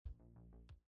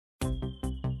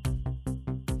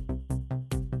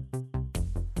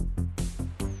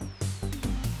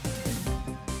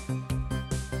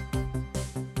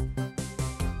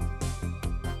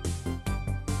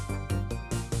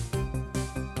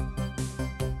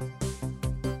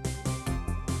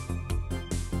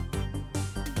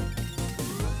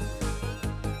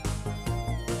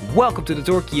Welcome to the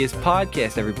Dorkiest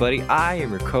podcast, everybody. I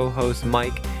am your co-host,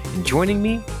 Mike, and joining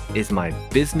me is my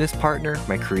business partner,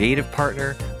 my creative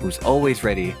partner, who's always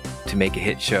ready to make a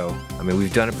hit show. I mean,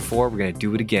 we've done it before. We're going to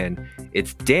do it again.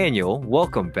 It's Daniel.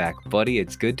 Welcome back, buddy.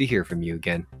 It's good to hear from you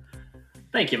again.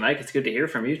 Thank you, Mike. It's good to hear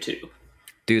from you, too.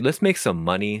 Dude, let's make some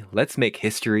money. Let's make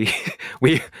history.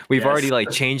 We've already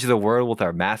changed the world with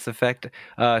our Mass Effect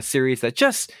series that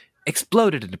just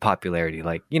exploded into popularity.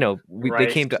 They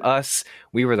came to us.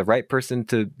 We were the right person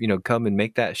to come and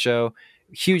make that show.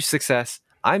 Huge success.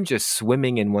 I'm just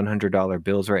swimming in $100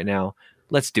 bills right now.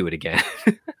 Let's do it again.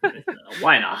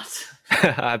 Why not?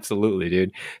 Absolutely,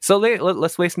 dude. So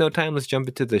let's waste no time. Let's jump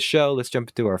into the show. Let's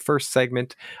jump into our first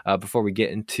segment before we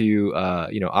get into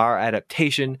our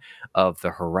adaptation of the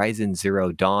Horizon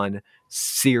Zero Dawn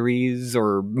series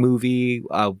or movie.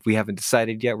 We haven't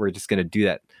decided yet. We're just going to do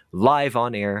that live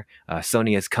on air.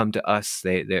 Sony has come to us.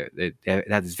 They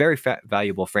have this very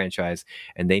valuable franchise,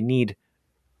 and they need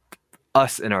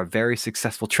us and our very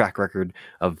successful track record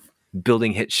of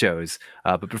building hit shows.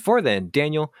 But before then,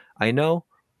 Daniel, I know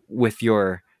with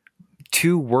your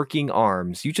two working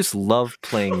arms, you just love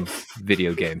playing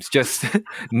video games, just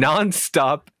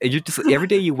nonstop. And you're just every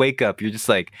day you wake up, you're just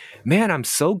like, man, I'm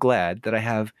so glad that I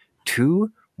have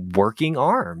two working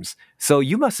arms. So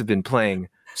you must have been playing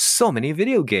so many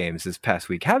video games this past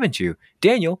week, haven't you?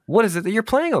 Daniel, what is it that you're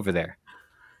playing over there?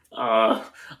 I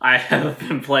have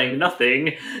been playing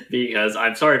nothing because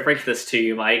I'm sorry to break this to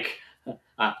you, Mike.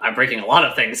 I'm breaking a lot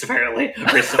of things apparently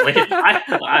recently.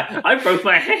 I broke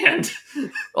my hand.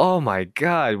 Oh my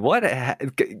god!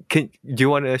 Do you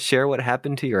want to share what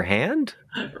happened to your hand?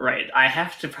 Right, I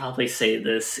have to probably say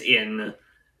this in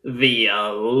the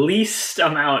least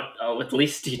amount, with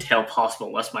least detail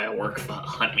possible, lest my work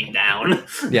hunt me down.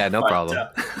 Yeah, no problem.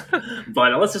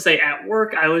 But let's just say, at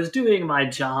work, I was doing my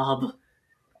job.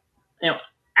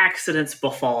 Accidents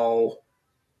befall.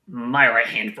 My right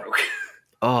hand broke.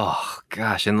 Oh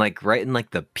gosh, and right in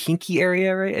the pinky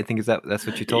area, right? I think that's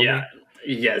what you told me.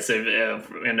 Yes.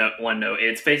 In one note,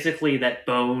 it's basically that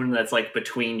bone that's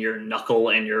between your knuckle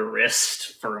and your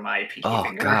wrist for my pinky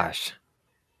finger. Gosh.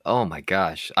 Oh my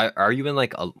gosh. Are you in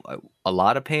a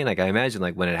lot of pain? I imagine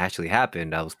when it actually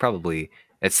happened, I was probably.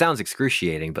 It sounds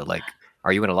excruciating, but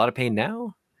are you in a lot of pain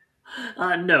now?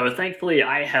 No, thankfully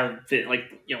I have been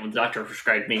the doctor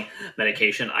prescribed me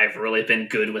medication. I've really been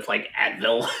good with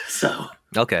Advil, so.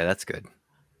 Okay, that's good.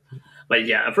 But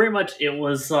yeah, pretty much it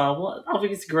was, I'll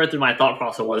just go right through my thought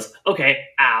process was, okay,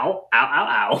 ow, ow,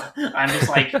 ow, ow. I'm just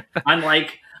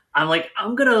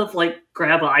I'm gonna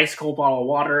grab an ice cold bottle of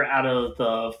water out of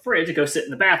the fridge and go sit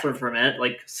in the bathroom for a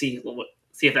minute, see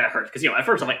if that hurts. Because, at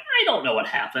first I'm I don't know what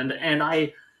happened, and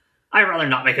I'd rather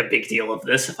not make a big deal of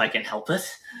this if I can help it.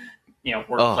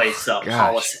 Workplace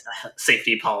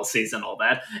safety policies and all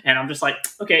that. And I'm just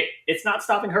okay, it's not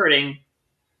stopping hurting,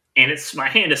 and my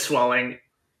hand is swelling.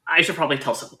 I should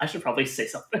probably say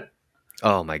something.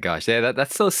 Oh my gosh, yeah,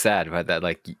 that's so sad about that.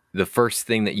 The first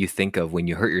thing that you think of when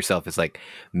you hurt yourself is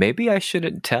maybe I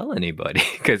shouldn't tell anybody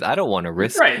because I don't want to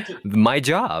risk my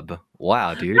job.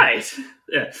 Wow, dude. Right.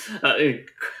 Yeah.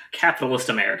 Capitalist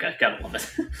America. Gotta love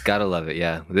it. Gotta love it,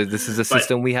 yeah. This is a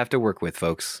system we have to work with,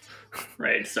 folks.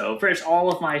 Right, so pretty much all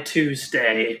of my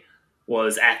Tuesday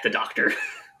was at the doctor.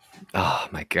 Oh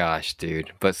my gosh,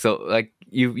 dude. But so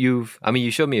you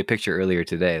showed me a picture earlier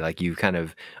today. You've kind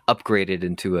of upgraded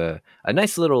into a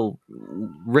nice little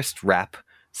wrist wrap.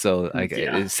 So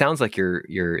It sounds like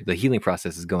the healing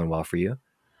process is going well for you.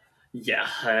 Yeah,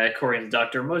 according to the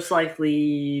doctor, most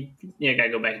likely gotta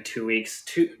go back in 2 weeks,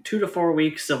 2 to 4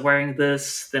 weeks of wearing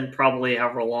this. Then probably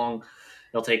however long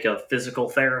it'll take a physical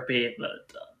therapy,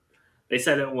 but. They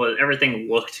said everything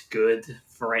looked good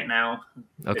for right now.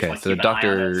 Okay, so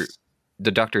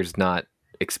the doctor's not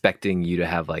expecting you to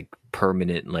have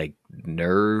permanent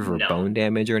nerve or bone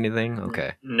damage or anything.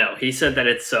 Okay. No, he said that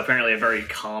it's apparently a very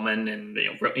common and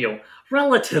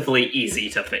relatively easy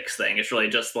to fix thing. It's really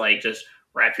just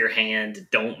wrap your hand,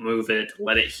 don't move it,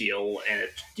 let it heal, and it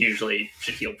usually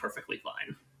should heal perfectly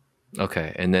fine.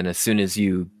 Okay, and then as soon as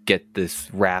you get this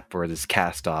wrap or this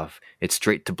cast off, it's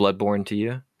straight to Bloodborne to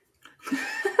you?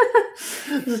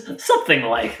 Something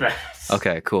like that.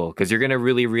 Okay, cool. Because you're gonna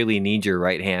really, really need your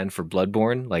right hand for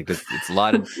Bloodborne. It's a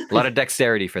lot of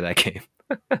dexterity for that game.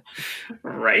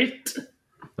 Right.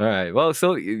 All right. Well,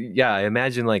 so yeah, I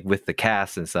imagine with the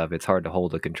cast and stuff, it's hard to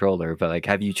hold a controller. But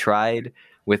have you tried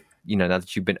with now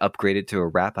that you've been upgraded to a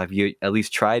wrap? Have you at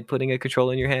least tried putting a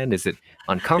controller in your hand? Is it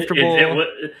uncomfortable?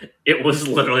 It was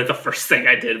literally the first thing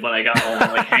I did when I got home.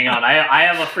 Hang on, I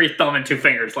have a free thumb and 2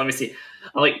 fingers. Let me see.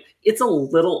 It's a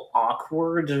little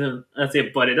awkward, that's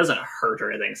it, but it doesn't hurt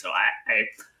or anything. So I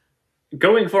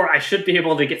going for I should be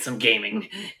able to get some gaming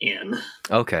in.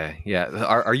 Okay, yeah.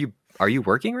 Are you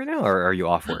working right now, or are you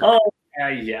off work? Oh,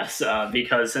 yes,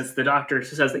 because since the doctor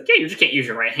says that, yeah, you just can't use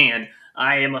your right hand,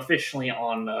 I am officially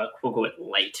on quote unquote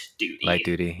light Light duty.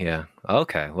 duty, yeah.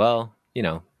 Okay, well,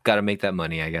 got to make that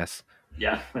money, I guess.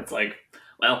 Yeah, it's like,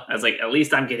 well, I was like, at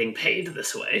least I'm getting paid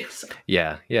this way. So.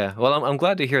 Yeah, yeah. Well, I'm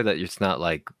glad to hear that it's not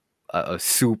like a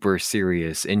super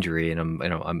serious injury, and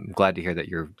I'm glad to hear that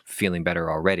you're feeling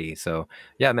better already. So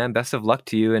yeah, man, best of luck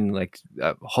to you, and like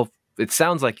hope it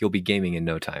sounds like you'll be gaming in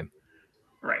no time.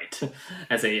 Right.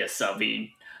 I say yes, I'll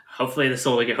be. Hopefully this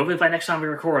will get. Hopefully by next time we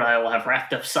record, I will have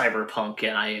wrapped up Cyberpunk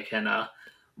and I can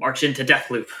march into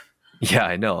Deathloop. Yeah,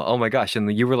 I know. Oh my gosh,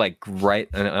 and you were like right,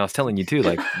 and I was telling you too,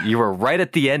 like you were right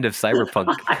at the end of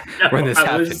Cyberpunk when this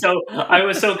happened. I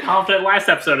was so confident last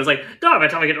episode. I was like, no, by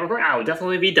the time I get to record, I'll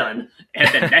definitely be done. And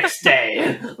the next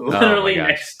day, literally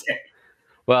next day.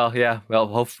 Well, yeah. Well,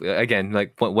 hopefully, again,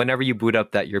 like whenever you boot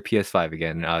up your PS5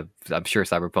 again, I'm sure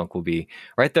Cyberpunk will be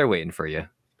right there waiting for you.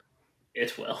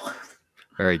 It will.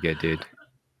 Very good, dude.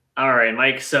 All right,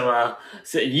 Mike. So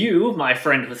you, my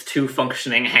friend with two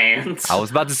functioning hands. I was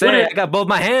about to say, I got both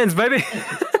my hands, baby.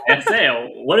 I say,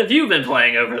 what have you been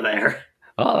playing over there?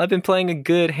 Oh, I've been playing a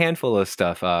good handful of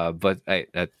stuff, but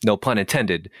no pun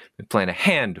intended. Been playing a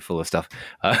handful of stuff.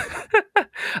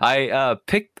 I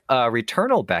picked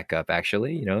Returnal back up.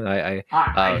 Actually, you know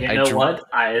what?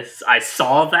 I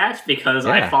saw that because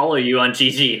I follow you on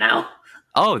GG now.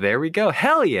 Oh, there we go.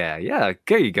 Hell yeah. Yeah,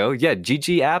 there you go. Yeah,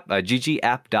 GG app,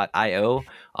 ggapp.io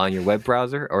on your web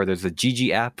browser, or there's a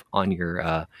GG app on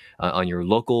your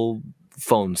local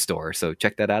phone store. So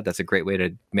check that out. That's a great way to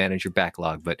manage your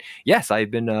backlog. But yes,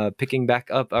 I've been picking back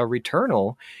up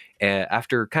Returnal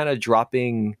after kind of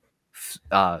dropping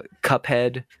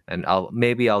Cuphead, and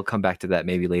I'll come back to that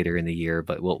maybe later in the year,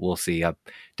 but we'll see. I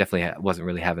definitely wasn't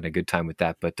really having a good time with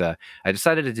that, but I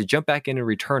decided to jump back into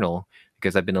Returnal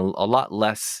because I've been a lot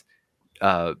less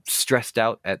stressed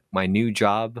out at my new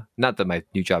job. Not that my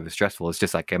new job is stressful. It's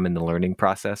just like I'm in the learning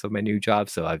process of my new job.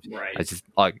 So I just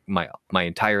like my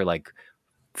entire like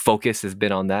focus has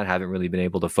been on that. I haven't really been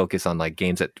able to focus on like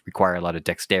games that require a lot of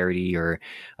dexterity or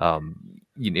a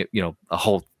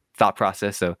whole thought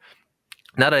process. So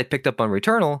now that I picked up on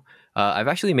Returnal, I've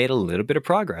actually made a little bit of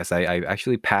progress. I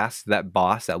actually passed that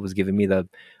boss that was giving me a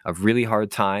really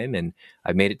hard time, and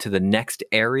I made it to the next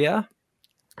area.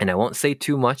 And I won't say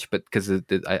too much, but because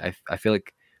I feel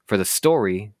like for the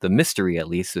story, the mystery at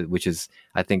least, which is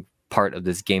I think part of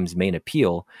this game's main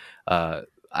appeal,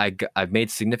 I've made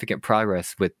significant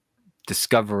progress with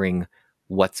discovering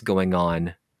what's going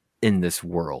on in this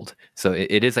world. So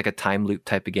it is like a time loop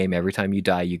type of game. Every time you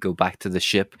die, you go back to the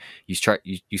ship, you start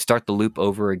the loop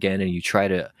over again, and you try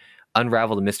to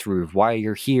unravel the mystery of why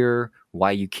you're here,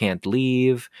 why you can't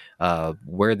leave,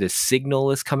 where this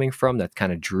signal is coming from that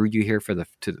kind of drew you here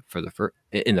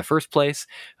in the first place.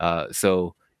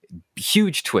 So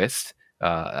huge twist.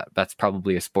 That's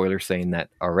probably a spoiler saying that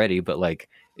already, but like,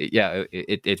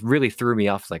 it really threw me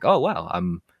off. It's like, oh wow,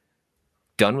 I'm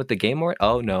done with the game, or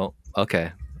oh no,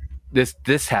 okay,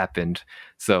 this happened.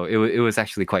 So it was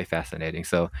actually quite fascinating.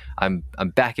 So I'm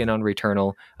back in on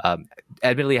Returnal.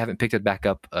 Admittedly, I haven't picked it back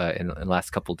up in the last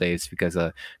couple days because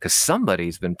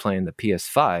somebody's been playing the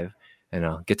PS5, and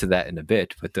I'll get to that in a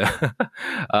bit.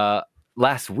 But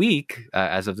last week,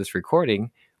 as of this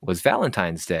recording, was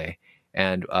Valentine's Day.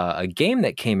 And a game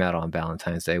that came out on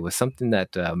Valentine's Day was something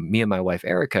that me and my wife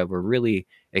Erica were really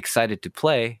excited to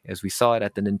play, as we saw it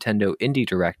at the Nintendo Indie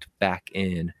Direct back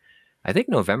in, I think,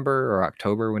 November or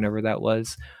October, whenever that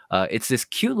was. It's this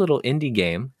cute little indie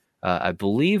game. I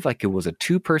believe like it was a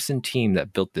 2-person team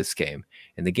that built this game.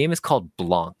 And the game is called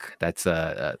Blanc. That's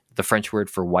the French word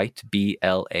for white, Blanc.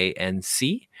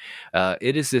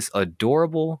 It is this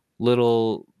adorable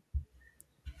little...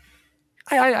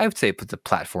 I would say it's a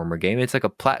platformer game. It's like a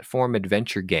platform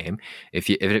adventure game. If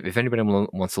anybody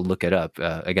wants to look it up,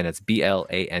 again, it's Blanc,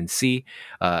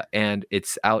 and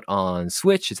it's out on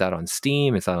Switch. It's out on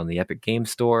Steam. It's out on the Epic Game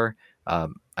Store.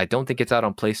 I don't think it's out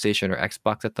on PlayStation or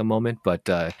Xbox at the moment. But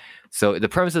so the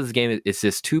premise of this game is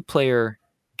this 2-player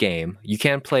game. You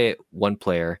can play it 1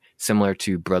 player, similar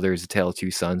to Brothers: A Tale of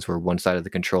Two Sons, where one side of the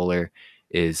controller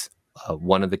is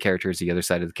one of the characters, the other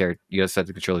side of the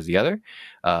controller is the other,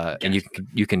 and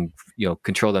you can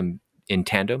control them in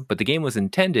tandem. But the game was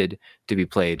intended to be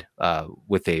played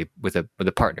with a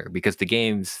partner, because the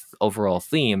game's overall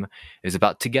theme is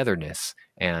about togetherness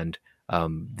and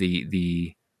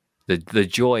the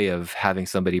joy of having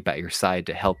somebody by your side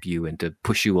to help you and to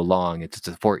push you along and to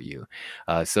support you.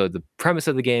 So the premise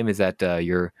of the game is that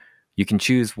you can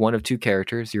choose one of 2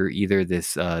 characters. You're either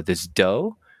this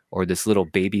doe, or this little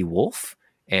baby wolf.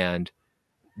 And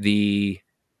the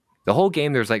whole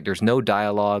game, there's no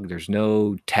dialogue, there's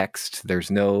no text,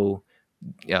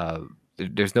 uh,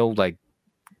 there's no like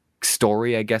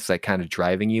story, I guess, like kind of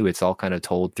driving you. It's all kind of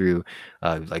told through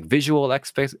like visual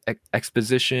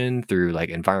exposition, through like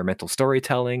environmental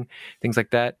storytelling, things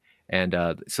like that. And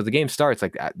so the game starts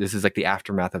like this is like the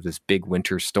aftermath of this big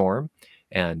winter storm.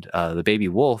 And the baby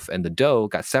wolf and the doe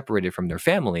got separated from their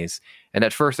families, and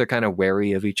at first they're kind of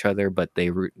wary of each other, but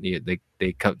they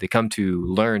come to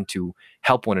learn to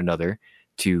help one another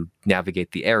to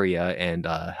navigate the area and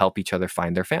help each other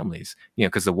find their families.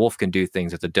 Because the wolf can do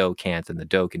things that the doe can't, and the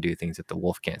doe can do things that the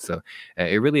wolf can't. So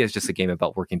it really is just a game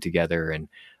about working together and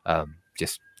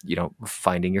just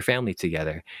finding your family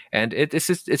together. And it's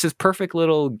this perfect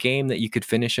little game that you could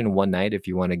finish in one night if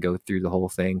you want to go through the whole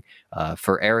thing.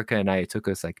 For Erica and I, it took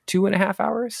us like 2.5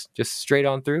 hours just straight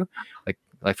on through.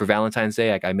 Like for Valentine's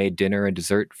Day, like I made dinner and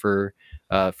dessert for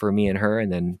me and her,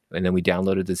 and then we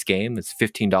downloaded this game. It's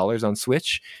 $15 on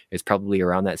Switch. It's probably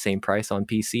around that same price on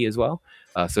PC as well.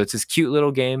 So it's this cute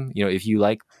little game. If you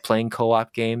like playing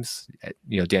co-op games,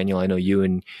 Daniel, I know you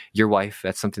and your wife,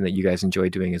 that's something that you guys enjoy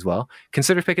doing as well.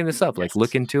 Consider picking this up. Like,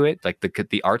 look into it. Like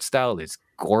the art style is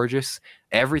gorgeous.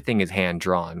 Everything is hand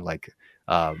drawn. Like,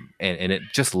 and it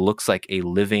just looks like a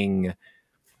living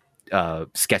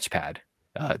sketch pad.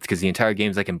 Because the entire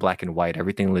game is like in black and white.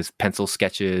 Everything is pencil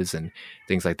sketches and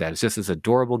things like that. It's just this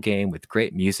adorable game with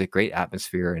great music, great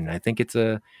atmosphere, and I think it's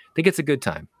a good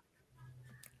time.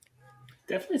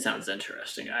 Definitely sounds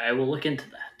interesting. I will look into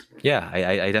that. Yeah,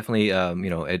 I definitely,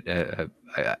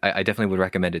 I definitely would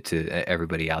recommend it to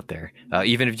everybody out there.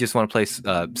 Even if you just want to play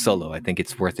solo, I think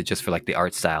it's worth it just for like the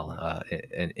art style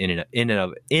in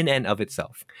and of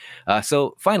itself.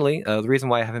 So finally, the reason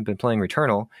why I haven't been playing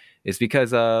Returnal is because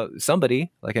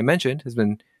somebody, like I mentioned, has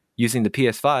been using the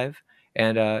PS5,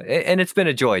 and it's been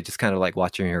a joy just kind of like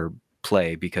watching her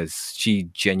play, because she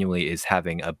genuinely is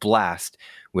having a blast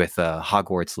with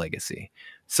Hogwarts Legacy.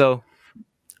 So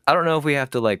I don't know if we have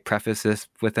to like preface this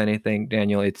with anything,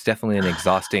 Daniel. It's definitely an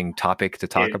exhausting topic to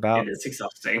talk about. It is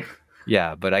exhausting.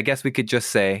 Yeah, but I guess we could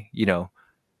just say,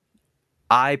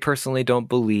 I personally don't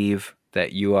believe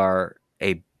that you are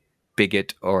a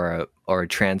bigot or a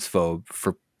transphobe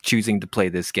for choosing to play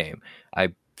this game. I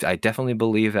definitely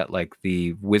believe that like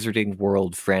the Wizarding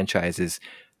World franchise is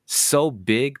so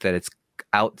big that it's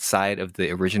outside of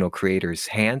the original creator's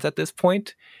hands at this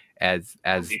point, as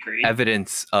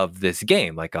evidence of this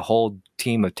game. Like a whole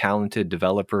team of talented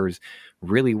developers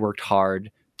really worked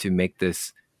hard to make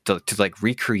this, to like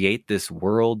recreate this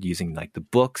world using like the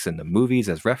books and the movies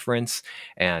as reference.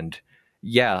 And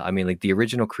yeah, I mean, like the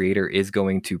original creator is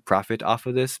going to profit off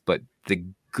of this, but the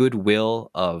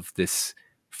goodwill of this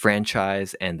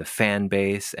franchise and the fan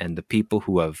base and the people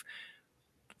who have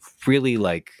really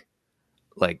like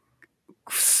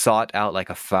sought out like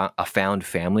a found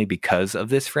family because of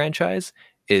this franchise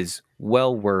is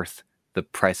well worth the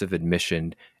price of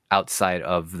admission, outside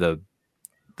of the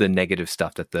negative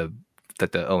stuff that the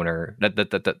owner,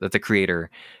 that the creator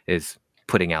is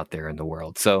putting out there in the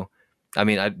world. So I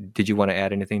mean, did you want to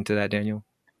add anything to that, Daniel?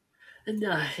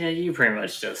 No, yeah, you pretty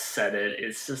much just said it.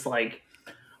 It's just like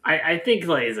I think,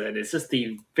 like I said, it's just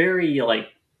the very like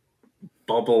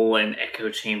bubble and echo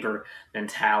chamber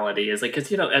mentality. Is like,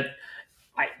 because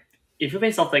I if you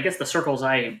base off, I guess the circles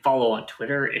I follow on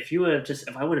Twitter, if I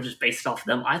would have just based it off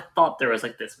them, I thought there was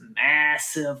like this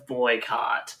massive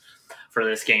boycott for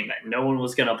this game that no one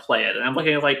was going to play it, and I'm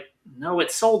looking at like, no, it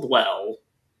sold well.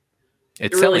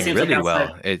 It's selling really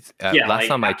well. It's last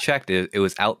time I checked, it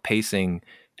was outpacing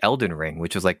Elden Ring,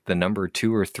 which was like the number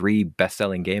 2 or 3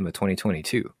 best-selling game of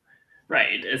 2022.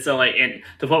 Right, and so like, and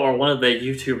the point where one of the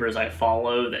YouTubers I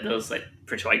follow that does like,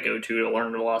 which I go to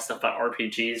learn a lot of stuff about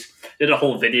RPGs, did a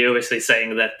whole video basically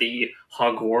saying that the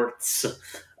Hogwarts,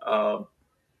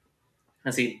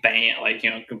 as he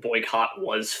boycott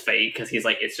was fake, because he's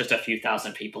like, it's just a few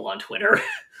thousand people on Twitter.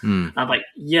 I'm like,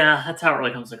 yeah, that's how it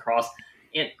really comes across.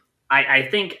 And I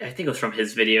think it was from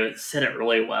his video. It said it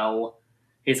really well.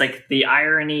 He's like, the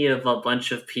irony of a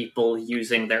bunch of people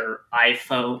using their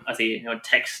iPhone,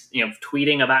 text,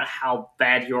 tweeting about how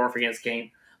bad you are for getting this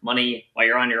game money while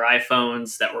you're on your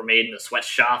iPhones that were made in a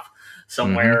sweatshop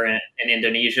somewhere in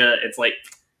Indonesia. It's like,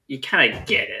 you kind of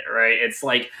get it, right? It's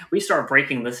like, we start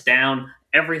breaking this down.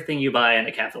 Everything you buy in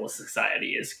a capitalist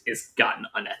society is gotten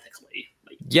unethically.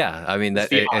 Like, yeah, I mean, that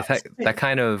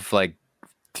kind of like,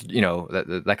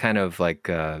 that kind of like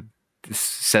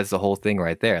says the whole thing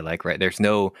right there. Like, right, there's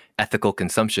no ethical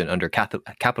consumption under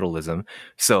capitalism.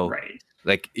 So, right.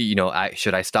 like,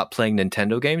 should I stop playing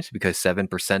Nintendo games because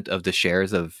 7% of the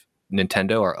shares of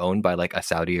Nintendo are owned by like a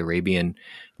Saudi Arabian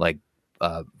like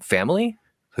family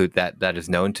who that is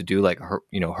known to do like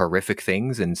horrific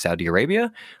things in Saudi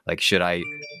Arabia. Like, should I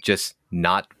just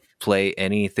not play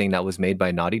anything that was made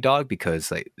by Naughty Dog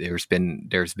because like there's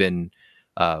been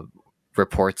uh,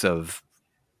 reports of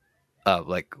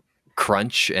like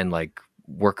crunch and like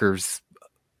workers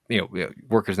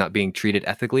workers not being treated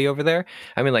ethically over there.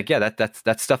 I mean, like, yeah,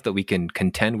 that's stuff that we can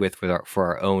contend with for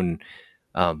our own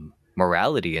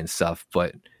morality and stuff.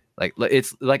 But like,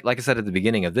 it's like I said at the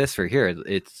beginning of this, for here,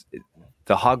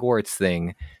 the Hogwarts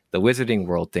thing, the Wizarding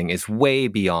World thing is way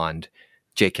beyond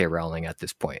J.K. Rowling at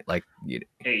this point. Like, you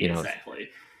know, Exactly.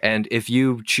 and if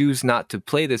you choose not to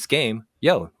play this game,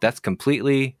 that's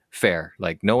completely fair.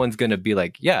 Like, no one's gonna be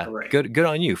like, yeah, Right. good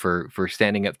on you for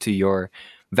standing up to your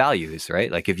values,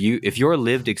 right? Like, if your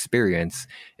lived experience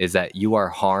is that you are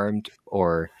harmed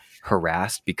or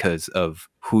harassed because of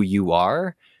who you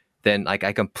are, then like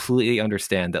I completely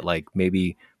understand that like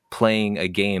maybe playing a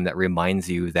game that reminds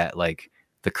you that like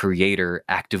the creator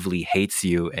actively hates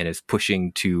you and is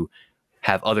pushing to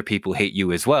have other people hate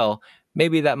you as well,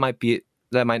 maybe that might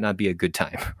not be a good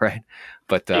time, right?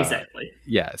 But Exactly.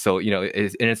 yeah, so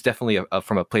it's definitely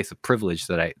from a place of privilege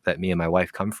that me and my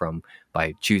wife come from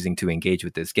by choosing to engage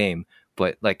with this game.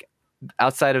 But like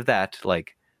outside of that,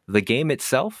 like the game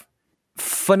itself,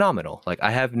 phenomenal. Like,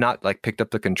 I have not like picked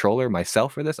up the controller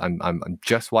myself for this. I'm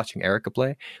just watching Erica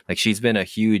play. Like, she's been a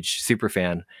huge super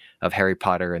fan of Harry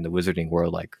Potter and the Wizarding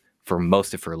World like for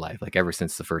most of her life, like ever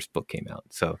since the first book came out.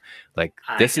 So like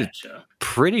I this is gotcha.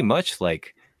 pretty much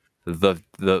like the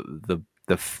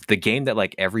the game that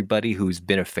like everybody who's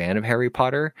been a fan of Harry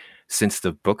Potter since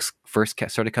the books first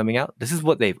started coming out, this is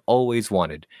what they've always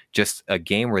wanted. Just a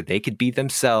game where they could be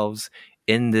themselves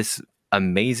in this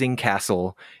amazing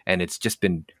castle, and it's just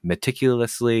been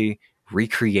meticulously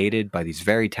recreated by these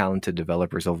very talented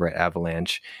developers over at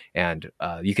Avalanche, and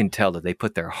you can tell that they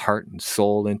put their heart and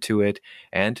soul into it.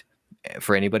 And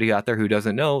for anybody out there who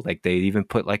doesn't know, like, they even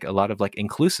put like a lot of like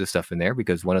inclusive stuff in there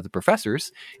because one of the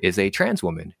professors is a trans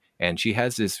woman, and she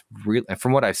has this real,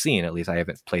 from what I've seen, at least, I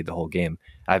haven't played the whole game,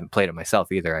 I haven't played it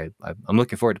myself either. I'm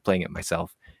looking forward to playing it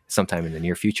myself sometime in the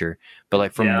near future. But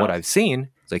like from what Yeah. I've seen,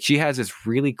 it's like she has this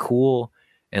really cool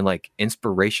and like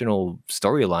inspirational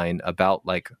storyline about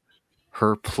like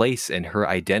her place and her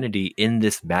identity in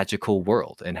this magical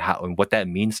world and how and what that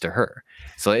means to her.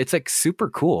 So it's like super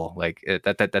cool, like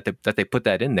that they put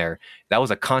that in there. That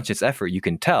was a conscious effort, you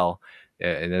can tell,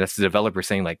 and that's the developer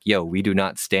saying like, "Yo, we do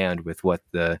not stand with what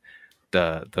the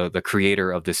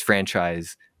creator of this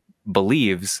franchise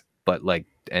believes, but like,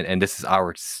 and this is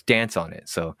our stance on it."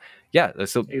 So yeah,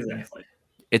 so Exactly.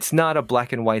 it's not a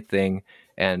black and white thing,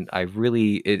 and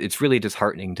it's really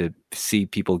disheartening to see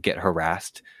people get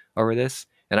harassed over this.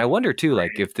 And I wonder too,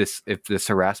 like, Right. if this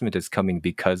harassment is coming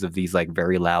because of these like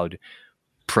very loud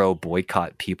pro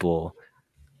boycott people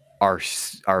are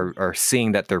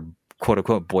seeing that their quote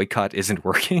unquote boycott isn't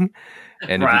working,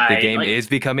 and the Right. game Like, is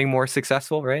becoming more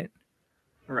successful, right?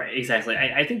 right. Exactly.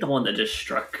 I think the one that just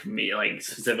struck me, like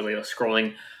specifically, was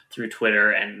scrolling through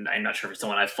Twitter, and I'm not sure if it's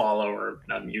someone I follow or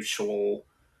a mutual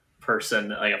person.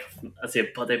 Like, let's see,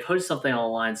 but they posted something on the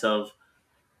lines of,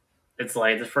 it's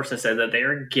like this person said that they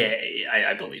are gay.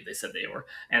 I believe they said they were,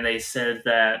 and they said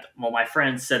that, well, my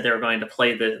friends said they were going to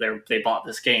play they bought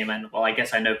this game, and well, I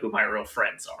guess I know who my real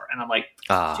friends are. And I'm like,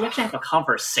 do you actually have a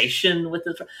conversation with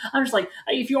this? I'm just like,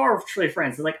 if you are truly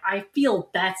friends, like, I feel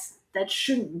that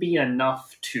shouldn't be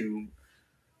enough to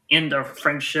end a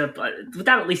friendship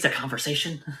without at least a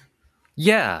conversation.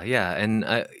 Yeah, and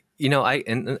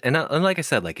and like I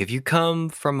said, like, if you come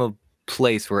from a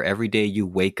place where every day you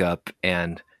wake up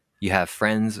and you have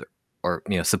friends, or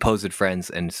supposed friends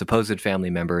and supposed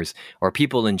family members, or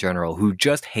people in general who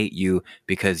just hate you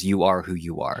because you are who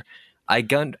you are, I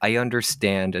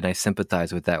understand and I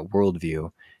sympathize with that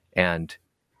worldview, and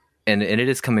and it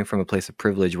is coming from a place of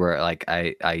privilege where like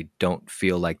I don't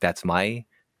feel like that's my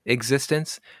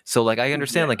existence. So like I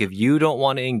understand, Yeah, like, if you don't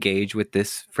want to engage with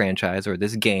this franchise or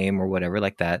this game or whatever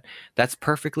like that, that's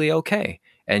perfectly okay.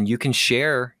 And you can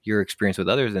share your experience with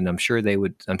others, and I'm sure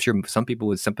some people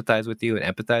would sympathize with you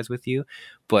and empathize with you.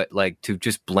 But like, to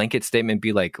just blanket statement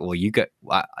be like, well, you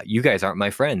guys aren't my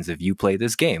friends if you play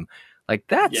this game, like,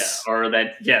 yeah, that's or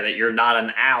that you're not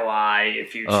an ally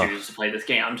if you ugh. choose to play this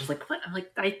game. I'm just like, what? I'm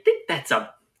like, I think that's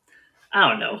a, I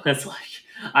don't know. It's like,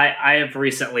 I have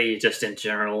recently, just in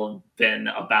general, been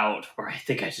about where I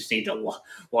think I just need to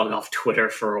log off Twitter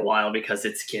for a while because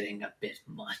it's getting a bit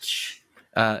much.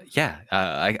 Yeah,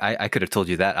 I could have told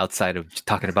you that outside of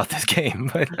talking about this game,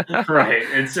 but Right.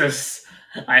 It's just,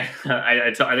 I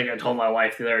think I told my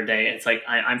wife the other day. It's like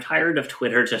I'm tired of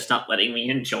Twitter just not letting me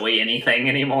enjoy anything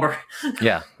anymore.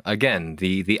 Yeah, again,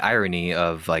 the irony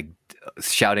of like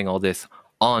shouting all this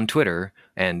on Twitter,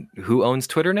 and who owns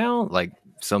Twitter now? Like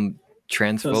some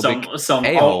transphobic Some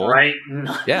alt a-hole. right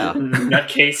Yeah.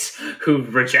 nutcase who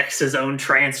rejects his own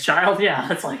trans child. Yeah,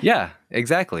 it's like Yeah,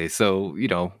 exactly. So,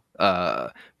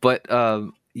 but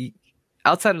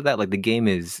outside of that, like the game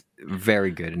is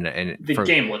very good, and the for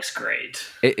game looks great.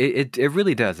 it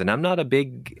really does. And I'm not a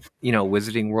big,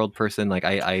 Wizarding World person. Like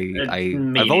Me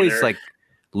I've always neither. like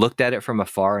looked at it from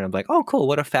afar, and I'm like, oh, cool,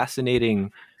 what a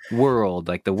fascinating world.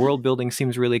 Like the world building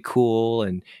seems really cool,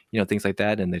 and things like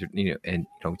that. And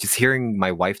just hearing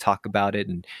my wife talk about it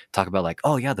and talk about like,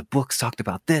 oh yeah, the books talked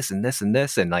about this and this and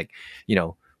this, and like,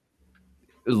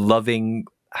 loving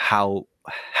how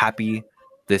happy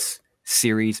this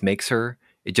series makes her.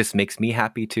 It just makes me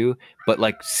happy too. But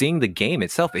like seeing the game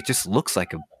itself, it just looks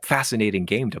like a fascinating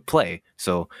game to play.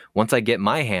 So once I get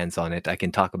my hands on it, I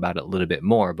can talk about it a little bit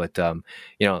more. But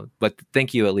but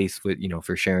thank you at least with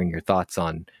for sharing your thoughts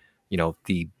on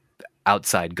the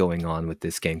outside going on with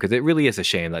this game, because it really is a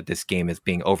shame that this game is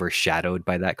being overshadowed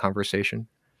by that conversation.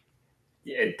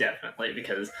 Yeah, definitely,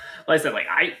 because like I said, like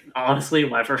I honestly,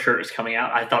 when my first shirt was coming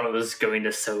out, I thought it was going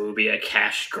to so be a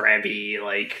cash grabby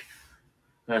like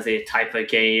as a type of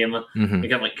game. Mm-hmm.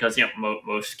 Because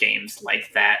most games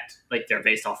like that, like they're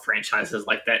based off franchises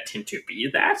like that, tend to be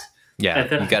that.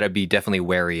 Yeah, you got to be definitely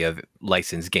wary of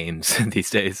licensed games these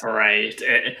days. Right.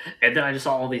 And then I just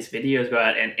saw all these videos go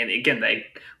out, and again, a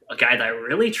guy that I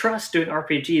really trust doing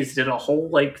RPGs did a whole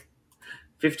like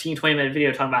 15-20 minute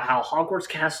video talking about how Hogwarts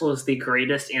Castle is the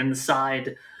greatest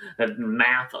inside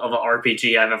map of an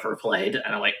RPG I've ever played.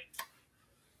 And I'm like,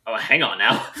 oh, hang on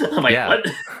now. I'm like, yeah.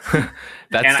 what?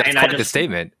 that's quite the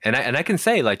statement. And I can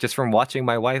say, like, just from watching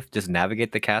my wife just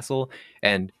navigate the castle,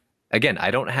 and again,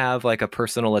 I don't have like a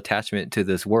personal attachment to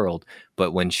this world,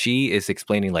 but when she is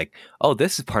explaining like, oh,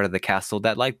 this is part of the castle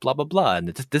that like blah blah blah, and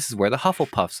this is where the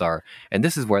Hufflepuffs are, and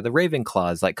this is where the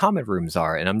Ravenclaws like common rooms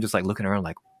are, and I'm just like looking around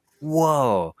like,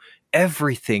 whoa,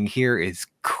 everything here is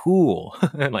cool.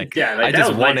 And like, yeah, like, I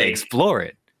just want to explore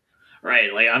it.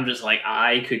 Right, like I'm just like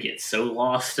I could get so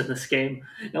lost in this game.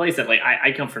 And like I said, like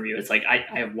I come from you. It's like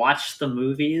I watched the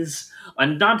movies,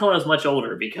 and not until I was much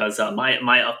older, because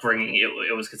my upbringing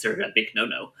it was considered a big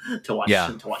no to watch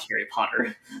Harry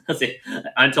Potter.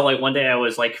 Until like one day I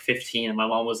was like 15, and my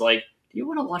mom was like, "Do you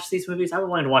want to watch these movies? I've been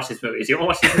wanting to watch these movies. You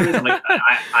want to watch these movies?" I'm like,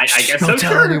 I guess don't so.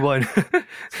 Tell anyone.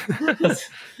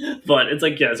 But it's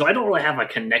like, yeah, so I don't really have a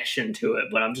connection to it,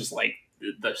 but I'm just like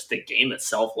the game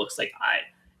itself looks like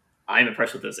I'm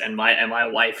impressed with this, and my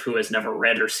wife, who has never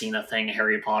read or seen a thing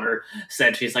Harry Potter,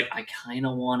 said she's like, I kind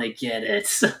of want to get it.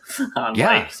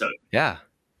 Yeah.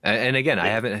 And again, I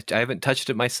haven't touched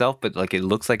it myself, but like it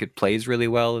looks like it plays really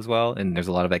well as well, and there's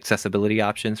a lot of accessibility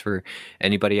options for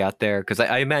anybody out there, because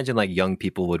I imagine like young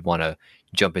people would want to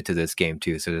jump into this game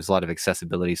too. So there's a lot of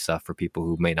accessibility stuff for people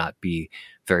who may not be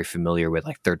very familiar with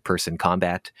like third person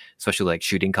combat, especially like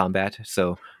shooting combat.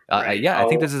 So Right. I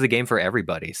think this is a game for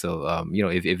everybody. So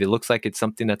if it looks like it's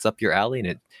something that's up your alley,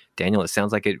 and Daniel, it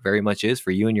sounds like it very much is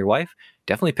for you and your wife,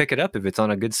 definitely pick it up if it's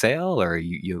on a good sale, or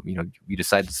you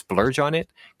decide to splurge on it,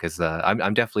 because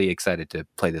I'm definitely excited to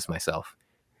play this myself.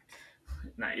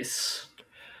 Nice.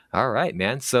 All right,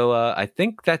 man. So I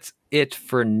think that's it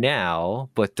for now.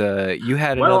 But you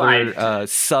had another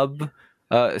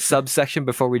subsection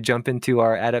before we jump into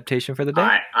our adaptation for the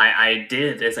day. I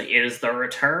did. It is the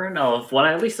return of what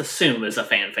I at least assume is a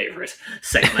fan favorite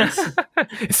segment.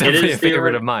 It's definitely a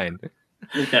favorite of mine.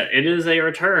 It is a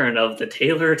return of the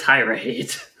Taylor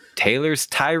tirade. Taylor's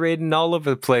tirading all over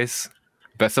the place.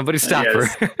 Bet somebody stop her.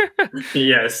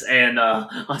 Yes, and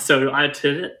so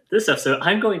to this episode,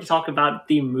 I'm going to talk about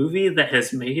the movie that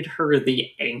has made her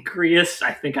the angriest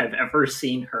I think I've ever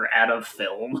seen her at a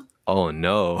film. Oh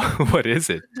no, what is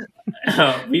it?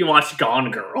 We watched Gone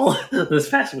Girl this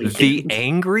past weekend. The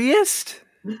angriest?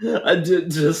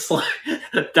 Just like,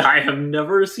 I have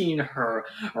never seen her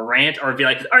rant or be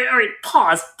like, all right,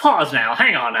 pause now,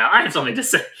 hang on now, I have something to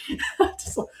say.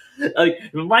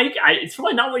 Like, Mike, it's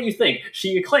probably not what you think.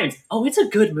 She claims, "Oh, it's a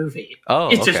good movie." Oh,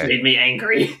 it just made me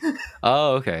angry.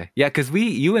 Oh, okay, yeah, because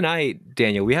you and I,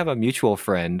 Daniel, we have a mutual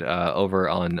friend over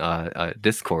on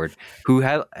Discord who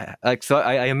had like. So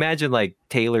I imagine like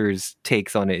Taylor's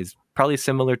takes on it is probably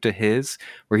similar to his,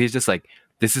 where he's just like,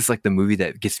 "This is like the movie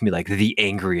that gets me like the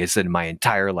angriest in my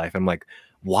entire life." I'm like,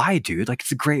 why, dude? Like,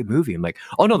 it's a great movie. I'm like,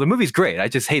 oh no, the movie's great. I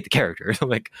just hate the characters. I'm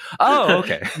like, oh,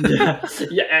 okay. Yeah,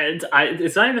 and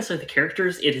it's not even necessarily the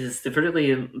characters. It is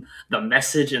particularly the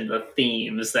message and the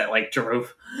themes that like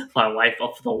drove my wife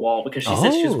up the wall, because she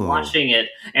said she was watching it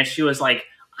and she was like,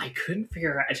 I couldn't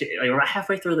figure out. Like, we're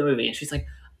halfway through the movie and she's like,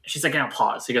 now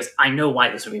pause. She goes, I know why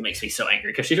this movie makes me so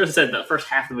angry, because she just said the first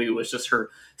half of the movie was just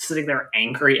her sitting there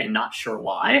angry and not sure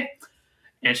why.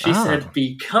 And she said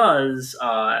because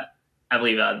I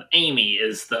believe Amy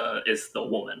is the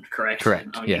woman, correct?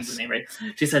 Correct. Yes. The name right.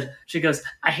 She goes,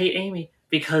 I hate Amy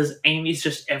because Amy's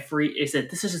just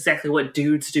this is exactly what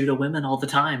dudes do to women all the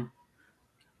time,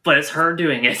 but it's her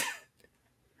doing it.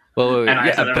 Well,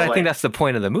 but I think that's the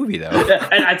point of the movie, though.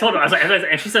 And I told her, I was like,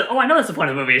 and she said, "Oh, I know that's the point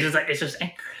of the movie. It's just."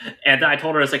 And I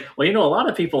told her, it's like, well, a lot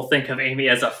of people think of Amy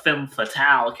as a femme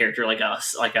fatale character, like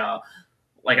a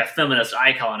feminist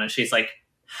icon, and she's like,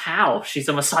 how? She's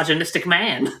a misogynistic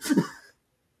man.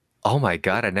 Oh my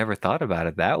god, I never thought about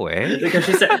it that way. Because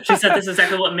she said this is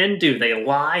exactly what men do. They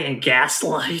lie and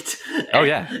gaslight. Oh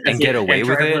yeah, and get away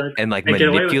with it, and like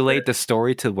manipulate the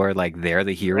story to where like they're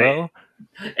the hero. Right.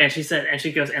 And she said, and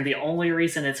she goes, and the only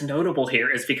reason it's notable here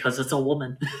is because it's a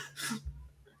woman.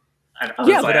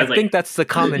 I think that's the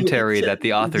commentary that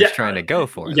the author's trying to go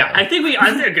for. Yeah, though.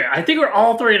 I think we're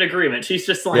all three in agreement. She's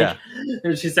just like,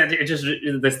 she said,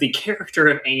 the character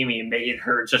of Amy made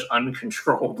her just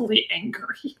uncontrollably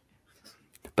angry.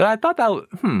 But I thought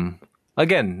that,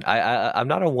 again, I'm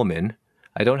not a woman.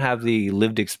 I don't have the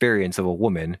lived experience of a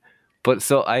woman. But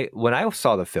so when I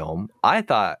saw the film, I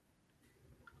thought,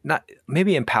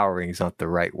 maybe empowering is not the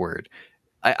right word.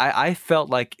 I felt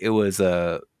like it was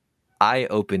a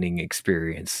eye-opening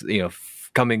experience,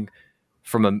 coming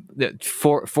from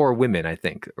for women, I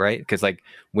think, right? Because like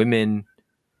women,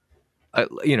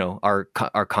 are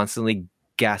constantly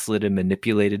gaslit and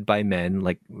manipulated by men,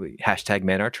 like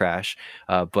 #men are trash.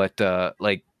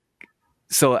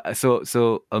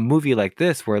 So a movie like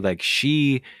this where like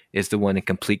she is the one in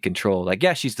complete control, like,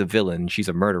 yeah, she's the villain, she's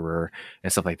a murderer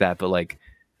and stuff like that, but like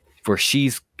where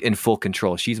she's in full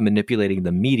control, she's manipulating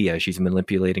the media, she's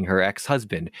manipulating her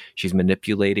ex-husband, she's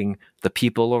manipulating the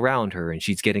people around her, and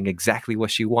she's getting exactly what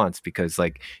she wants because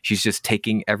like she's just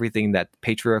taking everything that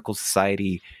patriarchal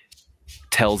society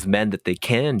tells men that they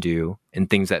can do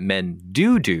and things that men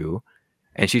do,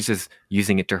 and she's just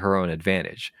using it to her own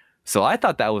advantage. So I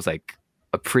thought that was like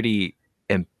a pretty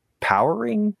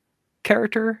empowering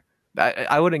character.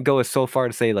 I wouldn't go as so far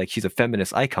to say like she's a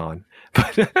feminist icon,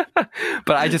 but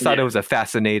I just thought it was a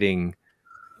fascinating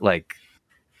like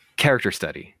character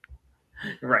study.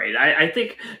 Right. I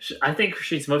think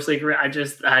she's mostly great.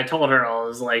 I told her, I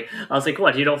was like,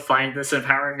 what, you don't find this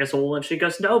empowering as a woman? She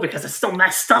goes, no, because it's still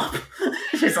messed up.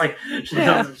 she's like,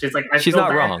 she's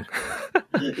not wrong.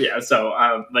 Yeah. So,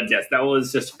 but yes, that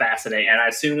was just fascinating. And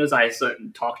as soon as I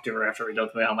talked to her after we done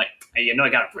the movie, I'm like, hey, I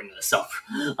got to bring this up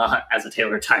as a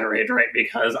Taylor tirade, right?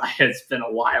 Because it's been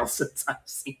a while since I've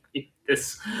seen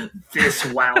this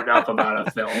wound up about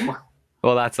a film.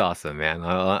 Well, that's awesome, man.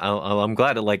 I'm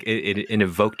glad it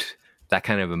evoked that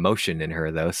kind of emotion in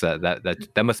her, though. So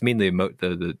that must mean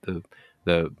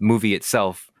the movie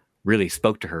itself really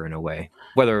spoke to her in a way,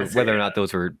 whether or not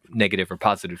those were negative or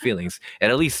positive feelings. It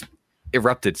at least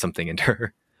erupted something into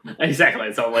her.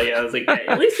 Exactly. So like, I was like,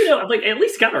 at least at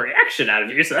least got a reaction out of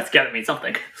you. So that's got to mean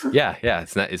something. Yeah.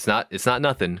 It's not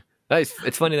nothing.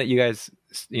 It's funny that you guys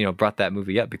brought that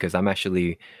movie up, because I'm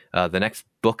actually the next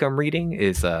book I'm reading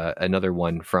is another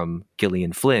one from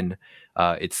Gillian Flynn.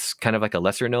 It's kind of like a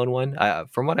lesser known one.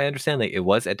 From what I understand, like it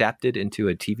was adapted into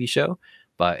a TV show,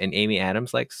 and Amy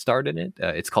Adams starred in it.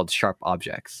 It's called Sharp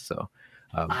Objects. So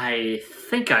I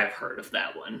think I've heard of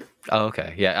that one. Oh,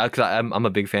 okay, yeah, because I'm a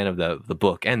big fan of the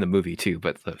book and the movie too.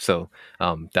 But that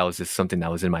was just something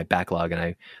that was in my backlog, and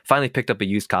I finally picked up a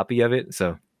used copy of it.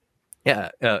 So.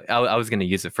 Yeah, I was going to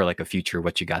use it for like a future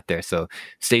What You Got There, so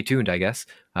stay tuned, I guess.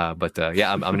 I'm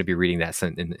going to be reading that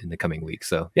in the coming weeks.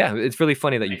 So yeah, it's really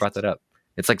funny that you brought that up.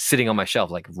 It's like sitting on my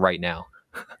shelf like right now.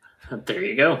 There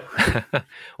you go.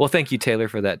 Well, thank you, Taylor,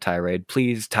 for that tirade.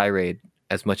 Please tirade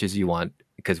as much as you want,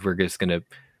 because we're just going to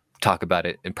talk about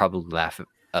it and probably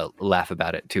laugh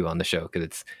about it too on the show, because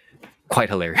it's quite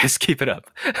hilarious. Keep it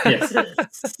up.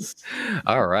 Yes.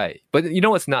 All right, but you know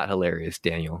what's not hilarious,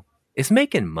 Daniel? It's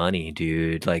making money,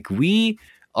 dude. Like we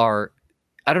are,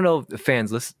 I don't know if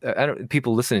fans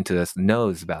people listening to this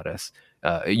knows about us.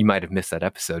 You might have missed that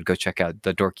episode. Go check out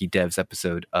the Dorky Devs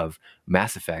episode of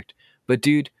Mass Effect. But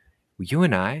dude, you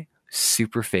and I,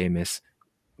 super famous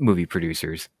movie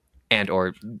producers and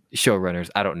or showrunners,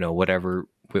 I don't know, whatever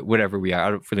whatever we are. I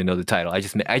don't really know the title. I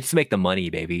just make the money,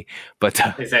 baby. But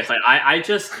Exactly. I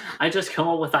just come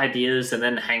up with ideas and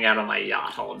then hang out on my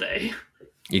yacht all day.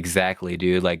 exactly,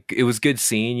 dude. Like it was good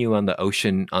seeing you on the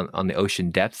ocean on the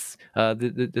ocean depths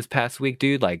this past week,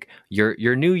 dude. Like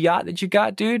your new yacht that you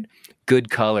got, dude. Good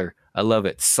color. I love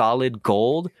it. Solid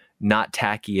gold, not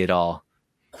tacky at all.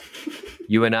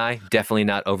 You and I definitely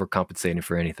not overcompensating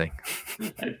for anything.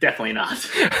 Definitely not.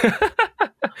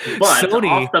 But Sony,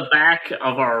 off the back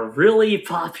of our really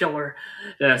popular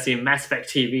Mass Effect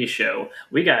TV show,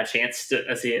 we got a chance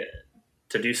to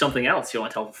do something else. You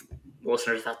want to tell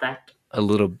listeners about that? a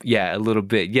little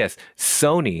bit. Yes,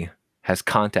 Sony has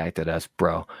contacted us,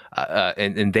 bro,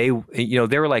 and they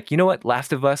they were like, you know what,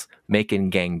 Last of Us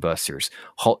making gangbusters.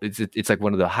 It's like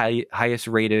one of the highest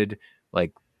rated,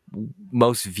 like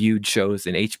most viewed shows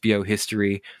in HBO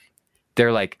history.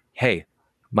 They're like, hey,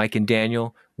 Mike and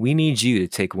Daniel, we need you to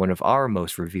take one of our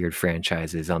most revered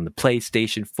franchises on the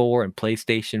PlayStation 4 and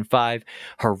PlayStation 5,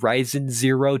 Horizon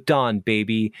Zero Dawn,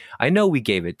 baby. I know we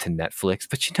gave it to Netflix,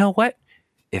 but you know what?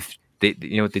 If they,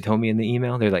 you know what they told me in the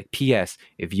email? They're like, P.S.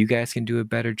 If you guys can do a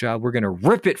better job, we're gonna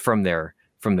rip it from their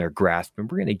grasp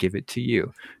and we're gonna give it to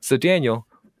you. So Daniel,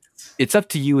 it's up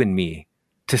to you and me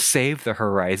to save the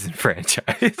Horizon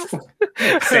franchise.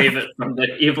 Save it from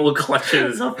the evil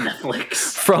clutches of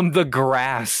Netflix. From the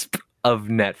grasp of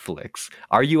Netflix.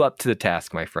 Are you up to the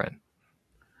task, my friend?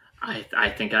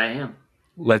 I think I am.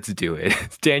 Let's do it.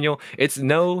 Daniel, it's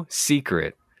no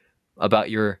secret about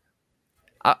your,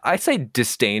 I say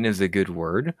disdain is a good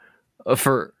word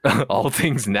for all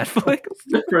things Netflix.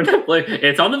 For Netflix,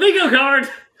 it's on the bingo card.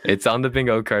 It's on the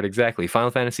bingo card, exactly. Final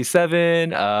Fantasy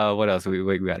VII. What else?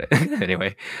 We got it.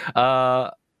 Anyway,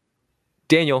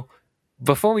 Daniel,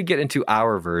 before we get into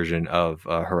our version of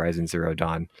Horizon Zero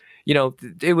Dawn,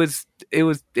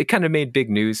 it kind of made big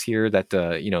news here that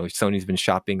Sony's been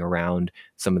shopping around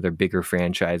some of their bigger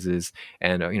franchises,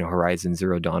 and Horizon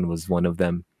Zero Dawn was one of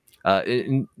them.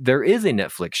 And there is a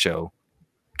Netflix show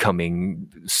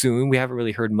coming soon. We haven't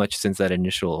really heard much since that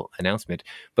initial announcement,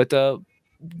 but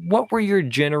what were your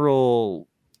general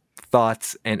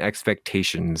thoughts and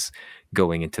expectations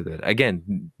going into that?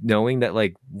 Again, knowing that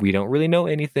like we don't really know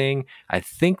anything. I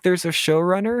think there's a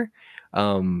showrunner.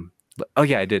 Oh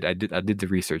yeah, I did the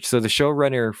research. So the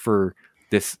showrunner for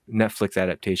this Netflix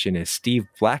adaptation is Steve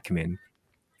Blackman,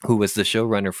 who was the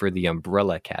showrunner for the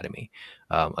Umbrella Academy.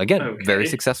 Again, Okay. very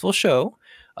successful show.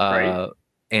 Right.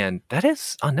 And that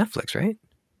is on Netflix, right?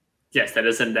 Yes,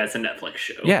 that's a Netflix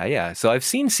show. Yeah. So I've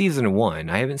seen season 1.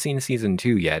 I haven't seen season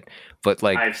 2 yet, but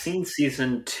like I've seen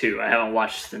season 2. I haven't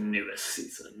watched the newest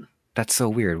season. that's so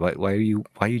weird. Why are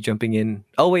you jumping in?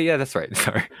 Oh wait, yeah, that's right.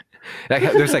 Sorry.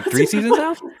 There's like 3 seasons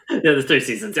now? Yeah, there's 3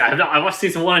 seasons. I watched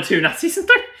season 1 and 2, not season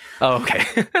 3. Oh, okay.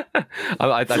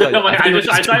 I thought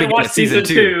I watched season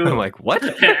 2. I'm like, what?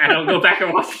 And I'll go back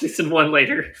and watch season 1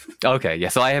 later. Okay, yeah.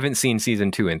 So I haven't seen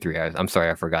season 2 and 3. I'm sorry,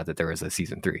 I forgot that there was a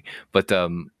season 3. But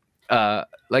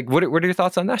like, what are your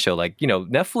thoughts on that show? Like,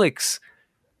 Netflix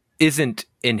isn't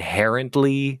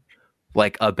inherently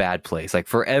like a bad place. Like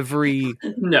for every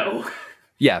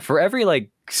for every like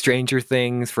Stranger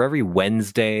Things, for every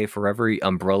Wednesday, for every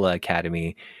Umbrella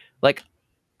Academy, like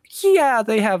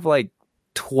they have like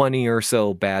 20 or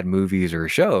so bad movies or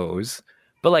shows,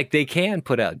 but like they can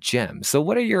put out gems. So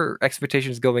what are your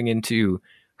expectations going into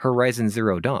Horizon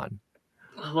Zero Dawn?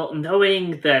 Well,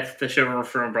 knowing that the showrunner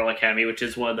for Umbrella Academy, which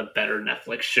is one of the better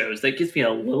Netflix shows, that gives me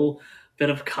a little bit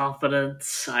of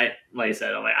confidence. Like I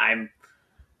said,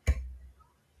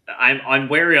 I'm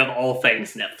wary of all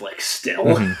things Netflix still.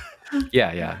 Mm-hmm.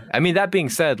 Yeah. I mean, that being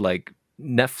said, like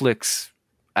Netflix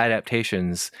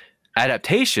adaptations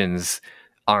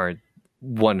aren't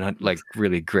like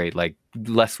really great. Like,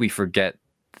 lest we forget,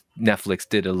 Netflix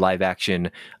did a live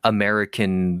action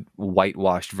American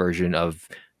whitewashed version of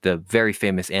the very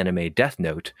famous anime Death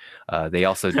Note. They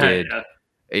also did,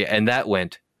 and that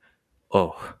went,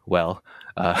 oh well.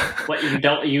 What,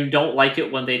 you don't like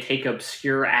it when they take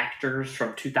obscure actors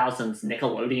from 2000s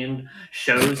Nickelodeon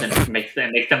shows and make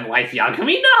them life young? I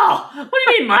mean, no. What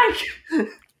do you mean,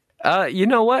 Mike? You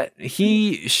know what?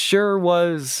 He sure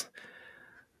was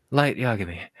light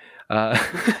Yagami.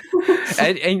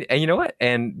 And you know what?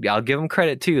 And I'll give them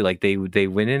credit too. Like they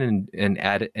went in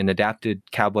and adapted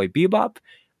Cowboy Bebop.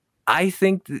 I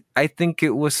think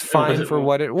it was fine for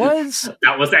what it was.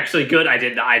 That was actually good.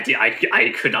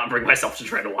 I could not bring myself to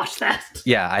try to watch that.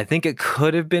 Yeah, I think it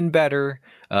could have been better.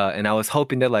 And I was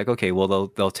hoping that like, okay, well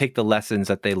they'll take the lessons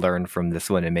that they learned from this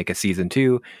one and make a season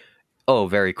 2. Oh,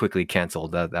 very quickly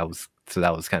canceled. That was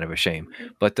kind of a shame.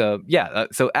 But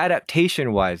so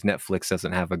adaptation wise, Netflix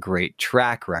doesn't have a great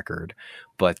track record.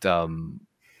 But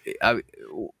I,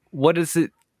 what is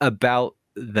it about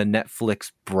the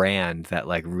Netflix brand that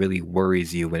like really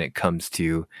worries you when it comes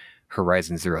to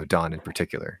Horizon Zero Dawn in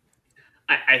particular?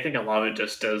 I think a lot of it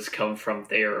just does come from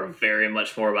they are very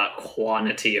much more about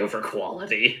quantity over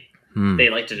quality. Hmm. They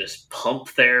like to just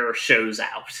pump their shows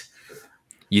out.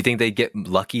 You think they get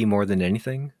lucky more than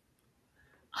anything?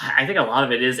 I think a lot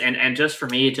of it is, and just for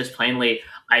me, just plainly,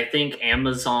 I think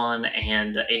Amazon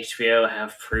and HBO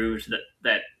have proved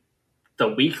that the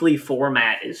weekly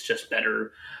format is just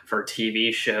better for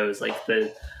TV shows. Like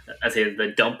I say,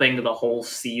 the dumping the whole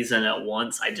season at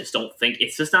once. I just don't think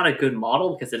it's just not a good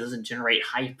model because it doesn't generate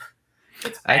hype.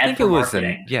 It's I bad think it for was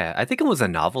marketing. I think it was a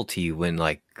novelty when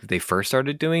like they first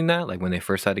started doing that, like when they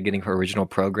first started getting original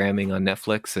programming on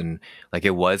Netflix, and like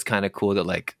it was kind of cool that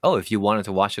like, oh, if you wanted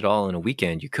to watch it all in a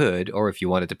weekend, you could, or if you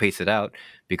wanted to pace it out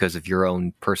because of your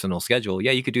own personal schedule,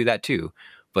 yeah, you could do that too.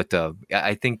 But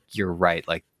I think you're right,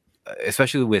 like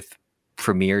especially with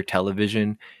premiere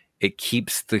television, it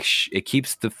keeps the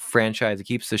franchise, it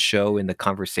keeps the show in the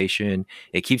conversation,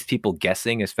 it keeps people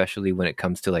guessing, especially when it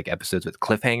comes to like episodes with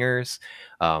cliffhangers.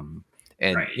 um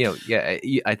and Right. yeah,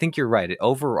 I think you're right.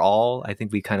 Overall, I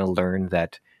think we kind of learned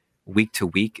that week to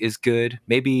week is good.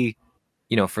 Maybe,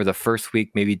 for the first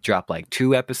week, maybe drop like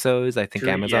 2 episodes. I think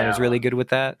True. Amazon is Yeah. really good with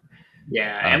that.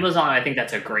 Yeah, um Amazon. I think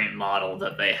that's a great model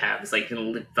that they have. It's like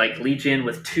Legion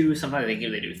with two. Sometimes they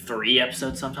do 3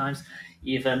 episodes. Sometimes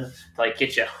even to like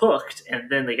get you hooked, and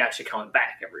then they got you coming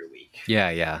back every week.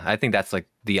 Yeah, I think that's like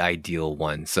the ideal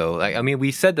one. So, like, I mean,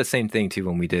 we said the same thing too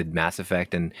when we did Mass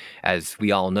Effect, and as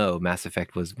we all know, Mass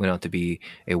Effect went on to be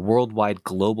a worldwide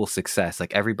global success.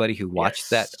 Like everybody who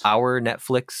watched that, Yes. our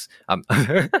Netflix,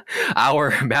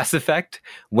 our Mass Effect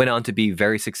went on to be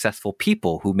very successful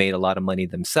people who made a lot of money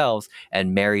themselves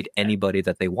and married anybody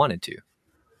that they wanted to.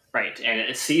 Right,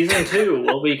 and season 2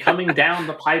 will be coming down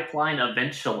the pipeline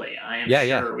eventually. I am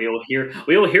Yeah. sure we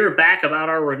will hear back about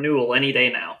our renewal any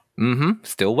day now.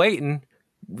 Still waiting.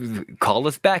 Call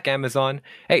us back, Amazon.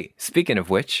 Hey, speaking of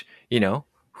which,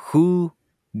 who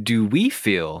do we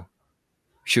feel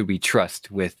should we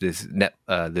trust with this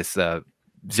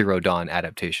Zero Dawn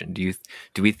adaptation? Do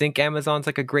we think Amazon's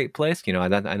like a great place? I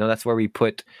know that's where we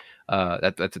put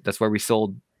that's where we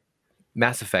sold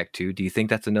Mass Effect to. Do you think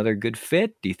that's another good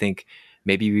fit? Do you think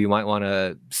maybe we might want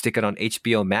to stick it on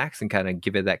HBO Max and kind of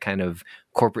give it that kind of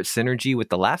corporate synergy with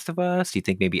The Last of Us? Do you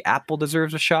think maybe Apple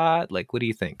deserves a shot? Like, what do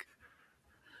you think?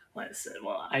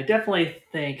 Well, I definitely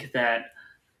think that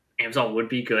Amazon would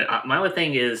be good. My only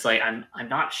thing is like I'm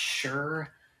not sure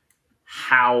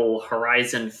how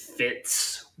Horizon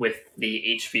fits with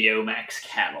the HBO Max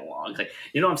catalog. Like,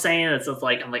 you know what I'm saying? It's just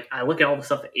like I look at all the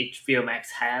stuff that HBO Max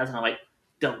has, and I'm like,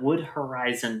 would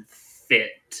Horizon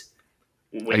fit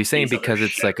Are you with saying these other because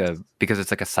it's like shows?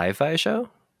 a sci-fi show?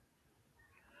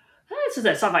 It's just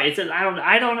that stuff.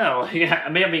 I don't know. Yeah,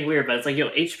 maybe I'm being weird, but it's like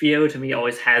HBO to me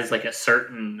always has like a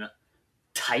certain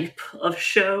type of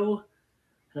show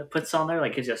that it puts on there,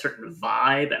 like gives you a certain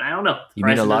vibe, and I don't know. You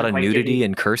mean a Horizon lot doesn't of quite give nudity me.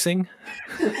 and cursing?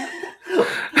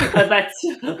 That's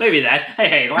maybe that.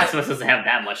 Hey, Last of Us doesn't have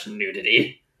that much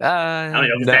nudity. I don't know if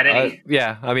it's No, that any.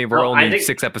 yeah. I mean, we're No, I only think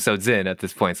 6 episodes in at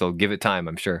this point, so give it time.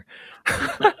 I'm sure.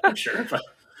 I'm sure,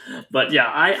 but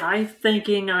yeah, I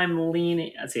thinking I'm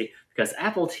leaning. Let's see, because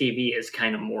Apple TV is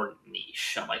kind of more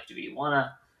niche. I'm like, do we want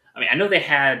to? I mean, I know they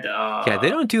had. Yeah, they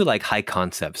don't do like high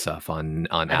concept stuff on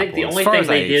I think the Apple, as only far thing as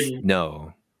they did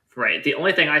know. right. The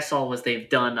only thing I saw was they've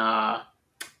done.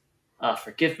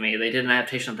 Forgive me, they did an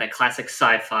adaptation of that classic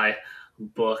sci-fi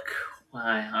book.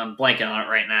 I'm blanking on it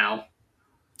right now.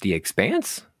 The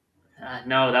Expanse?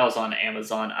 No, that was on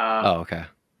Amazon. Oh, okay.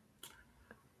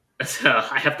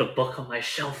 I have the book on my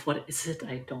shelf. What is it?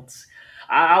 I don't.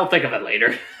 I'll think of it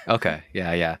later. Okay.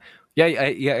 Yeah.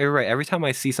 You're right. Every time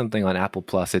I see something on Apple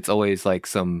Plus, it's always like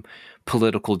some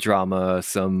political drama,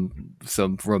 some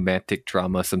romantic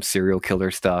drama, some serial killer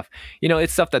stuff.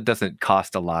 It's stuff that doesn't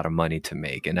cost a lot of money to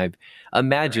make. And I Right.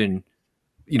 imagine,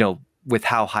 with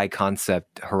how high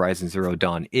concept Horizon Zero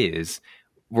Dawn is,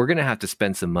 we're gonna have to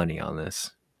spend some money on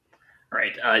this.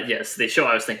 Right. Yes, the show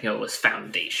I was thinking of was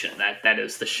Foundation. That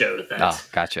is the show Oh, that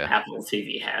gotcha. Apple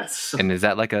TV has. And is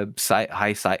that like a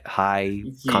high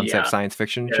concept Yeah. science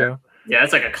fiction Yeah. show? Yeah,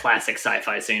 it's like a classic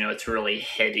sci-fi, so it's really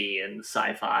heady and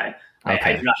sci-fi. I do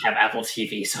Okay. not have Apple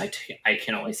TV, so I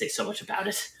can only say so much about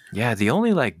it. Yeah, the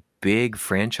only like big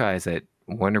franchise that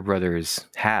Warner Brothers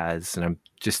has, and I'm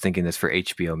just thinking this for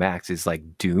HBO Max, is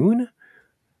like Dune.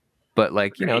 But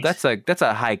like, Right, that's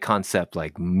a high concept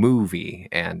like movie,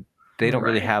 and they don't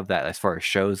really right, have that as far as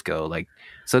shows go. Like,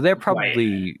 so they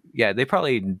probably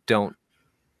don't,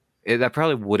 that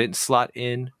probably wouldn't slot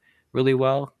in really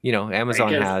well. You know, Right,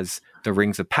 Amazon 'cause has the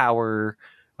Rings of Power,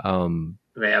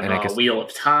 they have and I guess Wheel of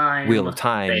Wheel Time. of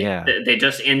Time. Yeah, They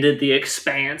just ended The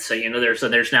Expanse, so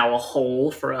there's now a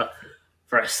hole for a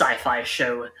sci-fi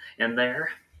show in there.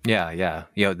 yeah.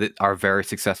 You know, our very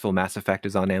successful Mass Effect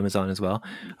is on Amazon as well.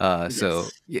 So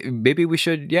Yes, maybe we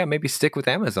should, maybe stick with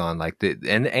Amazon. Like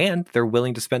and they're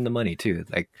willing to spend the money too.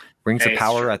 Like Rings of it's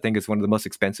Power, true. I think is one of the most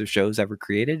expensive shows ever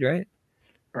created, right?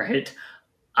 Right.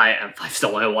 I've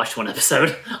still only watched one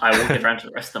episode. I will get around to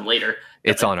the rest of them later.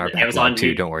 It's on our backlog Amazon,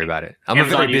 too. Don't worry about it. I'm a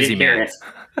very Amazon, you busy didn't hear man.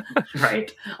 it.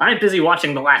 Right. I'm busy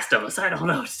watching The Last of Us. I don't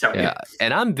know what to tell you. Yeah,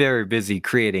 and I'm very busy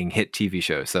creating hit TV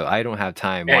shows, so I don't have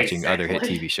time watching other hit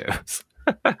Exactly. TV shows.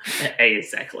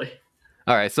 Exactly.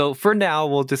 All right, so for now,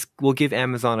 we'll give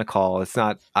Amazon a call. It's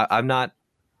not I'm not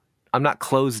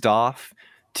closed off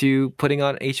to putting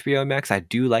on HBO Max. I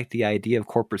do like the idea of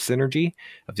corporate synergy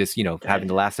of just having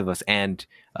The Last of Us and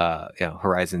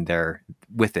Horizon there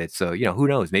with it. So who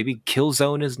knows? Maybe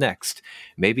Killzone is next.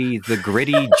 Maybe the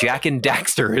gritty Jack and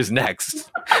Daxter is next.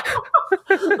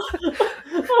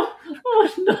 Oh,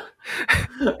 no.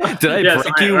 Did I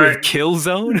break you with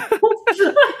Killzone?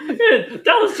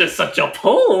 That was just such a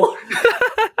pull.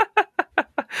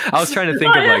 I was trying to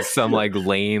think of like some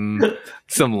lame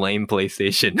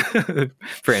PlayStation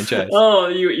franchise. Oh,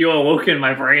 you awoke in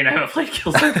my brain. I have like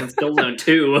Killzone and Killzone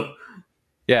 2.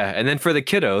 Yeah, and then for the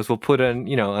kiddos, we'll put on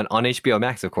on HBO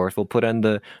Max, of course, we'll put on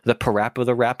the Parappa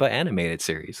the Rappa animated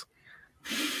series,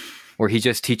 where he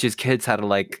just teaches kids how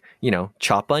to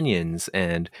chop onions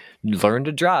and learn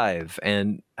to drive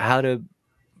and how to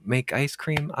make ice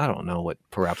cream. I don't know what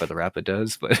Parappa the Rappa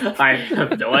does, but I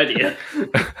have no idea.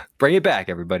 Bring it back,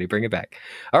 everybody. Bring it back.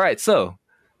 All right. So,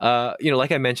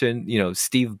 like I mentioned,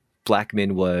 Steve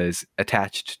Blackman was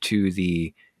attached to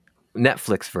the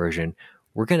Netflix version.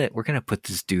 We're gonna put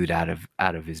this dude out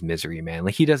of his misery, man.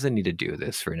 Like, he doesn't need to do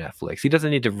this for Netflix. He doesn't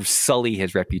need to sully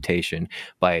his reputation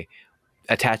by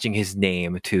attaching his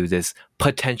name to this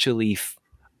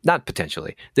not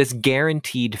potentially, this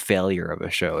guaranteed failure of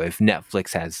a show if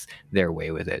Netflix has their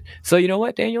way with it. So you know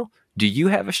what, Daniel? Do you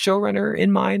have a showrunner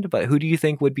in mind? But who do you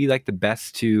think would be like the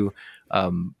best to,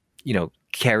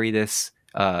 carry this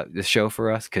show for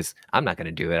us? Because I'm not going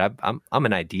to do it. I'm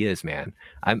an ideas man.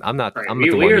 I'm not. Right, I'm not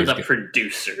the we one are who's the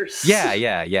producers.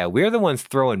 Yeah. We're the ones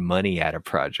throwing money at a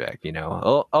project.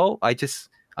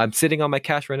 I'm sitting on my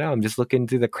couch right now. I'm just looking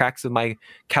through the cracks of my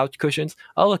couch cushions.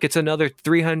 Oh, look, it's another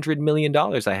 $300 million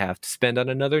I have to spend on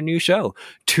another new show.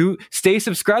 To stay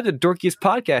subscribed to Dorky's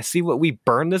podcast, see what we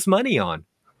burn this money on.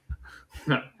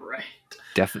 Right.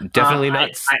 Definitely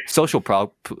not social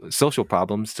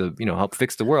problems to help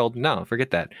fix the world. No,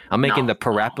 forget that. I'm making the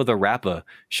Parappa the Rappa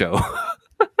show.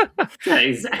 Yeah,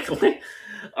 exactly.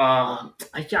 Yeah,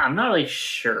 I'm not really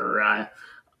sure. I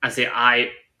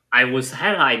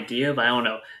had an idea, but I don't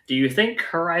know. Do you think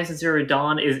Horizon Zero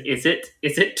Dawn is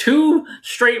it too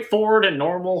straightforward and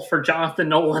normal for Jonathan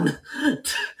Nolan?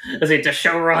 Is it to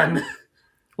showrun?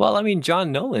 Well, I mean,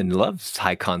 John Nolan loves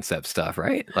high concept stuff,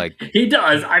 right? Like, He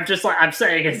does. I'm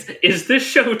saying is this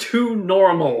show too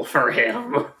normal for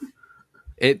him?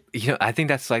 I think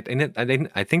that's I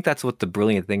think that's what the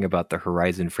brilliant thing about the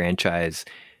Horizon franchise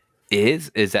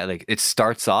is that like it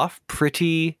starts off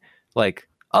pretty like,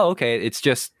 oh, okay, it's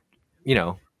just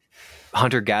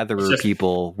hunter-gatherer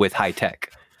people with high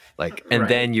tech, like, and Right.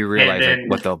 then you realize like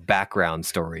what the background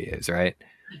story is, right?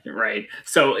 Right.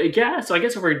 So yeah. So I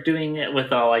guess if we're doing it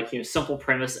with a simple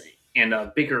premise and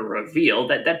a bigger reveal,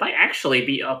 that might actually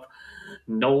be up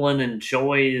Nolan and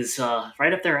Joy's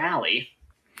right up their alley.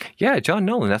 Yeah, John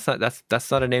Nolan.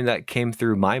 That's not a name that came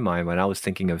through my mind when I was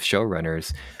thinking of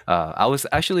showrunners. I was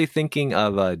actually thinking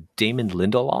of Damon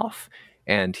Lindelof,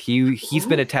 and he's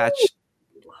been attached.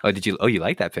 Oh, did you? Oh, you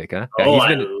like that pick, huh? Yeah,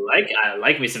 I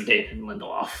like me some David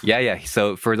Lindelof. Yeah.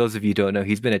 So for those of you who don't know,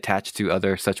 he's been attached to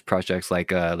other such projects like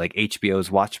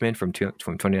HBO's Watchmen from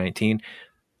 2019.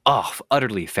 Oh,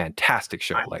 utterly fantastic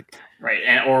show! Like,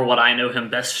 right, or what I know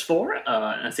him best for,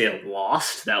 I say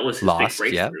Lost. That was his Lost,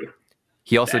 big breakthrough. Yeah.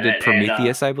 He also did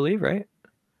Prometheus, I believe, right?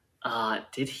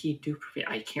 Did he do?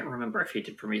 I can't remember if he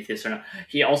did Prometheus or not.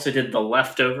 He also did The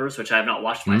Leftovers, which I have not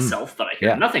watched myself, but I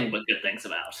hear nothing but good things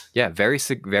about. Yeah, very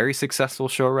successful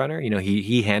showrunner.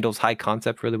 He handles high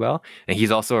concept really well, and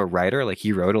he's also a writer. Like,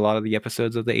 he wrote a lot of the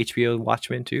episodes of the HBO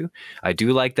Watchmen too. I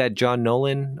do like that John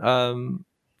Nolan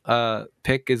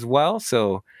pick as well.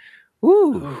 So,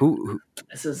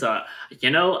 this is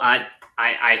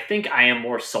I think I am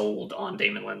more sold on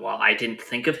Damon Lindelof. I didn't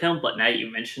think of him, but now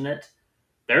you mention it.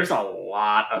 There's a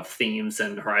lot of themes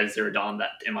in Horizon Zero Dawn that,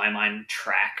 in my mind,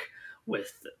 track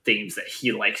with themes that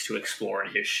he likes to explore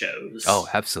in his Oh, shows.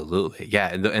 absolutely. Yeah,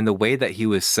 and the way that he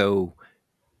was so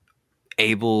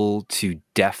able to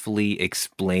deftly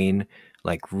explain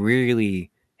like really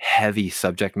heavy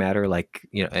subject matter, like,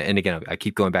 you know, and again, I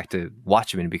keep going back to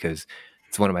Watchmen because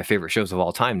it's one of my favorite shows of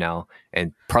all time now,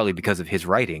 and partly because of his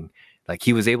writing. Like,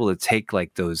 he was able to take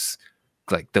like those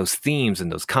themes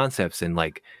and those concepts and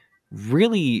like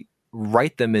really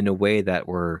write them in a way that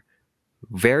were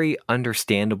very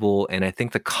understandable, and I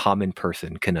think the common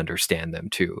person can understand them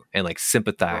too, and like Right.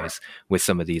 sympathize with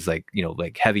some of these, like, you know,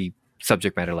 like heavy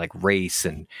subject matter, like race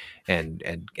and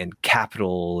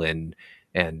capital and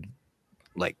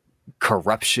like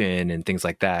corruption and things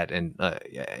like that. And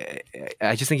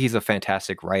I just think he's a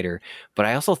fantastic writer, but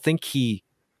I also think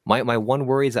my one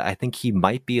worry is that I think he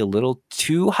might be a little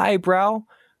too highbrow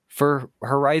for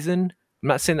Horizon. I'm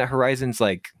not saying that Horizon's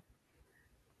like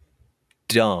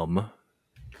dumb,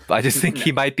 I just think No,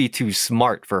 he might be too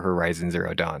smart for Horizon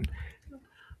Zero Dawn.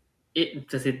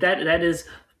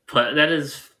 that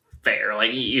is fair.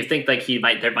 Like you think like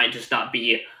there might just not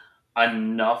be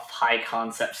enough high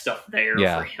concept stuff there for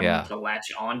Yeah, him yeah. to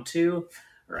latch onto.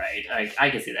 Right, I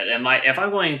can see that. And if I'm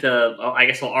going to, well, I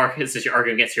guess I'll argue since you're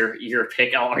arguing against your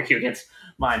pick, I'll argue against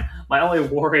mine. My only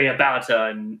worry about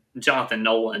Jonathan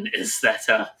Nolan is that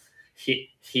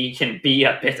he can be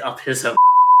a bit up his own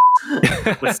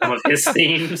with some of his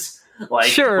themes. Like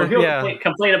Sure, yeah. when people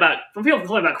complain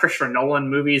about Christopher Nolan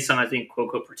movies, sometimes being quote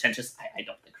unquote pretentious. I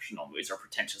don't think Christopher Nolan movies are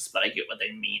pretentious, but I get what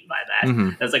they mean by that. Hmm.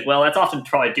 And it's like, well, that's often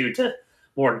probably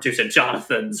more due to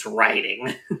Jonathan's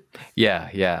writing. Yeah,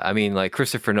 yeah. I mean, like,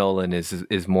 Christopher Nolan is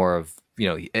more of, you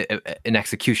know, an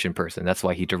execution person. That's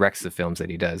why he directs the films that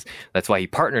he does. That's why he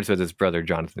partners with his brother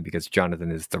Jonathan, because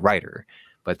Jonathan is the writer.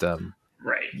 But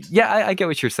Right. yeah, I get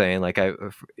what you're saying. Like,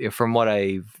 from what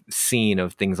I've seen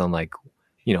of things on, like,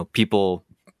 you know, people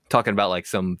talking about like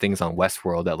some things on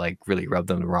Westworld that like really rub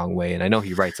them the wrong way, and I know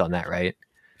he writes on that, right?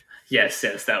 Yes,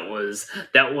 yes, that was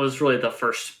really the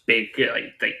first big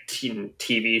like teen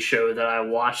TV show that I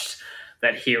watched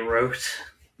that he wrote.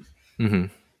 Hmm.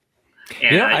 You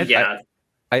And know, yeah,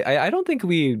 I don't think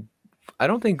I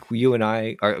don't think you and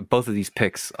I are both of these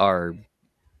picks are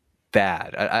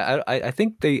bad. I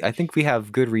think we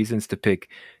have good reasons to pick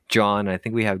John. I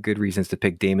think we have good reasons to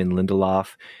pick Damon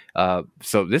Lindelof.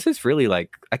 So this is really like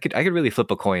I could really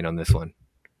flip a coin on this one.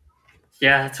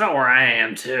 yeah, that's about where I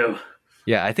am too.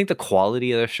 Yeah, I think the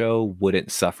quality of the show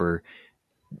wouldn't suffer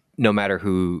no matter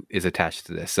who is attached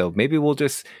to this. So maybe we'll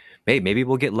just maybe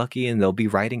we'll get lucky and they'll be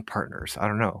writing partners. I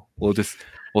don't know. We'll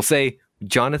say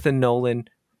Jonathan Nolan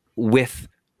with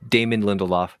Damon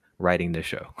Lindelof writing the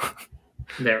show.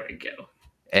 There we go.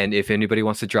 And if anybody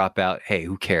wants to drop out, hey,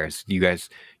 who cares? You guys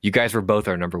were both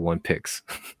our number one picks.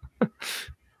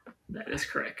 That is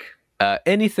correct.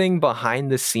 Anything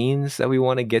behind the scenes that we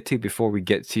want to get to before we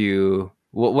get to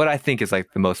what I think is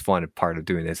like the most fun part of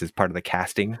doing this is part of the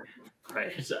casting.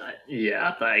 Right.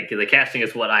 Yeah, like the casting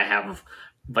is what I have.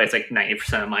 But it's like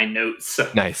 90% of my notes. So,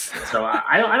 Nice.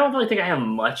 I don't really think I have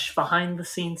much behind the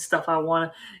scenes stuff I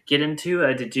want to get into.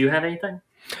 Did you have anything?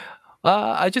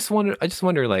 I just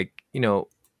wonder, like, you know,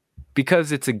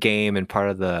 because it's a game and part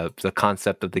of the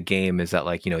concept of the game is that,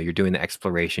 like, you know, you're doing the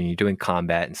exploration, you're doing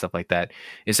combat and stuff like that.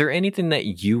 Is there anything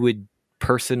that you would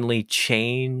personally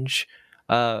change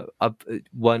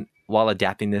one while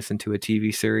adapting this into a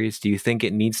TV series? Do you think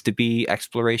it needs to be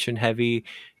exploration heavy?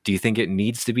 Do you think it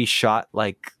needs to be shot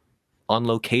like on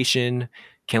location?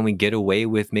 Can we get away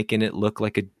with making it look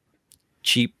like a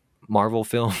cheap Marvel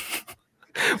film?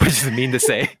 Which is mean to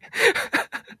say.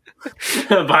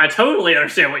 But I totally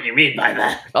understand what you mean by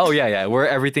that. Oh yeah, yeah. Where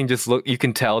everything just look, you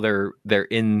can tell they're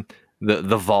in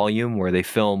the volume where they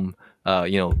film,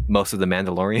 you know, most of the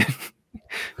Mandalorian.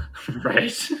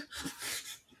 Right.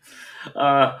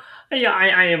 Uh, yeah,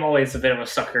 I am always a bit of a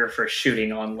sucker for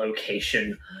shooting on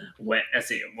location when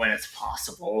it's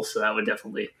possible. So that would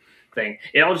definitely thing.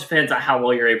 It all just depends on how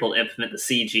well you're able to implement the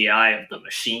CGI of the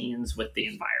machines with the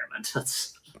environment.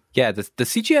 That's Yeah, the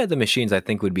CGI of the machines I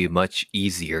think would be much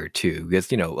easier too,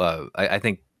 because, you know, I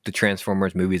think the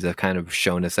Transformers movies have kind of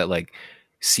shown us that like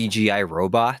CGI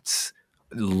robots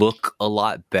look a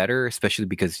lot better, especially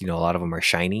because, you know, a lot of them are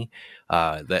shiny.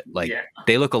 That like yeah,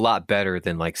 they look a lot better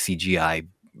than like CGI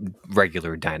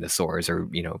regular dinosaurs, or,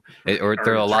 you know, or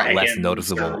they're or a lot less dragons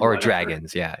noticeable, or or whatever.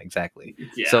 dragons. Yeah, exactly.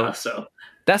 Yeah, So so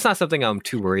that's not something I'm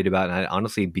too worried about. And I,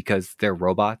 honestly, because they're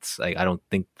robots, I don't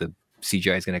think the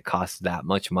CGI is going to cost that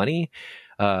much money.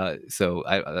 So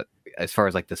as far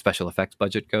as like the special effects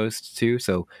budget goes too,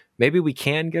 so maybe we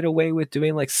can get away with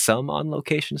doing like some on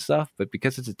location stuff, but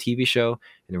because it's a TV show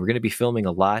and we're going to be filming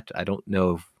a lot, I don't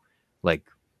know if like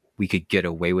we could get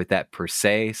away with that per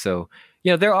se. So,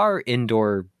 there are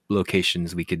indoor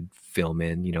locations we could film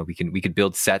in. We could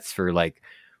build sets for like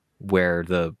where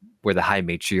the high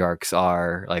matriarchs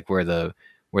are, like where the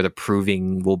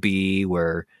proving will be,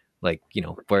 where like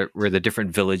where the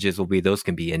different villages will be. Those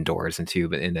can be indoors and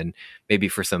too, and then maybe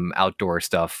for some outdoor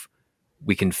stuff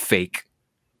we can fake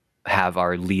have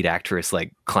our lead actress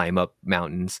like climb up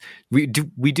mountains. We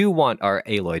do want our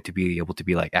Aloy to be able to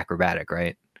be like acrobatic,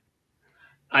 right?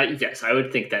 Yes, I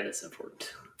would think that is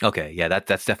important. Okay, yeah,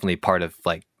 that's definitely part of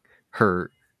like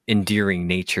her endearing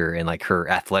nature and like her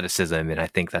athleticism, and I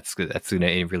think that's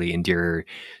gonna really endear her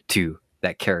to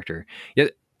that character. Yeah,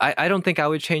 I don't think I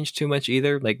would change too much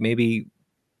either. Like maybe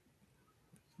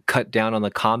cut down on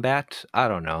the combat. I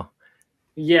don't know.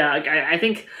 Yeah, I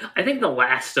think The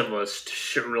Last of Us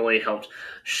really helped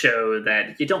show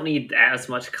that you don't need as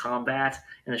much combat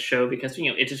in the show because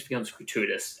it just becomes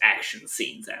gratuitous action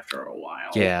scenes after a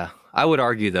while. Yeah, I would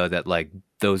argue though that like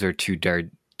those are two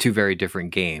very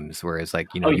different games. Whereas like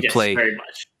Very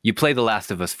much. you play The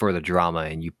Last of Us for the drama,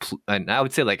 and and I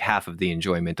would say like half of the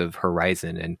enjoyment of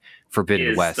Horizon and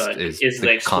Forbidden West is the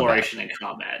exploration and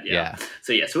combat. Yeah.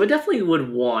 So it definitely would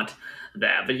want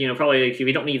that, but probably like,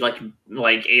 we don't need like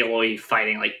Aloy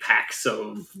fighting like packs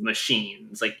of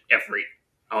machines like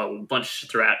a bunch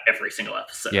throughout every single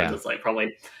episode. Yeah. It's like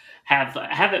probably have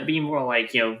it be more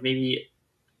like maybe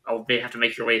they have to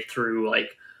make your way through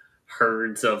like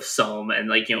herds of some, and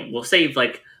like we'll save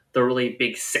like the really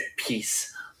big set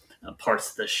piece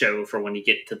parts of the show for when you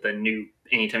get to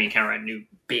anytime you encounter a new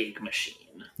big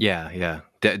machine. Yeah.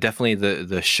 Definitely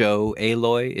the show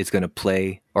Aloy is going to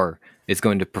play, or is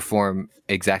going to perform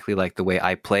exactly like the way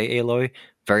I play Aloy.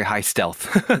 Very high stealth.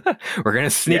 We're going to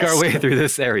sneak our way through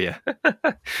this area.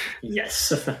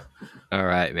 Yes. All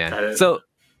right, man. So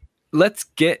let's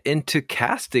get into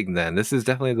casting then. This is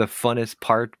definitely the funnest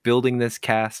part, building this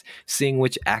cast, seeing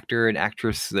which actor and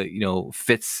actress that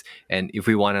fits, and if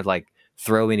we want to like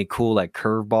throw any cool like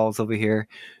curveballs over here.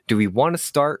 Do we want to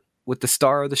start with the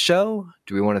star of the show?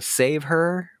 Do we want to save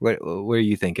her? What are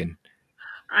you thinking?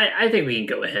 I think we can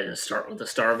go ahead and start with the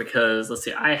star because let's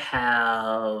see, I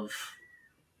have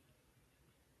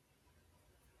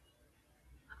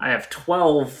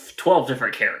 12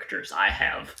 different characters I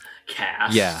have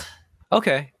cast. Yeah.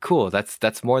 Okay, cool.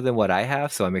 That's more than what I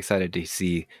have, so I'm excited to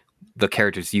see the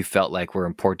characters you felt like were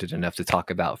important enough to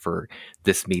talk about for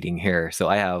this meeting here. So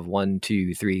I have 1,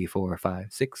 2, 3, 4, 5,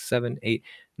 6, 7, 8,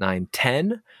 9,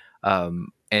 10.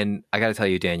 And I gotta tell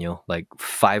you, Daniel, like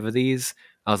 5 of these,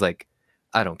 I was like,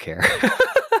 I don't care.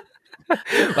 I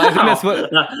think that's what.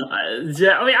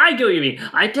 Yeah, I mean, I get what you mean.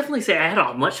 I definitely say I had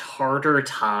a much harder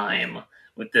time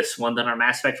with this one than our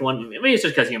Mass Effect one. Maybe it's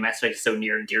just because Mass Effect is so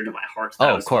near and dear to my heart.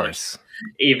 Oh, of course.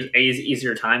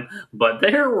 Easier time, but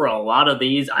there were a lot of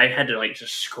these. I had to like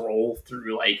just scroll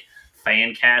through like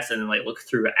fan casts and then like look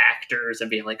through actors and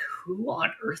be like, who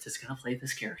on earth is gonna play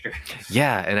this character?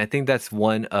 Yeah, and I think that's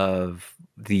one of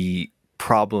the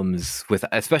problems with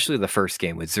especially the first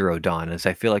game with Zero Dawn is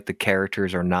I feel like the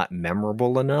characters are not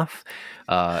memorable enough,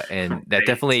 and that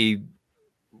definitely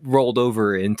rolled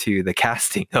over into the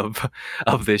casting of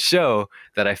this show,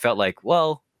 that I felt like,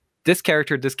 well, this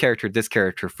character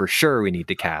for sure we need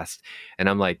to cast. And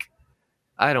I'm like,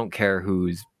 I don't care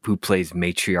who plays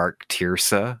matriarch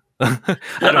Tirsa.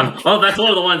 Well, that's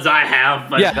one of the ones I have.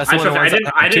 But yeah, that's one of the ones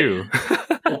I have too.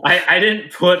 I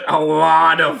didn't put a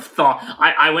lot of thought.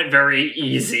 I went very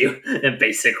easy and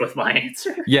basic with my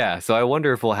answer. Yeah, so I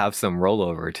wonder if we'll have some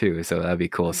rollover too. So that'd be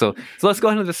cool. So let's go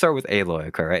ahead and just start with Aloy,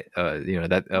 okay, right?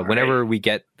 Whenever we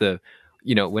get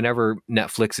whenever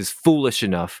Netflix is foolish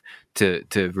enough to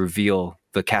reveal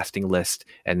the casting list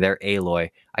and their Aloy,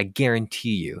 I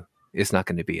guarantee you it's not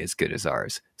going to be as good as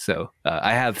ours. So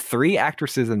I have 3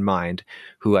 actresses in mind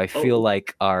who I feel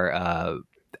like are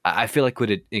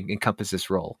would encompass this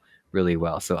role really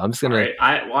well. So I'm just gonna. Right.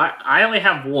 I only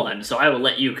have one, so I will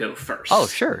let you go first. Oh,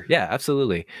 sure, yeah,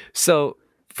 absolutely. So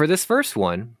for this first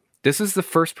one, this is the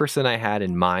first person I had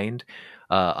in mind.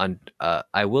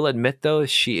 I will admit though,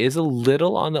 she is a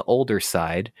little on the older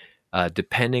side,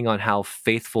 depending on how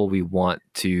faithful we want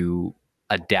to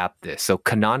adapt this. So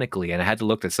canonically, and I had to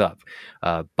look this up,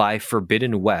 by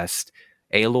Forbidden West,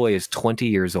 Aloy is 20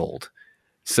 years old.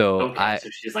 So so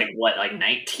she's like what, like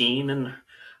 19 and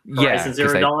Horizon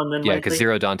Zero Dawn? Then because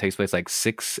Zero Dawn takes place like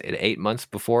 6 to 8 months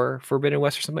before Forbidden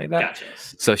West or something like that. Gotcha.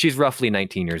 So she's roughly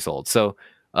 19 years old. So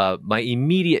my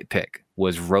immediate pick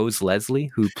was Rose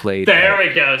Leslie, who played. There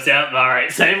we go. Yep. All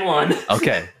right, same one.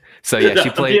 Okay. So yeah,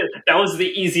 she played. That was the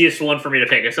easiest one for me to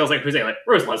pick. So I was like, "Who's that?" Like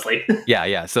Rose Leslie.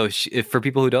 Yeah. So for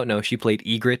people who don't know, she played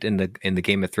Ygritte in the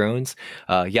Game of Thrones.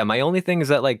 My only thing is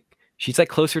that like she's like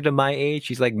closer to my age.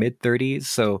 She's like mid-30s.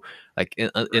 So like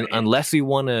unless we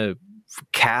want to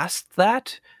cast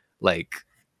that, like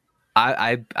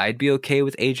I'd be okay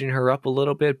with aging her up a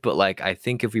little bit, but like I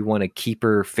think if we want to keep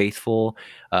her faithful,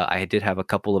 I did have a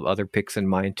couple of other picks in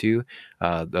mind too.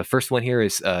 The first one here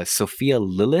is Sophia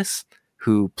Lillis,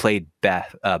 who played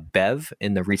Bev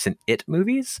in the recent It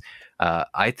movies.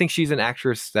 I think she's an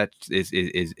actress that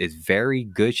is very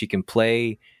good. She can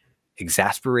play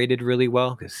exasperated really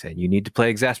well, because you need to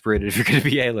play exasperated if you're going to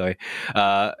be Aloy.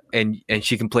 And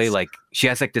she can play like, she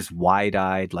has like this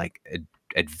wide-eyed, like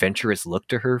adventurous look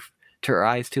to her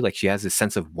eyes too. Like she has this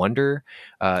sense of wonder.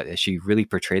 She really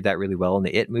portrayed that really well in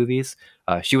the It movies.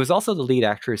 She was also the lead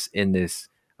actress in this,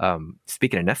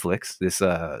 speaking of Netflix,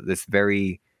 this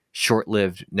very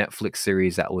short-lived Netflix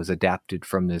series that was adapted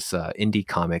from this indie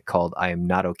comic called I Am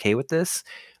Not Okay With This.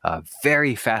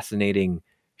 Very fascinating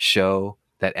show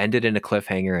that ended in a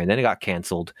cliffhanger and then it got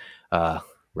canceled.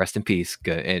 Rest in peace.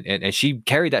 Good. And she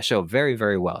carried that show very,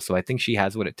 very well. So I think she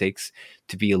has what it takes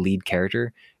to be a lead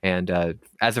character. And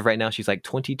as of right now, she's like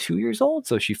 22 years old.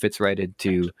 So she fits right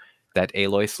into that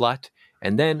Aloy slot.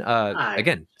 And then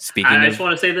again, speaking I just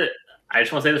want to say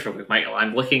this real quick, Michael.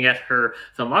 I'm looking at her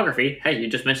filmography. Hey, you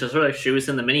just mentioned this earlier. She was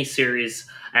in the miniseries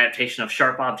adaptation of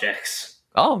Sharp Objects.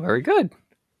 Oh, very good.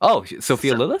 Oh,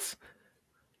 Sophia Lillis?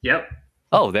 Yep.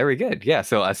 Oh, very good. Yeah.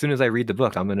 So as soon as I read the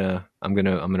book, I'm gonna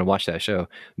watch that show.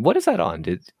 What is that on?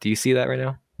 Do you see that right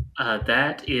now?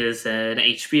 That is an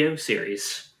HBO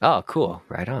series. Oh, cool.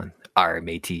 Right on.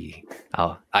 R-matey.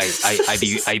 Oh,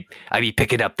 I be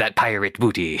picking up that pirate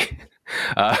booty.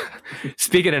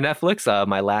 Speaking of Netflix,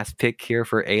 my last pick here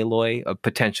for Aloy,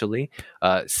 potentially,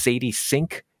 Sadie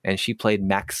Sink, and she played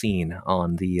Maxine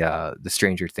on the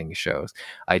Stranger Things shows.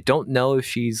 I don't know if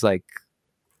she's like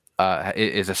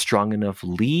is a strong enough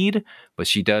lead, but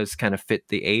she does kind of fit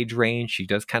the age range. She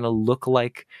does kind of look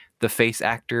like the face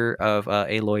actor of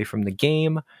Aloy from the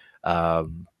game,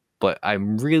 but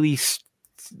I'm really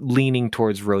leaning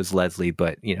towards Rose Leslie.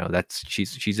 But you know, that's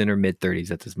she's in her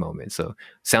mid-30s at this moment, so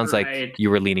sounds like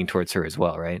you were leaning towards her as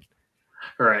well, right?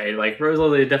 Right, like Rose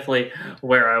Leslie is definitely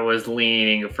where I was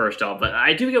leaning first off, but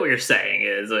I do get what you're saying.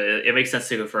 Is it makes sense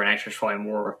to go for an actress probably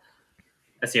more.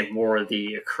 I see more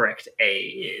the correct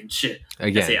age.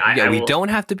 Again, we don't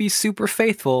have to be super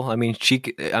faithful. I mean,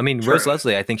 Rose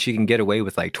Leslie, I think she can get away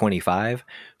with like 25.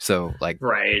 So like,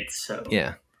 right. So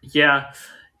yeah.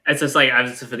 It's just like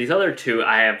for these other two,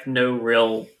 I have no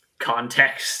real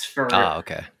context for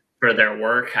their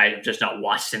work. I've just not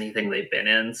watched anything they've been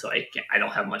in, so I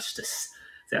don't have much to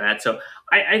say on that. So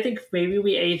I think maybe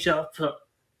we age up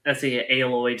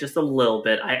Aloy just a little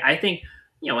bit. I think.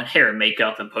 You know, in hair and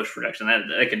makeup and post-production,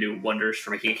 that can do wonders for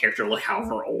making a character look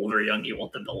however old or young you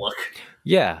want them to look.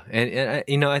 Yeah, and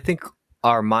you know, I think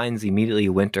our minds immediately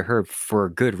went to her for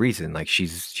a good reason. Like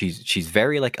she's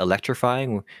very like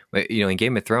electrifying. You know, in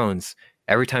Game of Thrones,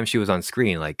 every time she was on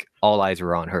screen, like all eyes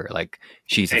were on her. Like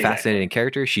she's a fascinating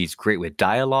character. She's great with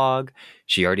dialogue.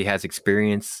 She already has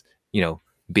experience, you know,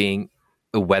 being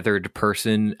a weathered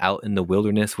person out in the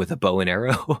wilderness with a bow and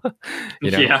arrow.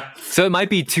 You know? Yeah. So it might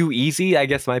be too easy, I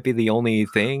guess, might be the only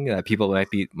thing that people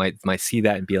might see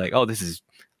that and be like, oh, this is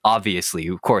obviously,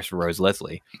 of course, Rose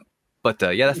Leslie. But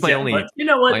that's my only. But you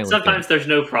know what? Sometimes there's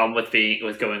no problem with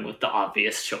going with the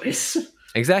obvious choice.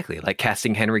 Exactly, like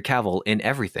casting Henry Cavill in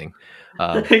everything.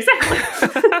 Exactly.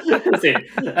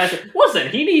 Listen,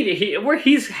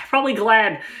 he's probably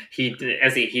glad he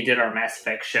did our Mass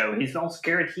Effect show. He's also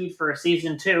guaranteed for a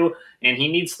season 2, and he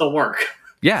needs the work.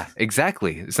 Yeah,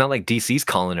 exactly. It's not like DC's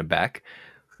calling him back.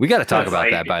 We got to talk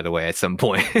about that, by the way, at some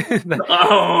point.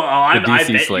 I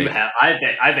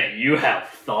bet you have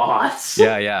thoughts.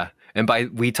 Yeah. And by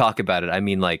we talk about it, I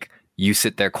mean like you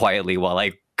sit there quietly while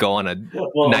I go on a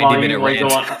 90-minute rant.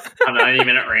 Go on a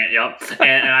 90-minute rant, yep.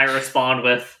 And I respond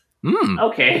with,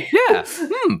 okay. Yeah.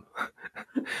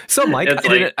 So, Mike,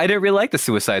 I didn't really like the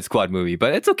Suicide Squad movie,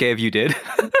 but it's okay if you did.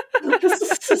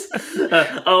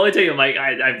 I'll tell you, Mike,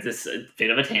 I'm just a bit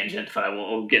of a tangent, but I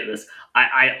will get this.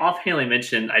 I offhandedly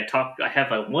mentioned I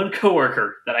have one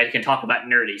coworker that I can talk about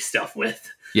nerdy stuff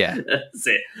with. Yeah.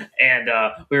 And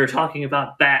we were talking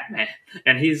about Batman,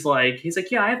 and he's like,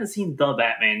 yeah, I haven't seen the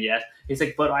Batman yet. He's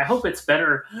like, but I hope it's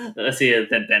better than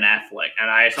Ben Affleck. And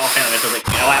I saw him and I was like,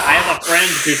 you know, I have a friend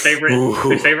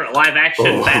whose favorite live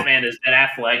action Batman is Ben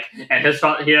Affleck, and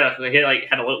he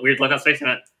had a weird look on his face and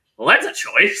went, well, that's a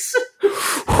choice.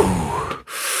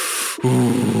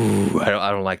 I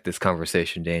don't like this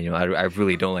conversation, Daniel. I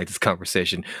really don't like this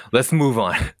conversation. Let's move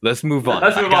on. Let's move on,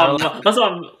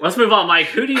 Mike.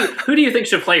 Who do you think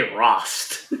should play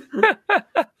Rost?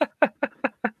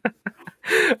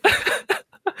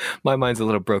 My mind's a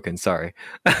little broken. Sorry.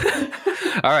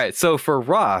 All right. So for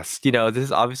Ross, this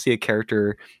is obviously a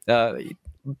character.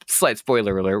 Slight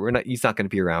spoiler alert: he's not going to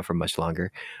be around for much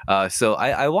longer. So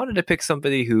I wanted to pick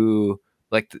somebody who,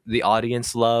 like, the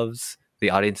audience loves. The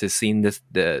audience has seen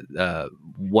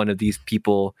one of these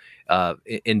people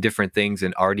in different things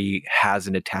and already has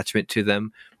an attachment to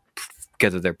them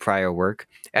because of their prior work.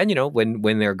 And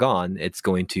when they're gone, it's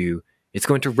going to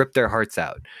rip their hearts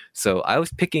out. So I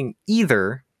was picking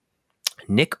either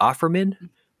Nick Offerman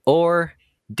or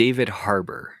David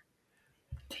Harbour.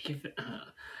 Can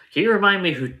you remind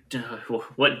me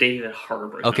what David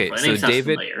Harbour? Okay, so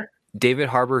David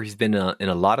Harbour, he's been in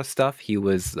a lot of stuff. He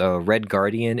was Red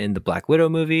Guardian in the Black Widow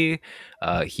movie.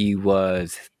 He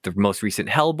was the most recent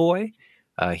Hellboy.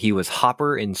 He was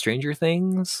Hopper in Stranger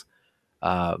Things.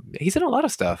 He's in a lot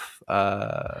of stuff.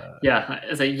 Yeah,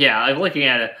 I'm looking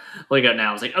at it now.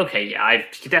 I was like, okay, yeah, I've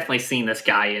definitely seen this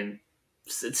guy in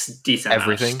it's decent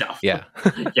everything. Amount of stuff. Yeah,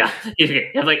 yeah.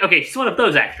 I'm like, okay, he's one of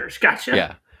those actors. Gotcha.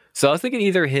 Yeah. So I was thinking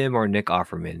either him or Nick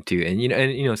Offerman too.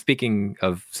 And speaking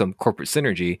of some corporate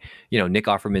synergy, Nick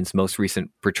Offerman's most recent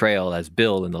portrayal as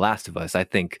Bill in The Last of Us, I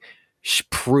think,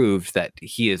 proved that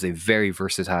he is a very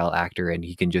versatile actor and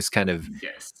he can just kind of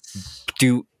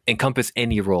encompass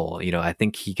any role. I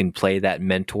think he can play that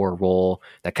mentor role,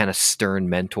 that kind of stern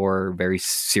mentor, very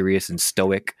serious and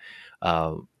stoic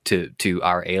to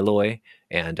our Aloy.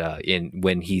 And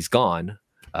when he's gone,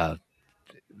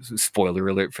 spoiler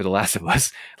alert for The Last of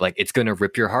Us, like, it's going to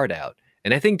rip your heart out.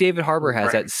 And I think David Harbour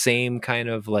has that same kind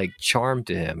of like charm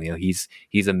to him.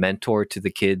 He's a mentor to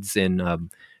the kids in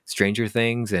Stranger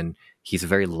Things, and he's a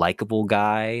very likable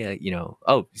guy.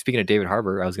 Oh, speaking of David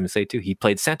Harbour, I was going to say too, he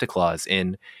played Santa Claus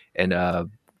in that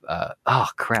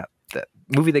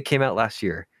movie that came out last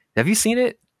year. Have you seen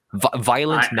it?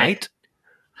 Violent Night?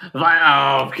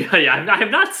 Oh, God, yeah, I have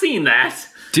not seen that.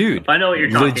 Dude, I know what you're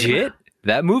talking about.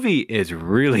 That movie is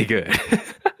really good.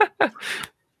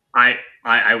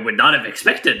 I would not have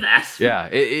expected that. Yeah,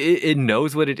 it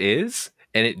knows what it is,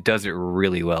 and it does it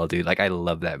really well, dude. Like, I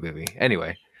love that movie.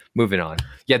 Anyway, moving on.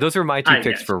 Yeah, those are my two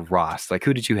picks for Ross. Like,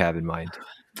 who did you have in mind?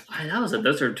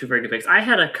 Those are two very good picks. I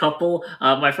had a couple.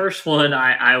 My first one,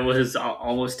 I was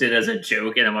almost did as a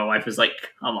joke, and then my wife was like,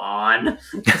 "Come on!"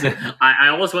 I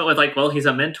almost went with like, "Well, he's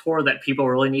a mentor that people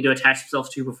really need to attach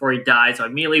themselves to before he dies." So I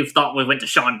immediately thought we went to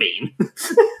Sean Bean.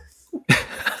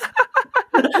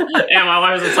 And my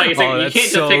wife was just like, "You can't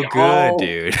just pick all,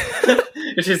 dude."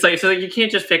 She's like, "So you can't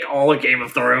just pick all of Game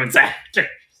of Thrones actors."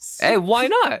 Hey, why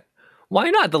not? Why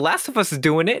not? The Last of Us is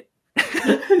doing it.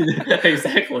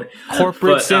 Exactly.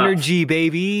 Corporate synergy,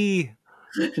 baby.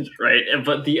 Right.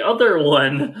 But the other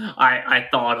one I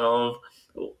thought of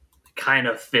kind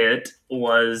of fit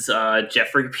was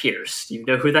Jeffrey Pierce. Do you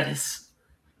know who that is?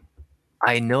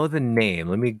 I know the name.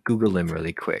 Let me Google him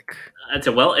really quick.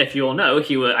 Well, if you'll know,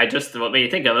 what made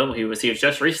you think of him, he was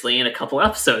just recently in a couple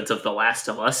episodes of The Last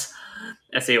of Us.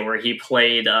 Where he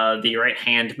played the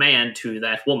right-hand man to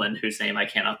that woman whose name I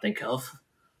cannot think of.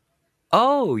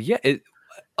 Oh, yeah.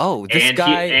 This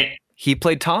guy, he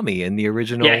played Tommy in the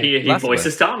original. Yeah, he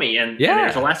voices Tommy in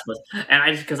The Last of Us. And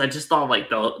I just thought, like,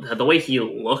 the way he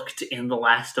looked in The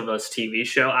Last of Us TV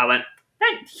show, I went,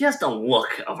 hey, he has the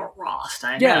look of a Ross.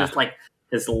 Just like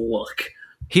his look.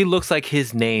 He looks like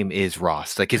his name is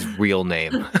Ross, like his real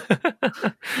name.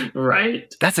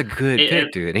 Right. That's a good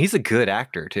pick, dude. And he's a good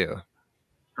actor, too.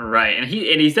 Right, and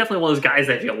he's definitely one of those guys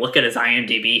that if you look at his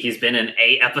IMDb, he's been in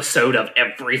a episode of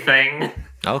everything.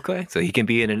 Okay, so he can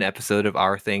be in an episode of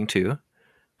our thing too,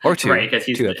 or two, right? Because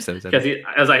two episodes. Because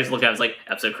as I just look at, it, I was like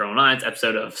episode Chrono Nines,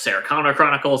 episode of Sarah Connor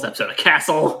Chronicles, episode of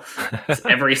Castle,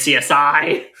 every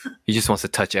CSI. He just wants to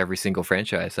touch every single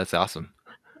franchise. That's awesome.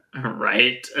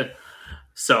 Right.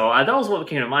 So that was what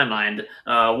came to my mind.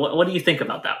 What do you think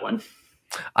about that one?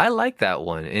 I like that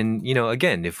one, and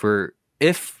again,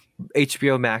 if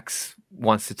HBO Max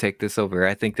wants to take this over,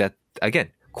 I think that,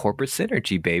 again, corporate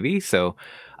synergy, baby. So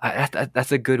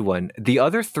that's a good one. The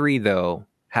other three, though,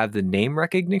 have the name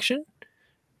recognition,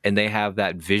 and they have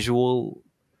that visual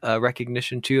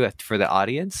recognition too for the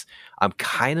audience. I'm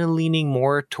kind of leaning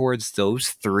more towards those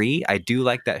three. I do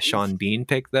like that Sean Bean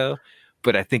pick, though,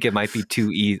 but I think it might be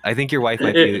too easy. I think your wife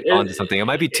might be onto something. It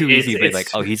might be too easy to be like,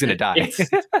 oh, he's gonna die.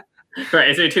 Right,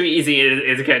 it's too easy.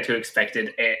 It's kind of too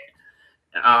expected.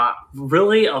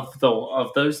 Really, of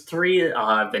those three,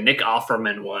 the Nick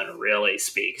Offerman one really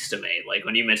speaks to me. Like,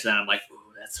 when you mentioned that, I'm like,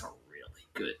 ooh, that's a really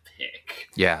good pick.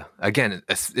 Yeah, again,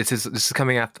 this is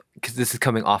coming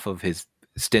off of his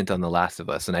stint on The Last of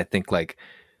Us, and I think, like,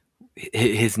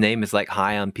 his name is like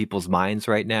high on people's minds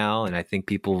right now, and I think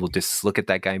people will just look at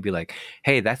that guy and be like,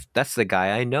 "Hey, that's the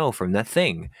guy I know from that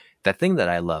thing that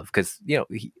I love." Because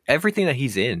everything that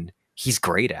he's in, he's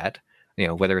great at.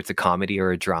 Whether it's a comedy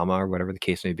or a drama or whatever the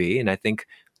case may be. And I think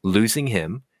losing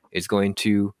him is going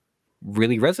to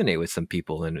really resonate with some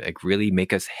people and like really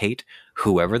make us hate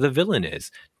whoever the villain is.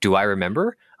 Do I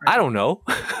remember? I don't know.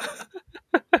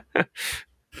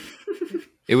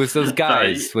 It was those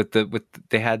guys with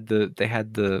they had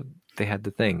the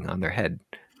thing on their head.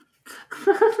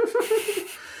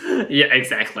 Yeah,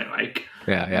 exactly, Mike.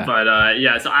 Yeah. But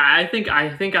yeah, so I think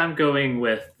I'm going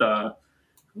with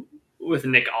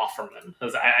Nick Offerman,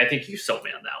 because I think you sold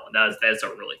me on that one. That's a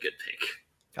really good pick.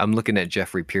 I'm looking at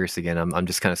Jeffrey Pierce again. I'm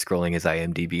just kind of scrolling his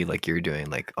IMDb like you're doing.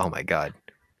 Like, oh my god,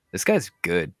 this guy's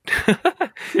good.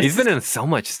 He's been in so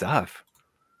much stuff.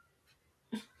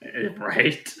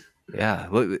 Right. Yeah,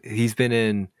 look, he's been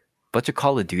in a bunch of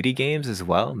Call of Duty games as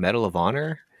well. Medal of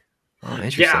Honor. Oh,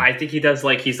 interesting. Yeah, I think he does.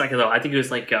 Like, he's like, I think it was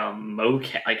like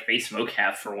mocap, like face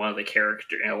mocap for one of the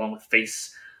characters, along with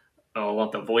face, along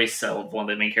with the voice of one of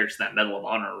the main characters in that Medal of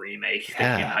Honor remake.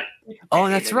 Yeah. Oh,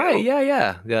 that's right.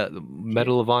 Yeah. The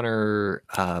Medal of Honor.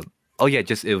 Oh yeah,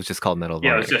 it was just called Medal of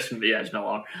Honor. It was just Medal of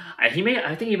Honor. I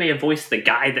think he may have voiced the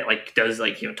guy that like does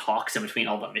like talks in between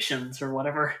all the missions or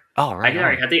whatever. Oh right.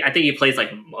 I think he plays like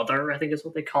Mother. I think is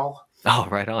what they call. Oh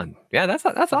right on. Yeah, that's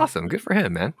awesome. Good for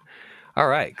him, man. All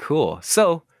right, cool.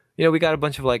 So we got a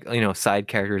bunch of like side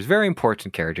characters, very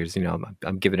important characters.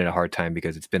 I'm giving it a hard time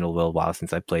because it's been a little while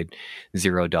since I played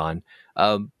Zero Dawn.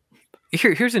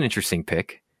 Here's an interesting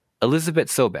pick, Elizabeth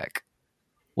Sobek.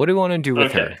 What do we want to do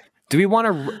with her? Do we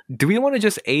want to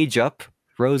just age up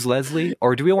Rose Leslie,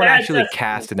 or do we want to actually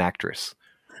cast an actress?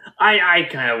 I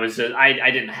kind of was. I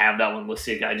didn't have that one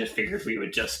listed. I just figured we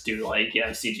would just do like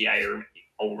CGI or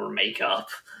over makeup.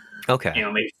 Okay.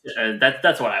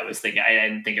 That's what I was thinking. I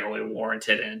didn't think it really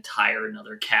warranted an entire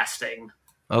another casting.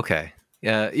 Okay.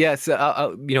 Yeah.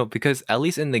 So because at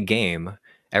least in the game,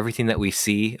 everything that we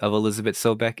see of Elizabeth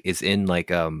Sobek is in like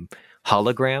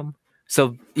hologram.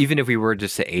 So even if we were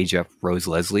just to age up Rose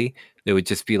Leslie, it would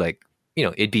just be like,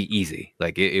 it'd be easy.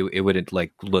 Like it wouldn't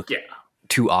like look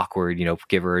too awkward,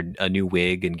 give her a new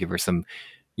wig and give her some,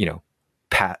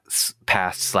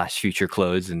 past/future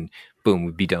clothes and boom,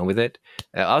 we'd be done with it.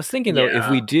 I was thinking though, if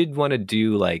we did want to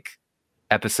do like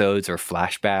episodes or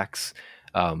flashbacks,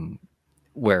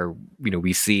 where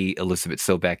we see Elizabeth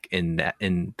Sobek in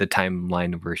the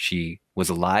timeline where she was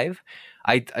alive,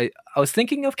 I was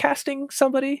thinking of casting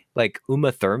somebody like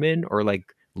Uma Thurman or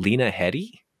like Lena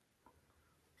Headey.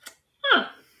 Huh.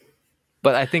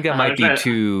 But I think that might be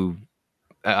too.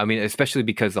 I mean, especially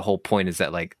because the whole point is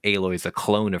that like Aloy is a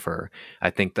clone of her. I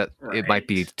think that it might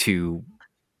be too.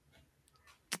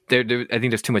 I think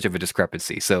there's too much of a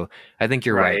discrepancy. So I think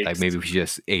you're right. Like maybe we should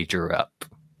just age her up.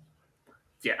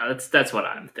 Yeah, that's what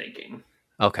I'm thinking.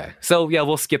 Okay, so yeah,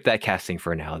 we'll skip that casting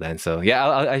for now then. So yeah,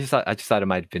 I just thought it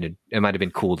might have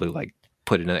been cool to like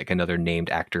put in like another named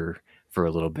actor for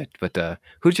a little bit. But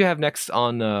who'd you have next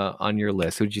on your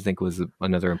list? Who did you think was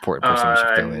another important person we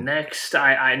should throw in? Next,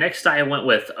 I went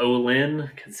with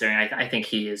Olin, considering I think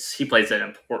he plays an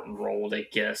important role to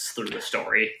get us through the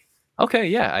story. Okay,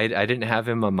 yeah, I didn't have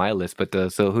him on my list, but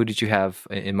so who did you have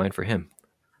in mind for him?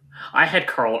 I had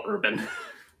Karl Urban.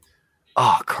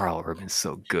 Oh, Karl Urban's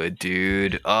so good,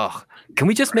 dude. Oh, can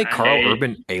we just make Karl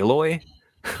Urban Aloy?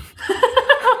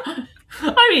 I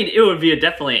mean, it would be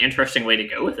definitely an interesting way to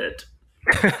go with it.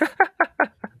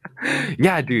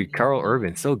 Yeah, dude, Karl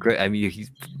Urban, so good. I mean, he's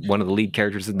one of the lead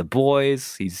characters in The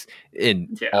Boys. He's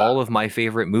in all of my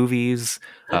favorite movies.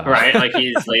 Right, like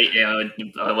he's like,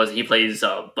 he plays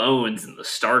Bones in the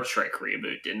Star Trek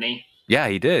reboot, didn't he? Yeah,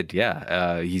 he did.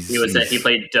 Yeah, he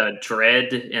played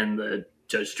Dredd in the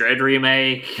Judge Dredd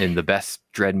remake. In the best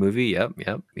Dredd movie, yep.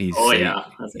 He's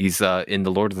in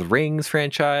the Lord of the Rings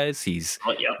franchise. He's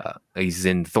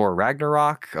in Thor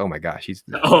Ragnarok. Oh my gosh,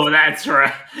 that's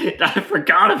right. I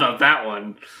forgot about that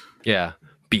one. Yeah,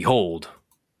 behold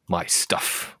my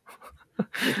stuff.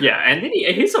 Yeah, and then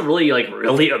he's some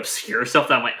really obscure stuff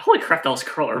that I'm like, holy crap, that was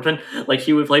Karl Urban. Like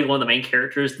he would play one of the main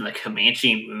characters in the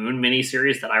Comanche Moon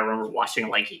miniseries that I remember watching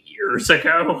like years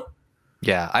ago.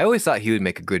 Yeah, I always thought he would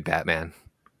make a good Batman.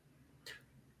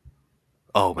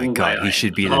 Oh my god, he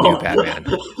should be the new Batman.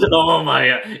 Oh my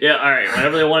god. Yeah, alright.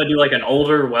 Whenever they want to do like an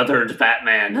older weathered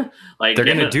Batman, like they're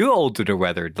gonna do older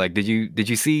weathered. Like did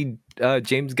you see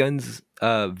James Gunn's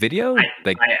video?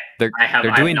 I have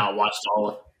not watched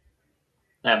all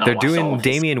of They're doing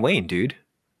Damian Wayne, dude.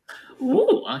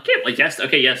 Ooh, okay. Well, yes.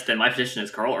 Okay, yes. Then my position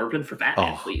is Carl Urban for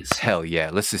Batman, Oh, please. hell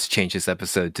yeah. Let's just change this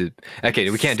episode to. Okay,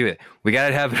 we can't do it. We got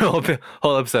to have a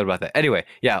whole episode about that. Anyway,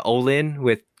 yeah, Olin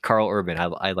with Carl Urban.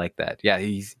 I like that. Yeah,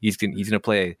 he's gonna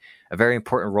play a very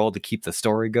important role to keep the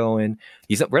story going.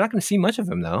 We're not going to see much of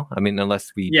him, though. I mean,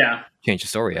 unless we Yeah, change the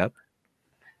story up.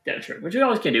 that's true. Which we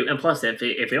always can do. And plus, if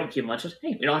we don't keep much,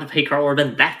 hey, we don't have to pay Carl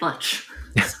Urban that much.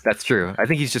 That's true. I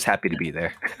think he's just happy to be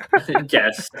there.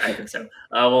 Yes, I think so.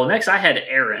 Well, next I had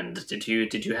Errand. Did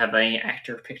you have any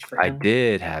actor picked for I him?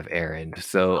 did have Errand.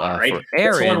 So All right. for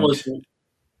Errand,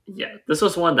 This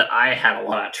was one that I had a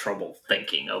lot of trouble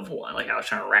thinking of. One, like I was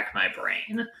trying to rack my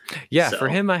brain. yeah, So, for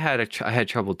him I had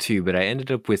trouble too, but I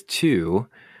ended up with two.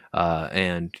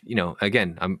 And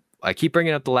again, I keep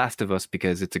bringing up The Last of Us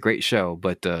because it's a great show,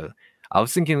 but I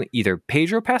was thinking either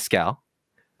Pedro Pascal,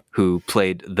 who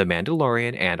played the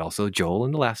Mandalorian and also Joel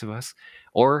in The Last of Us,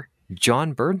 or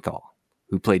John Bernthal,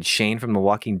 who played Shane from The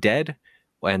Walking Dead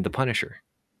and The Punisher.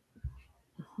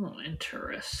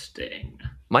 interesting.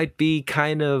 Might be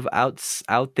kind of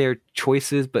out there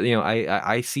choices, but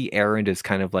I see Aaron as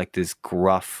kind of like this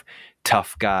gruff,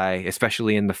 tough guy,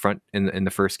 especially in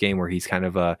the first game where he's kind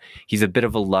of he's a bit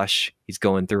of a lush. He's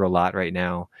going through a lot right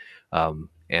now,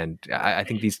 and I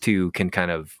think these two can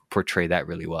kind of portray that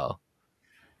really well.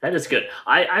 That is good.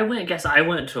 I went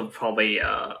to probably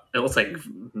it looks like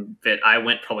I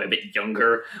went probably a bit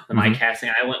younger with my casting.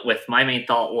 I went with my main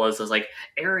thought was like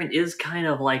Aaron is kind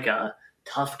of like a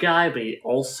tough guy, but he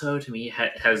also to me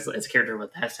has his character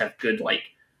has to have good you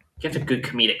have to have good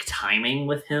comedic timing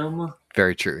with him.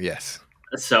 Very true. Yes.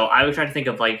 So I was trying to think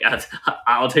of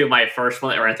I'll tell you my first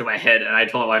one that ran through my head, and I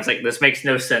told my wife, I was like, this makes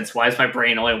no sense. Why is my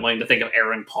brain only wanting to think of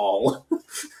Aaron Paul?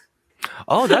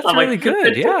 Oh, that's really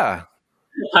good. Yeah.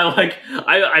 I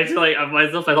feel like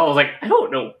myself. I thought I was like, I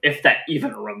don't know if that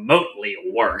even remotely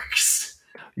works.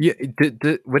 Yeah.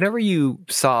 Whenever you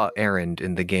saw Aaron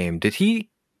in the game, did he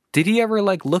ever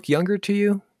look younger to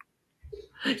you?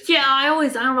 Yeah, I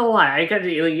don't know why. I kind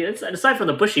of aside from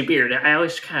the bushy beard, I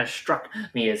always kind of struck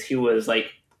me as he was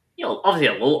obviously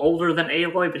a little older than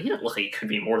Aloy, but he didn't look like he could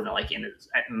be more than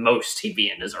at most he'd be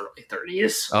in his early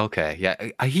 30s. Okay, yeah,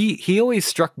 he always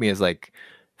struck me as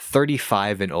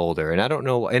 35 and older, and I don't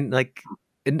know, and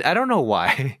I don't know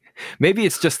why. Maybe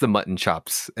it's just the mutton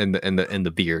chops and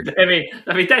the beard. I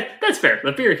mean that's fair.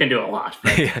 The beard can do a lot.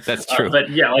 But, yeah, that's true. But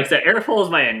yeah, like I said, Airfall was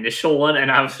my initial one,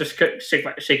 and I was just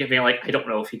shaking, being like, I don't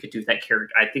know if he could do that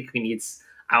character. I think he needs.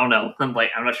 I don't know. I'm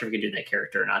not sure if he could do that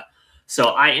character or not. So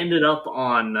I ended up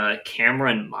on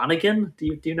Cameron Monaghan.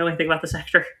 Do you know anything about this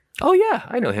actor? Oh yeah,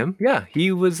 I know him. Yeah,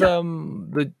 he was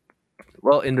in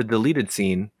the deleted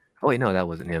scene. Oh wait, no, that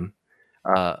wasn't him.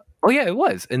 Oh yeah, it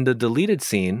was in the deleted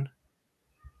scene.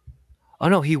 Oh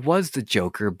no, he was the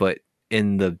Joker, but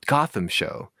in the Gotham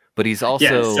show. But he's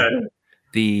also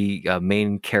the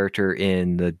main character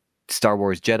in the Star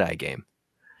Wars Jedi game.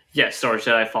 Yes, Star Wars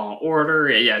Jedi Fallen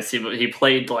Order. Yes, he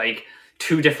played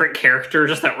two different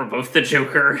characters that were both the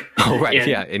Joker. Oh right,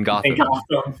 in Gotham.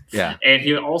 Yeah, and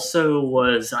he also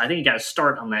was. I think he got a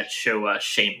start on that show,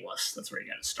 Shameless. That's where he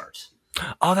got a start.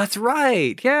 Oh, that's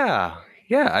right. Yeah.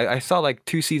 I saw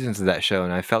 2 seasons of that show,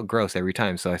 and I felt gross every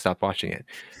time, so I stopped watching it.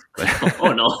 But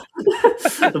oh no.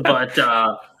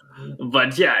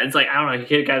 But yeah, it's I don't know,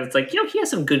 he guy that's he has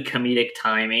some good comedic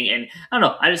timing, and I don't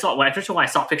know. I just thought when I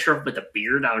saw a picture of him with the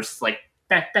beard, I was just like,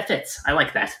 that fits. I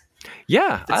like that.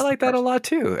 Yeah, I like that a lot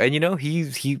too. And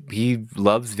he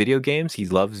loves video games. He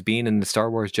loves being in the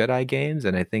Star Wars Jedi games,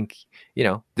 and I think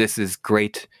this is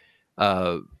great.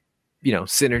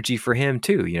 Synergy for him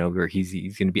too. Where he's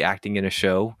going to be acting in a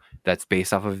show that's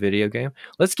based off of a video game.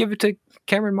 Let's give it to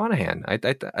Cameron Monaghan.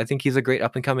 I think he's a great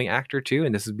up and coming actor too,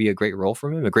 and this would be a great role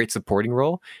for him, a great supporting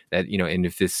role. That and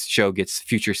if this show gets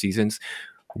future seasons,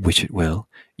 which it will,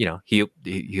 he'll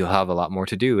have a lot more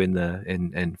to do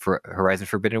in for Horizon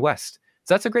Forbidden West.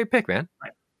 So that's a great pick, man.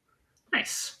 Right.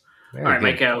 Nice. Very all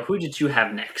right, good. Mike. Who did you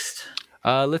have next?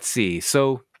 Let's see.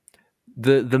 So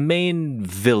the main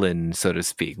villain, so to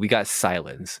speak, we got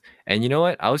Silence, and you know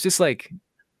what? I was just like,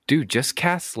 dude, just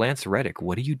cast Lance Reddick.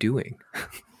 What are you doing?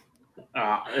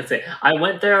 Let's see. I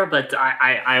went there, but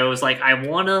I was like, I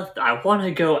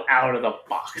wanna go out of the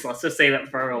box. Let's just say that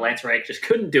for Lance Reddick just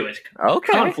couldn't do it.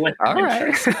 Okay, conflict all of right.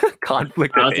 interest.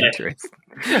 Conflict of interest.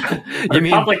 You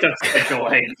mean conflict of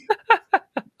scheduling?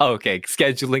 Okay,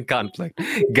 scheduling conflict.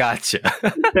 Gotcha.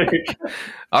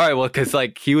 All right, well, because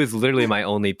he was literally my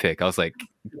only pick. I was like,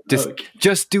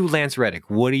 just do Lance Reddick.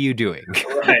 What are you doing?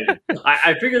 Right.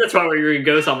 I figured that's where you were going to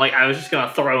go, so I was just going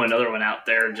to throw another one out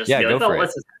there. And just be go for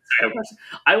it.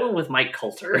 I went with Mike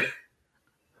Coulter.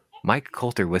 Mike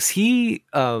Coulter, was he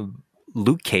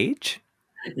Luke Cage?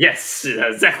 Yes,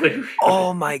 exactly.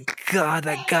 Oh my god,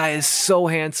 that guy is so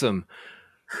handsome.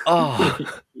 Oh,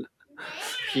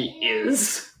 He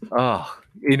is. oh.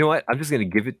 You know what? I'm just gonna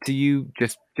give it to you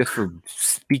just for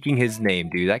speaking his name,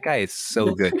 dude. That guy is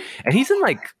so good, and he's in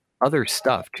like other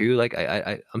stuff too. Like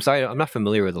I'm sorry, I'm not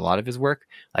familiar with a lot of his work.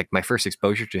 Like my first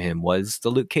exposure to him was the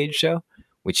Luke Cage show,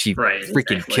 which he Right,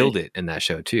 freaking exactly. killed it in that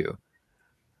show too.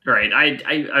 Right.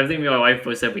 I think my wife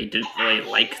both said we didn't really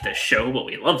like the show, but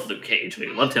we loved Luke Cage. We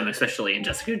loved him, especially in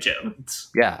Jessica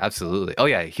Jones. Yeah, absolutely. Oh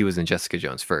yeah, he was in Jessica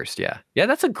Jones first. Yeah, yeah,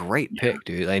 that's a great Yeah. pick,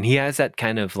 dude. And he has that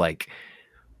kind of like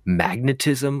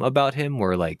magnetism about him,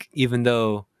 where like even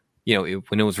though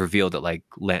when it was revealed that like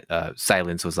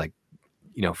Silence was like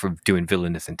for doing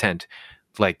villainous intent,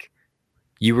 like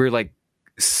you were like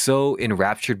so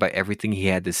enraptured by everything he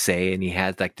had to say, and he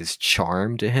had like this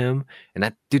charm to him, and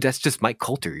that dude, that's just Mike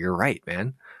Coulter. You're right,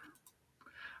 man.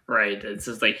 Right. It's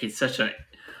just like he's such a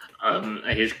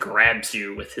he just grabs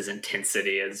you with his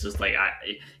intensity. It's just like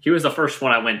he was the first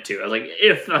one I went to. I was like,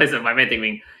 if I said my main thing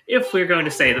being, if we're going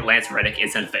to say that Lance Reddick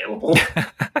isn't available.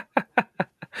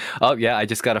 Oh yeah, I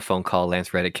just got a phone call.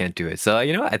 Lance Reddick can't do it, so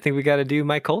I think we got to do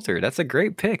Mike Coulter. That's a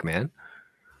great pick, man.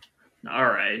 All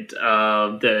right.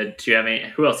 Do you have any?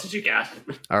 Who else did you get?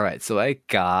 All right, so I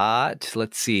got.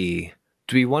 Let's see.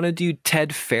 Do we want to do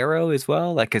Ted Farrow as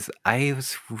well? Like, cause I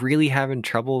was really having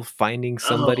trouble finding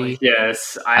somebody. Oh,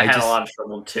 yes, I had a lot of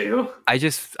trouble too. I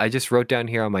just wrote down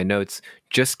here on my notes.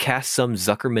 Just cast some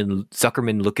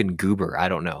Zuckerman looking goober. I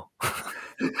don't know.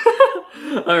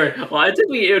 All right. Well, I think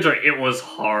it was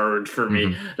hard for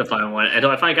me to find one. And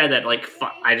I find a guy that like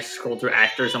I just scrolled through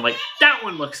actors. I'm like, that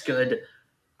one looks good.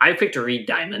 I picked Reed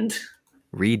Diamond.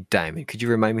 Reed Diamond. Could you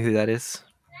remind me who that is?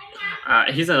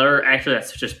 He's another actor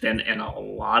that's just been in a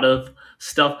lot of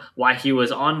stuff. Why he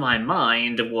was on my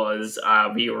mind was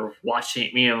me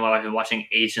and my wife were watching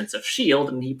Agents of Shield,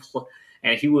 and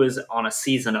he was on a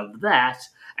season of that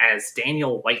as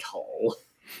Daniel Whitehall.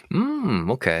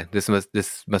 Okay. This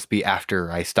must be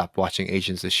after I stopped watching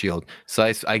Agents of Shield.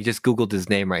 So I just googled his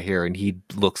name right here, and he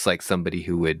looks like somebody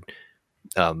who would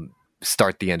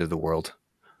start the end of the world.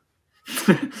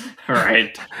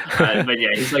 Right. But yeah,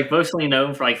 he's like mostly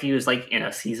known for like he was like in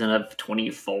a season of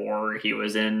 24. He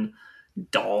was in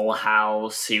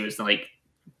Dollhouse. He was in, like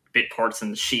bit parts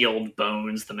in Shield,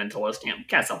 Bones, The Mentalist, kind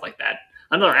of stuff like that.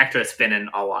 Another actor that's been in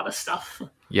a lot of stuff.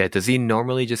 Yeah, does he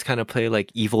normally just kind of play like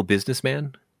evil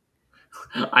businessman?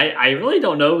 I really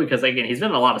don't know because again he's been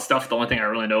in a lot of stuff. The only thing I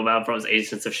really know about him from is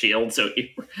Agents of Shield. So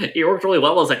he worked really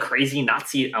well as a crazy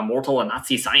Nazi, a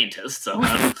Nazi scientist. So.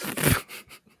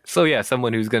 So yeah,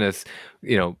 someone who's gonna,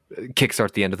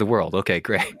 kickstart the end of the world. Okay,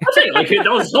 great. I think like that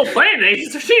was his whole plan,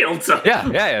 Agents of Shield. So.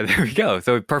 Yeah. There we go.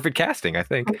 So perfect casting, I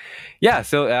think. Yeah.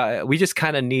 So we just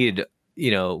kind of need, we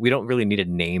don't really need a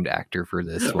named actor for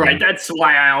this one. Right. That's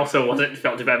why I also wasn't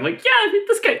felt too bad. I'm like, yeah, give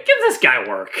this guy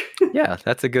work. Yeah,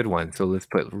 that's a good one. So let's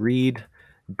put Reed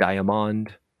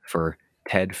Diamond for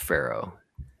Ted Farrow.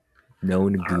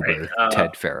 Known goober, right,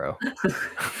 Ted Farrow.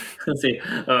 Let's see.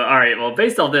 All right. Well,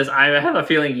 based on this, I have a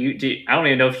feeling I don't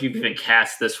even know if you've even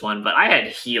cast this one, but I had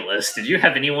Helis. Did you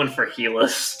have anyone for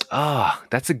Helis? Oh,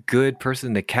 that's a good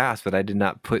person to cast, but I did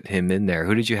not put him in there.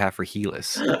 Who did you have for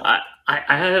Helis?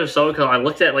 I had so because I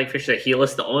looked at like pictures of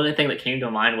Helis. The only thing that came to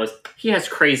mind was he has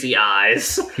crazy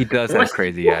eyes. He does have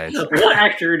crazy eyes. What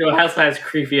actor has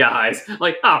creepy eyes?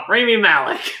 Like, Rami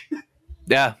Malek.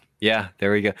 Yeah,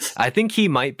 there we go. I think he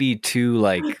might be too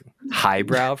like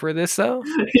highbrow for this though.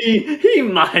 He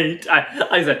might.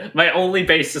 I said my only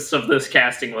basis of this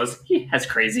casting was he has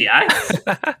crazy eyes.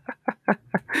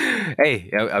 Hey,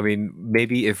 I mean,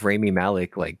 maybe if Rami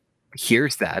Malek like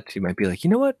hears that, he might be like, you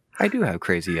know what? I do have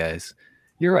crazy eyes.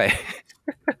 You're right.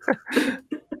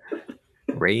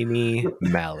 Rami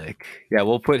Malek. Yeah,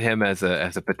 we'll put him as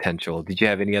a potential. Did you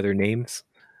have any other names?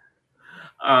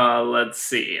 Let's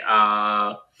see.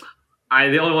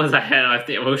 The only ones I had, I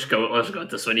think let's go with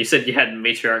this one. You said you had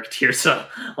Matriarch Tirsa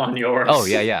on yours. Oh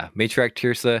yeah, Matriarch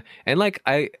Tirsa,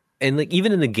 and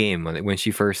even in the game when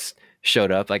she first showed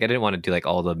up, like I didn't want to do like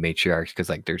all the matriarchs because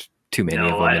like there's too many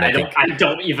of them. And I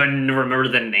don't even remember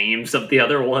the names of the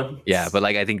other ones. Yeah, but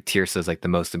like I think Tirsa is like the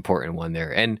most important one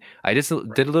there, and I just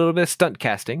did a little bit of stunt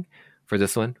casting for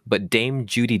this one, but Dame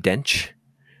Judi Dench.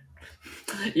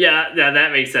 Yeah,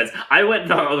 that makes sense. I went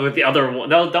with the other one.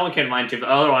 That one came to mind too. The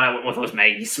other one I went with was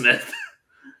Maggie Smith.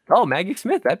 Oh, Maggie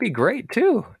Smith, that'd be great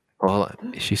too. Hold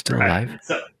on, is she still alive?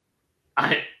 So,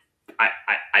 I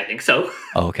think so.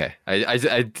 Oh, okay. I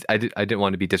didn't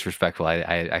want to be disrespectful. I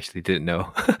actually didn't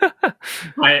know.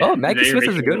 Maggie Smith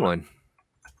is a good one.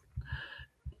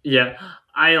 Yeah.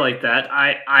 I like that.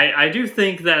 I do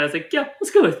think that I was like, yeah,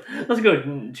 let's go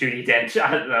with Judy Dench.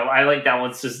 I don't know. I like that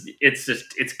one's just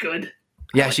it's good.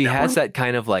 I Yeah, like she that has one. that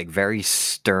kind of like very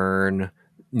stern,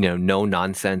 no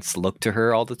nonsense look to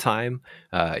her all the time.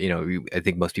 I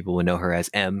think most people would know her as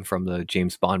M from the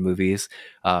James Bond movies.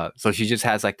 So she just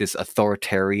has like this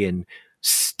authoritarian,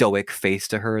 stoic face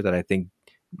to her that I think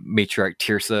matriarch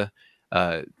Tirsa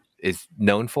uh, is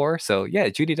known for. So yeah,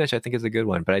 Judy Dench I think is a good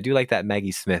one. But I do like that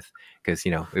Maggie Smith because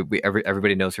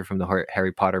everybody knows her from the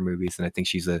Harry Potter movies, and I think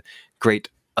she's a great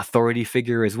authority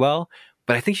figure as well.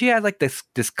 But I think she has like this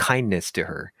kindness to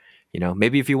her.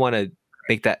 Maybe if you want to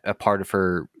make that a part of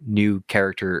her new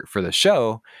character for the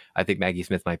show, I think Maggie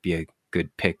Smith might be a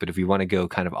good pick. But if you want to go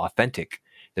kind of authentic,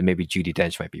 then maybe Judy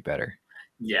Dench might be better.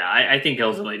 Yeah, I think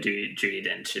ultimately Judy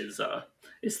Dench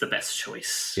is the best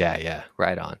choice. Yeah,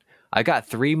 right on. I got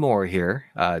three more here.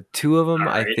 Two of them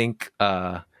All I right. think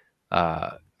are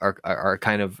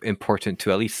kind of important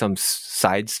to at least some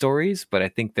side stories, but I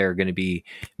think they're going to be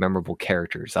memorable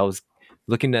characters. I was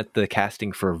looking at the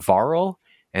casting for Varl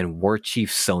and War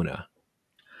Chief Sona.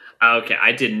 Okay,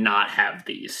 I did not have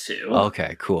these two.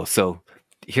 Okay, cool. So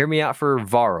hear me out for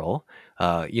Varl.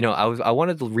 I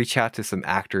wanted to reach out to some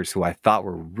actors who I thought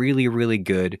were really, really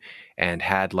good and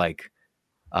had like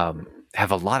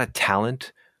have a lot of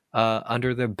talent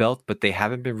under their belt, but they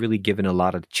haven't been really given a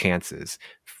lot of chances.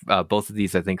 Both of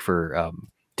these, I think, for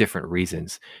different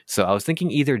reasons. So I was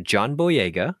thinking either John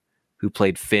Boyega, who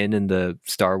played Finn in the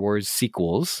Star Wars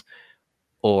sequels,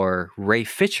 or Ray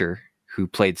Fisher, who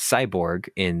played Cyborg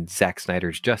in Zack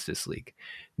Snyder's Justice League.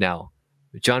 Now,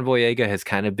 John Boyega has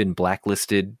kind of been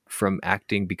blacklisted from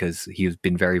acting because he's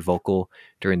been very vocal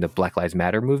during the Black Lives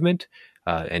Matter movement.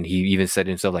 And he even said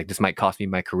to himself, like, this might cost me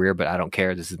my career, but I don't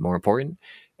care. This is more important.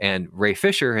 And Ray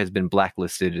Fisher has been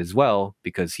blacklisted as well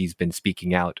because he's been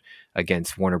speaking out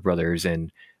against Warner Brothers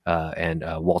and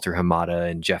Walter Hamada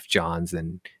and Jeff Johns,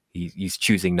 and he's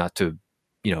choosing not to,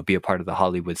 be a part of the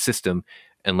Hollywood system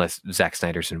unless Zack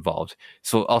Snyder's involved.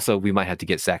 So also we might have to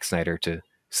get Zack Snyder to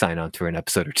sign on to an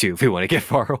episode or two if we want to get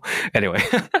Farrell. Anyway,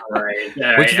 All what do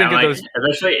right. you think I'm of like, those?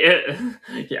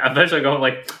 eventually going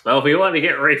like, well, if we want to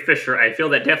get Ray Fisher, I feel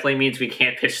that definitely means we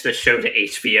can't pitch the show to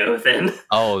HBO then.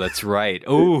 Oh, that's right.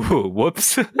 Oh,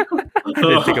 whoops. I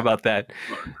didn't think about that.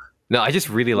 No, I just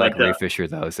really like But Ray Fisher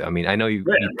though. So, I mean, I know you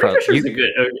Ray probably Fisher's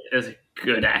is a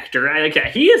good actor.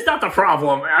 He is not the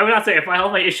problem. I would not say if I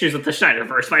have my issues with the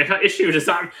Snyderverse, my issue is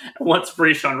not what's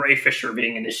breached on Ray Fisher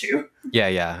being an issue.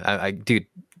 yeah. Dude,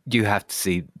 you have to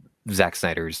see Zack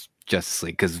Snyder's Justice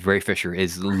League because Ray Fisher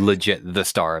is legit the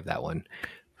star of that one.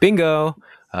 Bingo.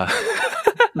 What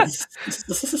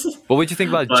would you think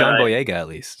about But John Boyega at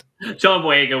least? John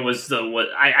Boyega was the what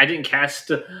I didn't cast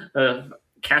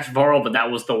Varl, but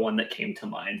that was the one that came to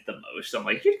mind the most. I'm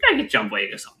like, you gotta get John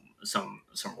Boyega some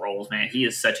roles, man. He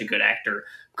is such a good actor.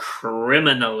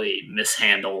 Criminally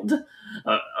mishandling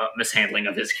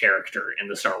of his character in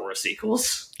the Star Wars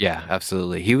sequels. Yeah,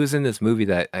 absolutely. He was in this movie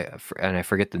that I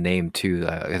forget the name too,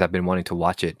 because I've been wanting to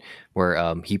watch it,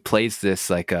 where he plays this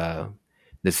like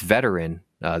this veteran,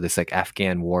 this like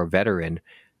Afghan war veteran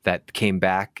that came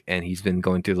back, and he's been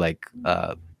going through like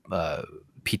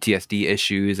PTSD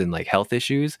issues and like health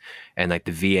issues, and like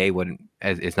the VA wouldn't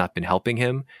has not been helping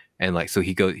him, and like so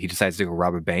he decides to go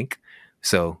rob a bank.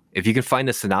 So if you can find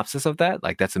the synopsis of that,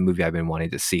 like that's a movie I've been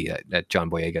wanting to see that John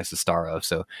Boyega is the star of.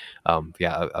 So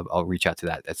yeah, I'll reach out to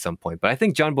that at some point. But I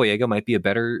think John Boyega might be a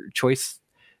better choice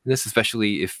in this,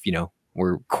 especially if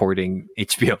we're courting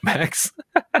HBO Max.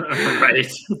 Right.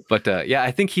 But yeah, I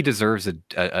think he deserves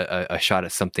a shot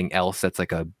at something else that's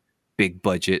like a big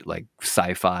budget, like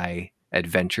sci-fi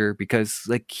adventure, because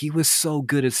like he was so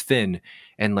good as Finn,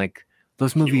 and like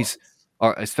those He was. movies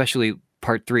are, especially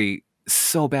part 3,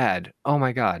 so bad. Oh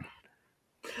my god.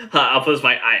 I'll put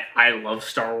I love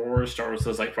Star Wars. Star Wars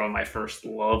is like probably my first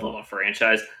love of a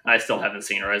franchise. I still haven't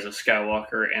seen Rise of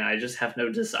Skywalker, and I just have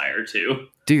no desire to.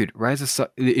 Dude,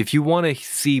 if you want to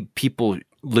see people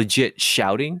legit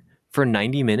shouting for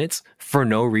 90 minutes for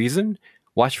no reason,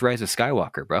 watch Rise of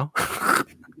Skywalker, bro.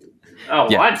 Oh,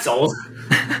 well, Yeah. I'm sold.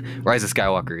 Rise of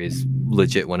Skywalker is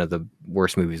legit one of the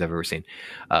worst movies I've ever seen.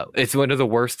 It's one of the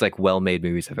worst, like, well-made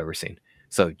movies I've ever seen.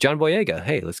 So, John Boyega,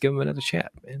 hey, let's give him another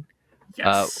chat, man.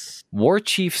 Yes. War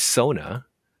Chief Sona.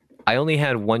 I only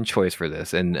had one choice for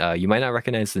this, and you might not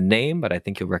recognize the name, but I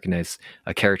think you'll recognize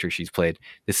a character she's played.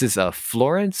 This is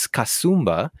Florence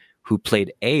Kasumba, who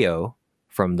played Ayo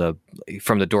from the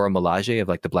Dora Milaje of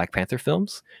like the Black Panther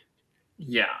films.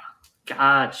 Yeah.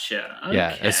 Gotcha. Okay.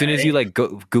 Yeah, as soon as you like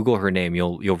Google her name,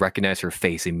 you'll recognize her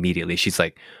face immediately. She's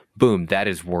like, boom, that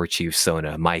is War Chief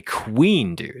Sona, my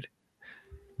queen, dude.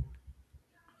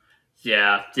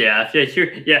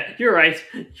 You're right.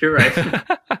 You're right.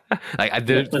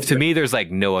 To me, there's like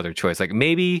no other choice. Like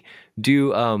maybe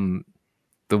do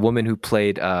the woman who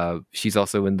played she's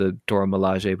also in the Dora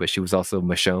Milaje, but she was also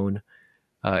Michonne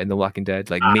in The Walking Dead.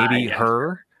 Like maybe Yeah,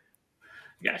 her.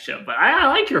 gotcha. But I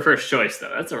like your first choice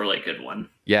though. That's a really good one.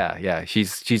 Yeah.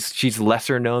 She's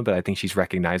lesser known, but I think she's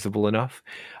recognizable enough.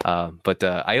 But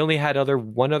I only had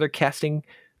one other casting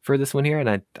for this one here,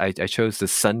 and I chose the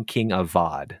Sun King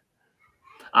Avad.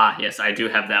 Yes, I do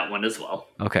have that one as well.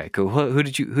 Okay, cool. Who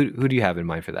do you have in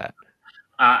mind for that?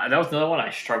 That was another one I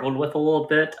struggled with a little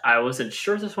bit. I wasn't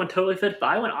sure this one totally fit, but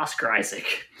I went Oscar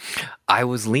Isaac. I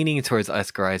was leaning towards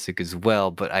Oscar Isaac as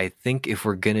well, but I think if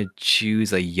we're gonna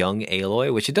choose a young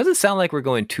Aloy, which it doesn't sound like we're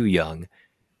going too young,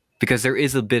 because there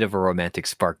is a bit of a romantic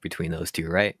spark between those two,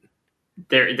 right?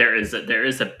 There is a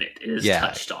bit. It is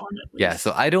touched on at least. Yeah,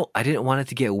 so I didn't want it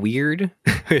to get weird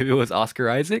if it was Oscar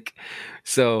Isaac.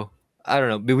 So I don't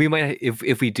know. But we might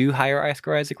if we do hire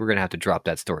Oscar Isaac, we're gonna have to drop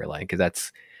that storyline because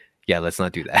let's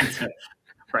not do that.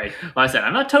 Right. Well, I said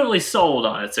I'm not totally sold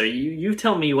on it. So you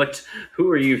tell me who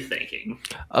are you thinking?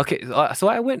 Okay, so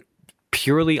I went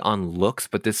purely on looks,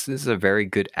 but this is a very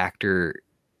good actor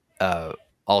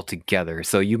altogether.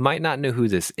 So you might not know who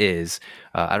this is.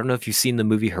 I don't know if you've seen the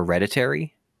movie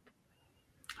Hereditary.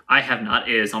 I have not.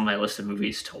 It is on my list of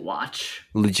movies to watch.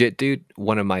 Legit, dude,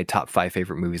 one of my top 5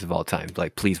 favorite movies of all time.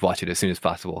 Like, please watch it as soon as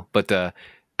possible. But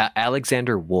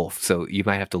Alexander Wolff, so you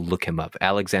might have to look him up.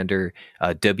 Alexander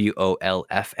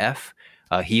Wolff.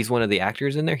 He's one of the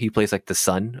actors in there. He plays like the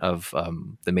son of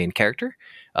the main character,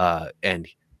 and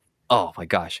oh my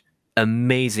gosh,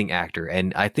 amazing actor.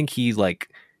 And I think he like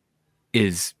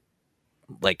is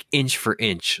like inch for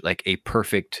inch like a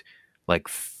perfect like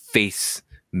face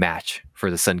match for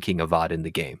the Sun King Avad in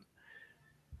the game.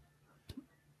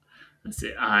 Let's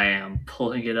see. I am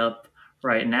pulling it up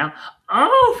right now.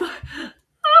 Oh,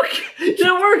 okay,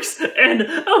 that works. And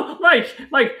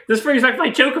Mike, this brings back my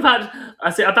joke about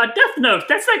Death Note.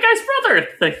 That's that guy's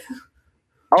brother.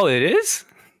 Oh, it is?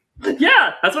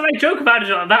 Yeah, that's what I joke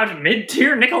about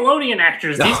mid-tier Nickelodeon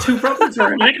actors. These two brothers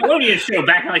were in a Nickelodeon show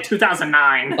back in like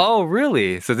 2009. Oh,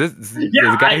 really? So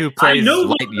the guy who plays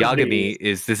Light Yagami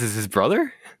is his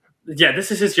brother? Yeah, this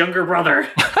is his younger brother.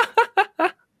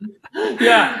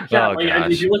 Yeah. Oh,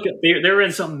 if you look at they were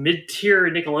in some mid-tier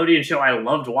Nickelodeon show I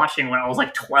loved watching when I was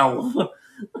like 12.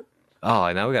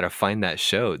 Oh, now we gotta find that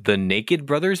show. The Naked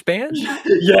Brothers Band?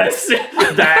 Yes,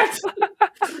 that.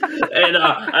 And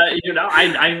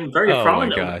I'm very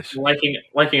fond of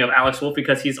liking of Alex Wolff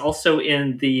because he's also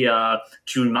in the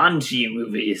Jumanji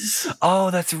movies.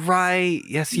 Oh, that's right.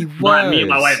 Yes, he was. Me and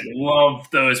my wife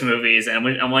loved those movies, and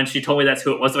when she told me that's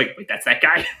who it was, I'm like, wait, that's that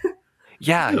guy.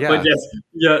 Yeah. But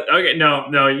okay,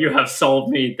 no, you have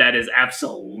sold me. That is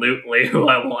absolutely who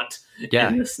I want. Yeah,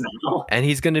 in this now. And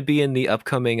he's going to be in the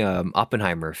upcoming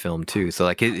Oppenheimer film too. So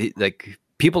like, like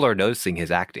people are noticing his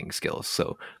acting skills.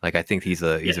 So like, I think he's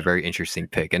a very interesting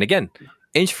pick. And again,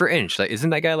 inch for inch, like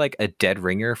isn't that guy like a dead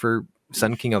ringer for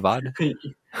Sun King Avad?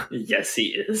 Yes, he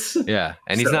is. Yeah,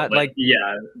 and he's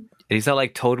he's not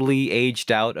like totally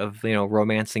aged out of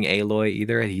romancing Aloy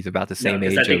either. He's about the same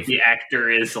age. I think the actor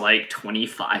is like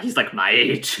 25. He's like my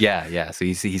age. Yeah. So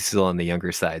he's still on the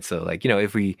younger side. So like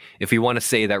if we want to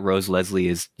say that Rose Leslie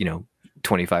is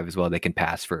 25 as well, they can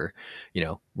pass for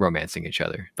romancing each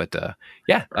other. But that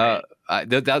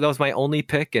was my only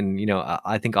pick, and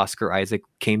I think Oscar Isaac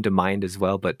came to mind as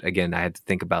well. But again, I had to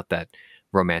think about that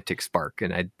romantic spark,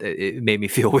 and it made me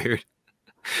feel weird.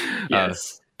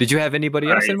 Yes. Did you have anybody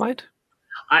else in mind?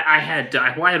 I had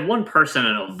one person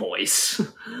and a voice,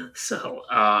 so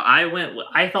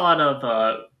I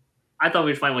thought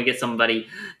we'd finally get somebody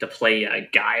to play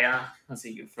Gaia. Let's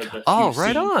see for the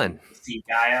right on. See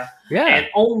Gaia, yeah. And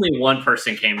only one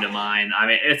person came to mind. I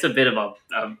mean, it's a bit of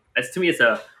to me, it's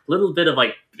a little bit of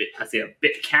like a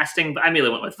bit casting, but I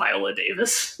immediately went with Viola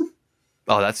Davis.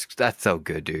 Oh, that's so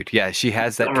good, dude. Yeah, she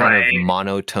has that kind of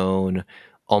monotone,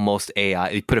 almost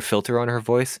AI. You put a filter on her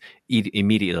voice,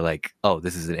 immediately like, oh,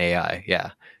 this is an AI.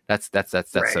 Yeah, that's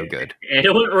so good. And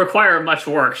it wouldn't require much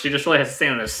work. She just really has to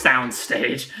stand on a sound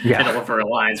stage and deliver her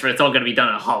lines, but it's all going to be done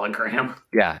in a hologram.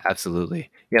 Yeah, absolutely.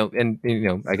 And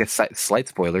I guess slight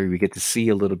spoiler, we get to see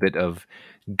a little bit of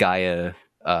Gaia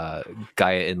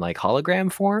in like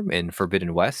hologram form in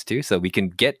Forbidden West too, so we can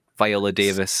get Viola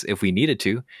Davis if we needed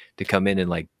to come in and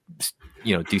like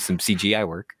do some CGI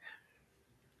work.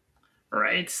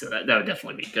 Right, so that would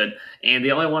definitely be good. And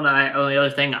the only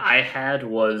other thing I had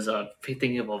was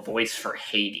thinking of a voice for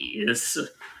Hades.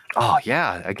 Oh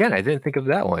yeah, again, I didn't think of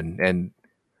that one. And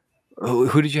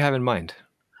who did you have in mind?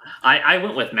 I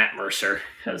went with Matt Mercer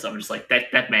because I'm just like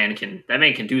that man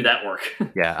can do that work.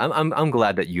 Yeah, I'm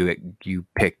glad that you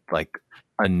picked like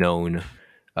a known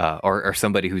or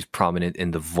somebody who's prominent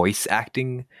in the voice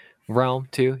acting realm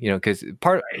too. You know, because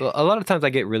Right. a lot of times I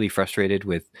get really frustrated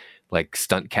with like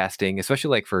stunt casting,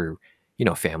 especially like for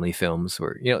family films,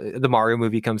 or the Mario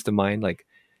movie comes to mind. Like,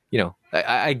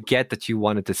 I get that you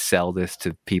wanted to sell this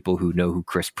to people who know who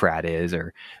Chris Pratt is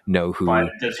or know But who.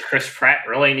 does Chris Pratt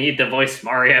really need to voice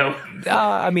Mario?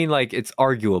 I mean, like it's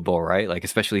arguable, right? Like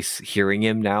especially hearing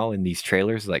him now in these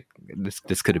trailers, like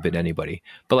this could have been anybody.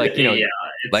 But like Yeah,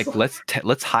 it's like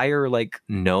let's hire like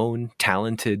known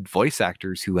talented voice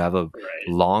actors who have a right.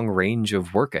 long range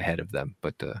of work ahead of them.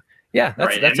 But yeah,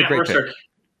 Right, and that's a Matt great pick. Mercer.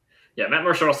 Yeah, Matt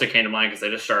Mercer also came to mind because I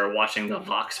just started watching the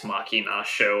Vox Machina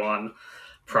show on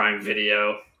Prime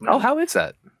Video. Oh, how is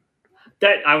that?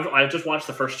 That I just watched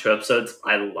the first 2 episodes.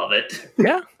 I love it.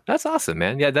 Yeah, that's awesome,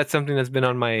 man. Yeah, that's something that's been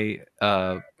on my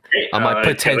Hey,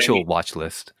 potential watch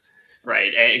list.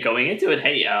 right, going into it,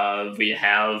 hey, we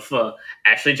have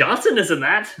Ashley Johnson is in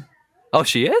that. Oh,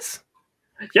 she is?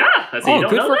 Yeah, so you don't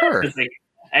Good know for that. her.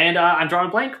 And I'm drawing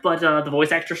a blank, but the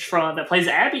voice actress that plays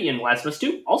Abby in Last of Us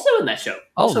 2 also in that show.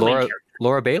 Oh, Also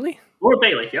Laura Bailey? Laura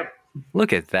Bailey. Yep.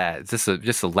 Look at that. It's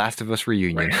just a Last of Us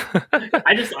reunion. Right.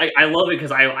 I love it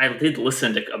because I did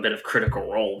listen to a bit of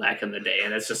Critical Role back in the day,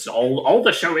 and it's just all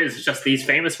the show is just these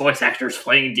famous voice actors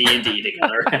playing D&D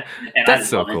together. And That's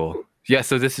so cool. Yeah,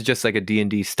 so this is just like a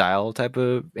D&D style type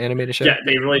of animated show? Yeah,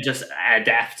 they really just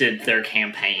adapted their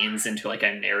campaigns into like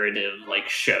a narrative like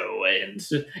show, and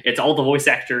it's all the voice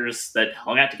actors that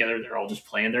hung out together. They're all just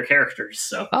playing their characters.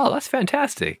 So oh, that's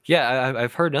fantastic. Yeah,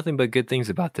 I've heard nothing but good things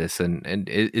about this. And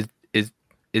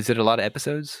is it a lot of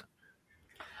episodes?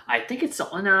 I think it's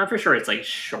I'm for sure it's like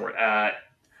short.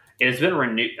 It has been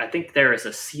renewed. I think there is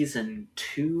a season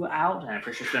 2 out, and I'm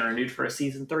pretty sure it's been renewed for a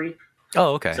season 3.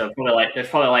 Oh, okay. So there's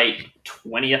probably like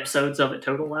 20 episodes of it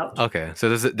total out. Okay, so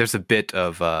there's a bit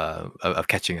of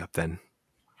catching up then.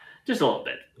 Just a little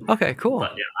bit. Okay, cool.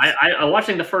 But yeah, I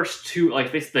watching the first two,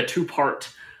 like basically the 2-part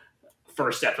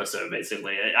first episode.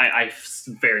 Basically, I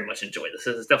very much enjoy this.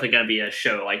 This is definitely going to be a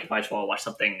show. Like if I just want to watch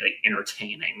something like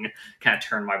entertaining, kind of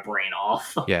turn my brain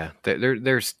off. Yeah,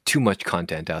 there's too much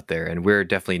content out there, and we're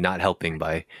definitely not helping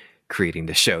by creating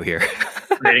the show here.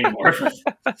 Creating more.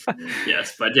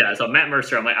 Yes, but yeah. So Matt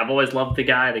Mercer, I've always loved the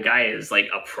guy. The guy is like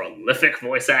a prolific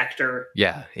voice actor.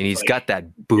 Yeah, and he's got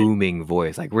that booming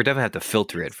voice. Like we're definitely have to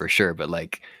filter it for sure, but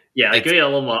like yeah, like give it a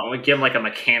little more. Give him like a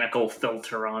mechanical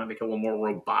filter on it, make it a little more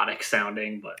robotic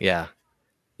sounding. But yeah,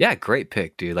 great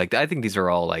pick, dude. Like I think these are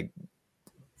all like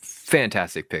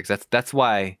fantastic picks. That's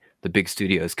why the big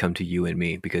studios come to you and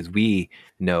me, because we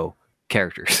know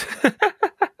characters.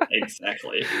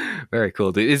 Exactly. Very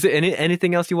cool, dude. Is there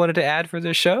anything else you wanted to add for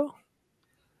this show?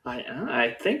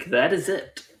 I think that is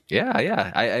it.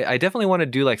 Yeah. I definitely want to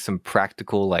do like some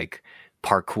practical like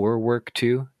parkour work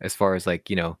too, as far as like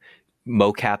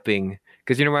mocapping,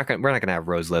 because we're not gonna have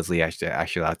Rose Leslie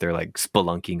actually out there like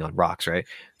spelunking on rocks, right?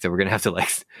 So we're gonna have to like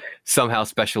somehow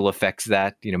special effects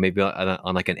that, maybe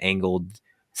on like an angled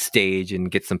stage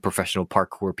and get some professional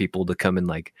parkour people to come and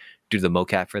like do the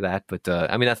mocap for that. But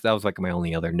I mean that was like my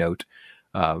only other note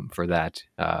for that.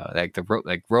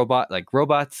 Like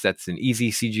robots, that's an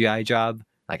easy CGI job.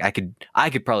 Like I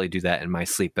could probably do that in my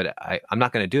sleep, but I'm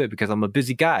not going to do it because I'm a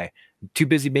busy guy. I'm too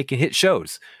busy making hit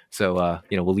shows. So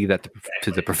we'll leave that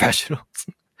to the professionals.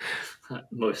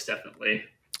 Most definitely.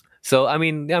 So I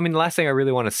mean, the last thing I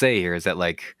really want to say here is that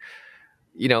like,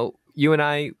 you and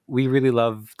I, we really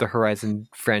love the Horizon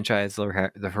franchise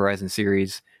or the Horizon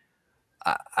series.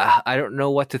 I don't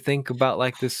know what to think about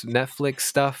like this Netflix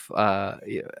stuff.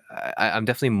 I'm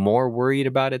definitely more worried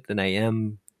about it than I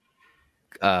am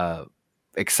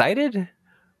excited.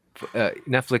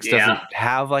 Netflix doesn't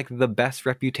have like the best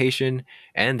reputation,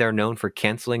 and they're known for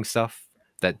canceling stuff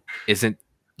that isn't,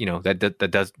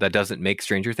 that doesn't make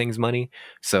Stranger Things money.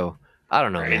 So I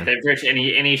don't know, man. They've reached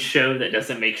any show that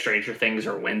doesn't make Stranger Things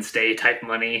or Wednesday type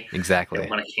money. Exactly. They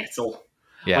want to cancel.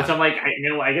 Yeah. Which I'm like,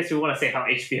 I guess we want to say how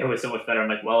HBO is so much better. I'm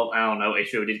like, well, I don't know.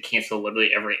 HBO did cancel literally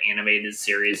every animated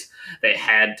series they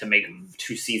had to make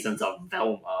 2 seasons of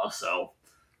Velma. So.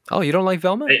 Oh, you don't like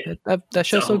Velma? That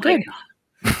show's so good.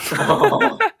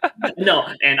 No,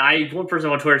 and one person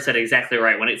on Twitter said exactly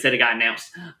right when it said it got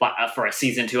announced, but for a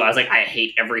season 2, I was like, I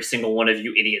hate every single one of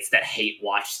you idiots that hate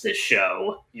watch this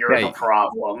show. You're the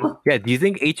problem. Yeah, do you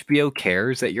think HBO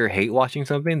cares that you're hate watching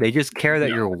something? They just care that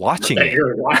you're watching it.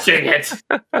 You're watching it.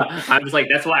 I was like,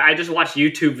 that's why I just watch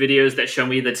YouTube videos that show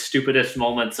me the stupidest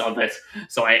moments of it,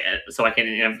 so I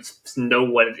can know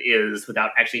what it is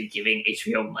without actually giving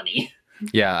HBO money.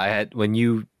 Yeah, when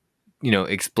you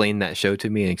explained that show to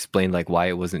me and explained like why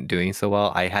it wasn't doing so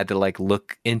well, I had to like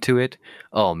look into it.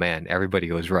 Oh man,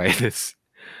 everybody was right.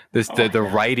 The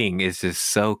writing is just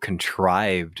so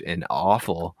contrived and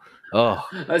awful. Oh.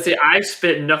 Let's see. I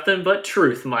spit nothing but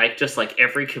truth, Mike, just like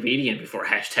every comedian before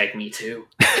 #MeToo.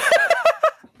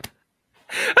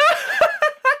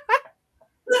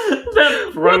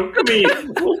 That broke me.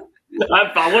 When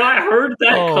I heard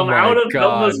that come out of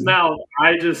Noah's mouth,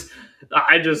 I just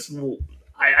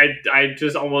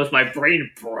almost my brain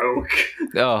broke.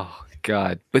 Oh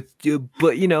God! But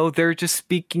they're just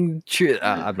speaking truth.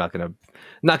 I'm not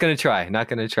gonna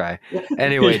try.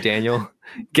 Anyway, Daniel,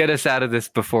 get us out of this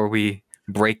before we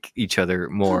break each other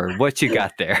more. What you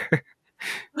got there?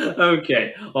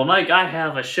 Okay, well, Mike, I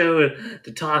have a show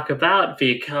to talk about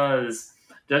because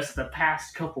just the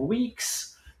past couple weeks.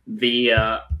 Speaking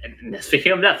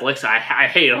of Netflix, I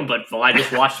hate them, but I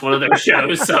just watched one of their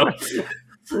shows, so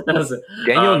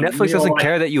Daniel, Netflix doesn't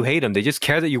care that you hate them; they just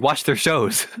care that you watch their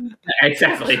shows.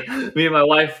 Exactly. Me and my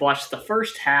wife watched the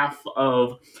first half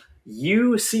of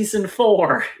You season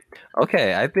 4.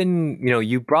 Okay, I've been,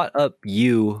 you brought up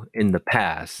You in the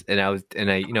past, and I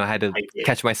had to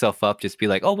catch myself up, just be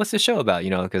like, oh, what's the show about?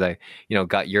 Because I,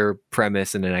 got your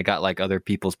premise, and then I got like other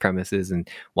people's premises, and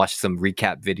watched some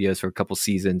recap videos for a couple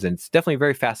seasons, and it's definitely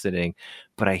very fascinating.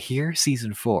 But I hear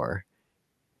season 4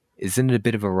 is in a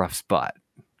bit of a rough spot.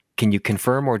 Can you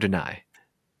confirm or deny?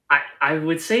 I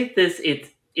would say this.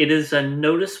 It is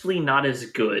noticeably not as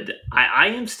good. I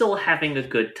am still having a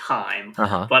good time,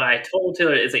 but I told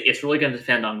her it's really going to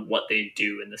depend on what they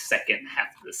do in the second half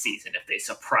of the season, if they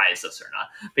surprise us or not.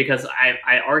 Because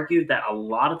I argued that a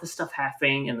lot of the stuff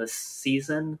happening in the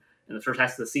season, in the first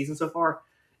half of the season so far,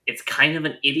 it's kind of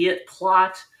an idiot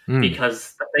plot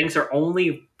because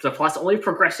the plot's only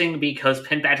progressing because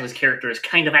Penn Badgley's character is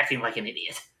kind of acting like an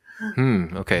idiot.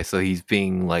 Okay, so he's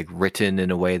being like written in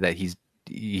a way that he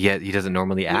doesn't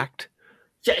normally act.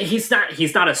 Yeah, he's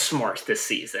not as smart this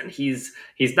season. He's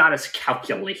not as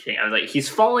calculating. I was like, he's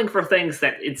falling for things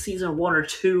that in season 1 or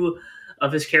 2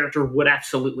 of his character would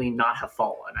absolutely not have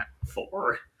fallen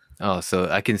for. Oh, so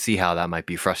I can see how that might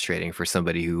be frustrating for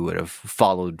somebody who would have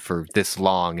followed for this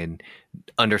long and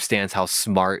understands how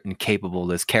smart and capable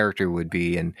this character would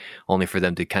be, and only for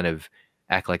them to kind of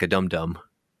act like a dum-dum.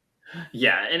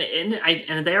 Yeah,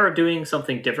 and they are doing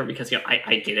something different because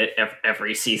I get it.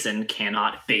 Every season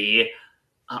cannot be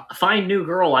find new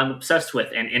girl I'm obsessed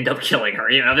with and end up killing her.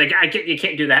 I get you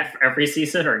can't do that for every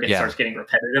season, or it starts getting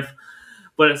repetitive.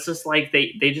 But it's just like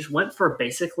they just went for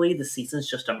basically the season's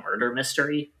just a murder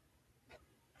mystery.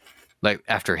 Like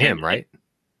after him, right?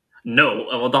 No,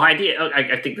 well, the idea,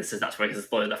 I think this is not spoiling because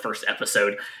it's literally the first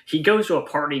episode. He goes to a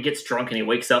party, gets drunk, and he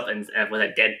wakes up and with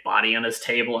a dead body on his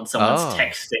table, and someone's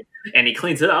texting, and he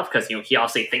cleans it up because he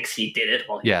obviously thinks he did it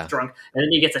while he was drunk, and then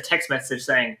he gets a text message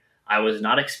saying, "I was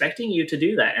not expecting you to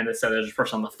do that," and so there's a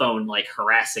person on the phone like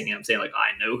harassing him, saying like,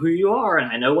 "I know who you are,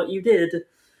 and I know what you did."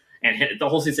 And the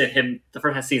whole season, the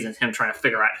first half season is him trying to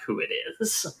figure out who it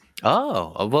is.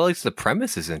 Oh, well, at least the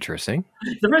premise is interesting.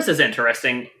 The premise is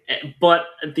interesting, but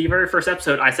the very first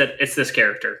episode, I said, it's this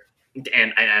character.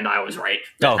 And I was right.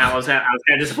 Oh. I was kind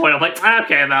of disappointed. I'm like,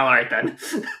 okay, well, all right then.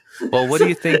 Well, what do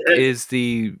you think is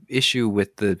the issue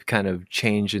with the kind of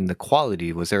change in the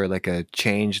quality? Was there like a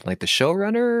change in like the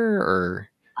showrunner, or?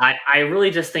 I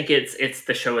really just think it's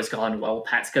the show has gone well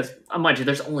past, because mind you,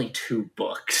 there's only 2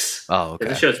 books. Oh, okay.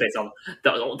 The show's based on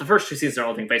the first 2 seasons are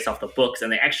only based off the books,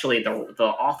 and they actually the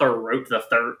author wrote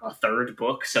a third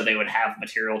book, so they would have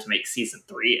material to make season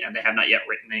 3, and they have not yet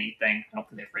written anything. I don't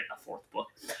think they've written a 4th book.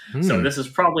 So this is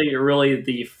probably really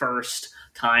the first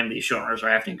time these showrunners are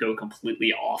having to go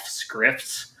completely off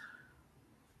script.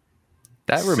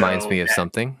 That reminds me of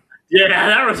something. Yeah,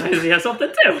 that reminds me of something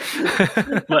too.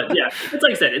 But yeah, it's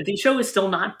like I said, the show is still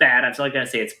not bad. I'm still not going to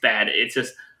say it's bad. It's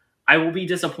just, I will be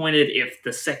disappointed if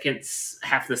the second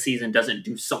half of the season doesn't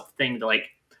do something to like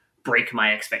break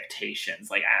my expectations.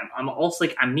 Like I'm also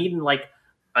like, I'm needing like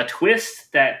a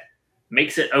twist that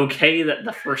makes it okay that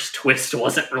the first twist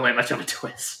wasn't really much of a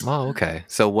twist. Oh, okay.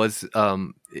 So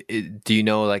do you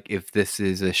know like if this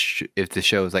is if the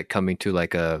show is like coming to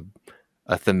like a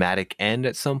thematic end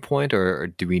at some point, or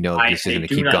do we know this is going to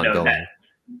keep on going?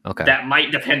 Okay, that might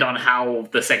depend on how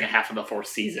the second half of the 4th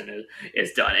season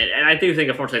is done, and I do think,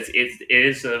 unfortunately, it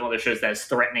is one of those shows that's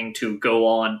threatening to go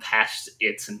on past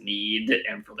its need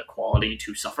and for the quality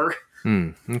to suffer.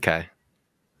 Okay.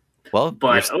 Well,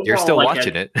 but you're still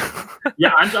watching it.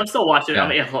 Yeah, I'm still watching it. Yeah.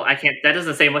 I mean, I can't. That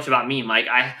doesn't say much about me, Mike.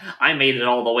 I made it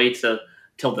all the way to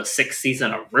till the 6th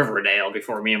season of Riverdale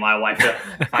before me and my wife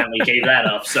finally gave that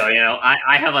up. So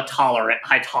I have a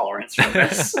high tolerance for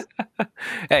this.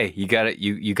 Hey, you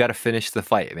gotta finish the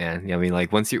fight, man. I mean,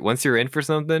 like once you're in for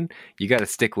something, you gotta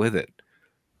stick with it.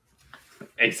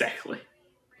 Exactly.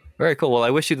 Very cool. Well, I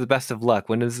wish you the best of luck.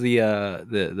 When is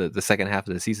the second half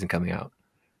of the season coming out?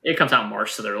 It comes out in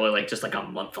March, so they're really just like a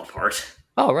month apart.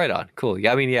 Oh, right on. Cool.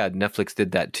 Yeah, I mean, yeah, Netflix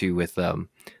did that too with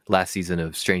last season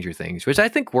of Stranger Things, which I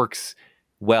think works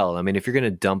well. I mean, if you're gonna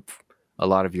dump a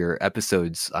lot of your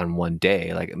episodes on one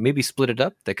day, like maybe split it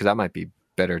up, because that might be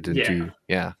better to do.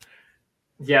 Yeah.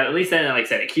 Yeah, at least then, like I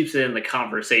said, it keeps it in the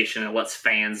conversation and lets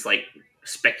fans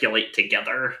speculate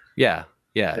together. Yeah.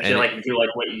 Yeah. Especially if you do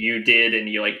what you did and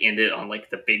you end it on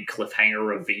the big cliffhanger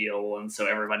reveal, and so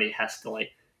everybody has to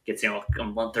gets a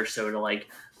month or so to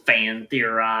fan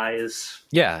theorize.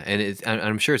 Yeah, and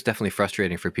I'm sure it's definitely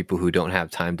frustrating for people who don't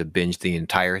have time to binge the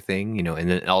entire thing, and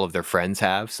then all of their friends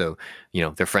have. So,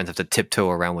 their friends have to tiptoe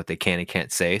around what they can and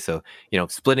can't say. So,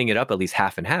 splitting it up at least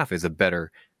half and half is a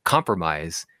better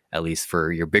compromise, at least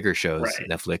for your bigger shows, Right.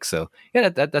 Netflix. So, yeah,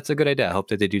 that's a good idea. I hope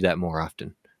that they do that more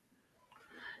often.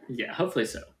 Yeah, hopefully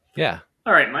so. Yeah.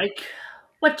 All right, Mike,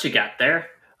 what you got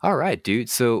there? All right, dude.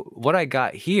 So what I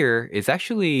got here is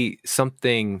actually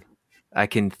something I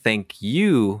can thank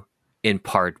you in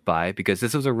part by, because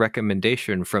this was a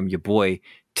recommendation from your boy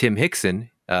Tim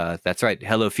Hickson. That's right,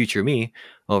 Hello Future Me,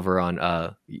 over on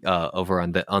the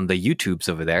YouTubes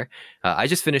over there. I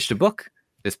just finished a book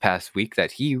this past week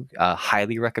that he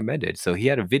highly recommended. So he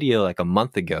had a video like a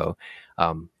month ago.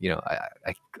 I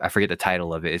forget the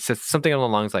title of it. It's just something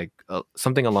along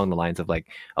the lines of like,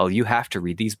 oh, you have to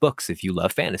read these books if you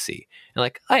love fantasy. And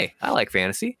like, hey, I like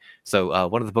fantasy. So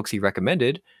one of the books he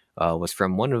recommended was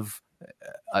from one of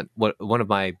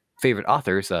my favorite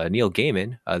authors, Neil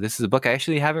Gaiman. This is a book I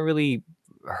actually haven't really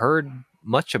heard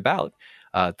much about,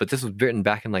 but this was written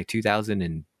back in like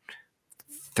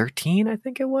 2013, I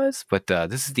think it was. But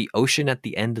this is The Ocean at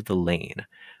the End of the Lane.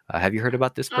 Have you heard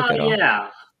about this book at all? Yeah.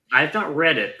 I've not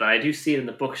read it, but I do see it in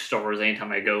the bookstores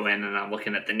anytime I go in and I'm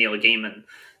looking at the Neil Gaiman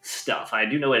stuff. I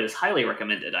do know it is highly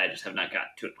recommended. I just have not gotten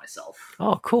to it myself.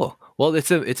 Oh, cool. Well,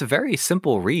 it's a very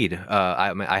simple read.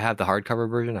 I have the hardcover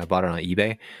version. I bought it on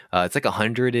eBay. It's like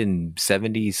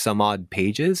 170 some odd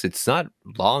pages. It's not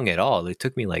long at all. It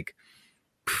took me like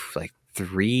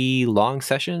 3 long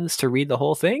sessions to read the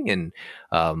whole thing,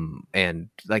 and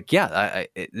like, yeah,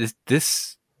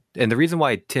 this and the reason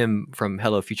why Tim from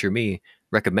Hello Future Me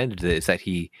recommended it is that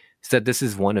he said this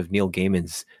is one of Neil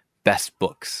Gaiman's best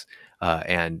books.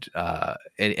 And the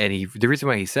reason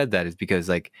why he said that is because,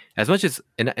 like, as much as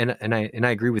and I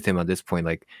agree with him on this point,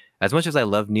 like, as much as I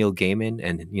love Neil Gaiman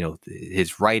and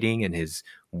his writing and his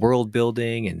world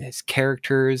building and his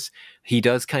characters, he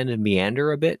does kind of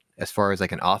meander a bit as far as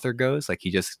like an author goes. Like he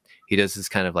does this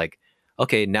kind of like,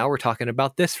 okay, now we're talking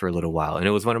about this for a little while. And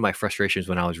it was one of my frustrations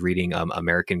when I was reading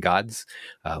American Gods,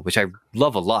 which I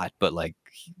love a lot, but like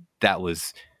that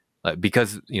was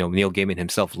because Neil Gaiman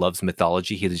himself loves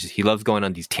mythology. He loves going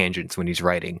on these tangents when he's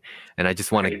writing, and I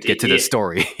just want to get to the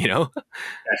story.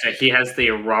 Gotcha. He has the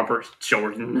Robert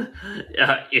Jordan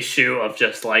issue of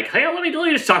just like, hey, let me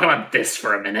just talk about this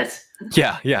for a minute.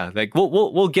 Yeah. Like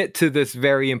we'll get to this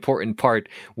very important part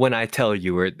when I tell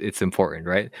you it's important,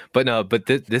 right? But no, but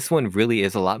this one really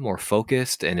is a lot more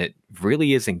focused, and it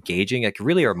really is engaging. Like, it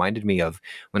really reminded me of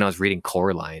when I was reading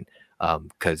Coraline,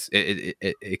 because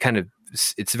it kind of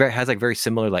has like very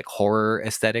similar like horror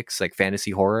aesthetics, like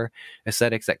fantasy horror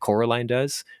aesthetics that Coraline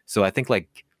does. So I think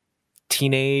like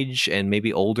teenage and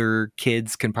maybe older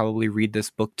kids can probably read this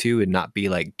book too and not be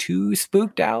like too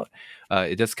spooked out.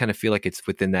 It does kind of feel like it's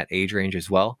within that age range as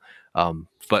well.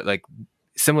 But like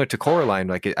similar to Coraline,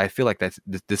 like I feel like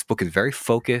this book is very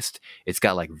focused. It's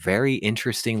got like very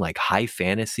interesting like high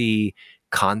fantasy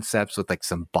concepts with like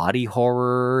some body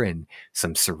horror and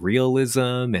some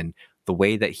surrealism, and the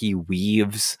way that he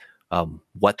weaves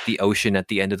what the ocean at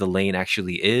the end of the lane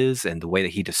actually is, and the way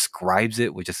that he describes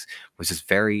it, was just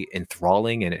very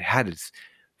enthralling, and it had its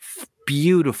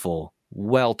beautiful,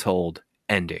 well told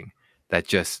ending that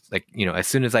just like as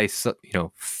soon as I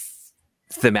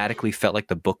thematically felt like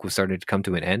the book was starting to come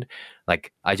to an end,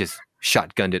 like I just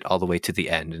shotgunned it all the way to the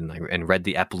end, and read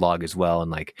the epilogue as well,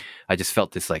 and like I just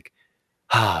felt this like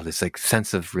this like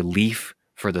sense of relief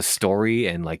for the story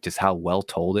and like just how well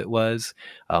told it was.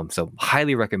 So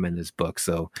highly recommend this book.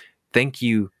 So thank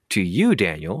you to you,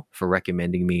 Daniel, for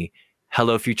recommending me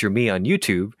Hello Future Me on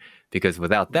YouTube, because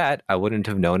without that, I wouldn't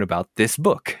have known about this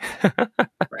book. Right.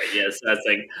 Yes, that's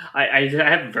like I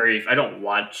don't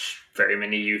watch very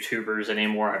many YouTubers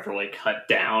anymore. I've really cut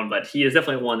down, but he is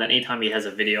definitely one that anytime he has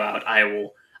a video out,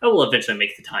 I will eventually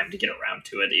make the time to get around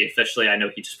to it. Especially, I know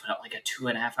he just put out like a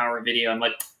 2.5 hour video. I'm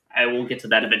like, I will get to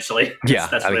that eventually. Yeah,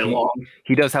 That's I mean, really long.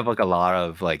 he does have like a lot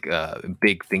of like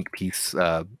big think piece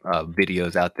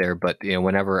videos out there, but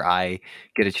whenever I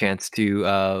get a chance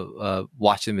to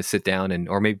watch them and sit down and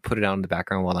or maybe put it on in the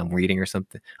background while I'm reading or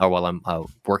something, or while I'm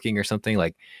working or something,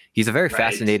 like he's a very Right.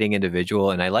 fascinating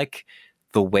individual, and I like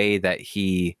the way that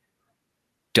he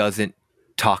doesn't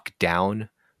talk down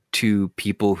to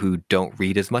people who don't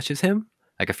read as much as him.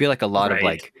 Like I feel like a lot of Right.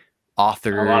 like A lot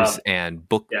authors of and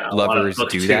book yeah, a lot of lovers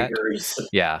do that. booktubers.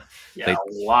 Yeah, Yeah, they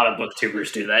a lot of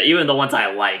booktubers do that. Even the ones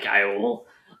I like, I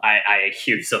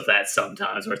accuse of that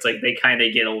sometimes, where it's like they kind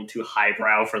of get a little too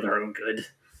highbrow for their own good.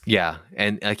 Yeah,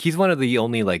 and like he's one of the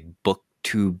only like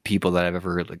booktube people that I've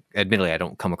ever like. Admittedly, I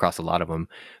don't come across a lot of them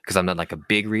because I'm not like a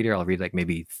big reader. I'll read like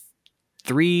maybe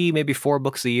 3, maybe 4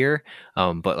 books a year.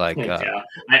 But like, Yeah,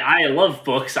 I love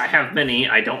books. I have many.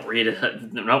 I don't read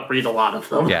a lot of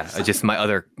them. yeah, just my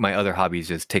other hobbies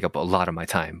just take up a lot of my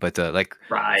time. But like,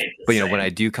 Right. but when Same. I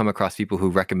do come across people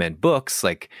who recommend books,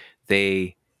 like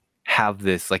they have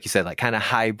this, like you said, like kind of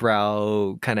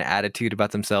highbrow kind of attitude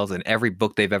about themselves, and every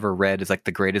book they've ever read is like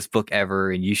the greatest book ever,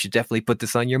 and you should definitely put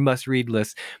this on your must read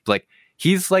list. But, like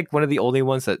he's like one of the only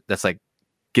ones that's like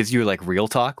gives you like real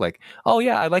talk, like, oh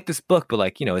yeah, I like this book, but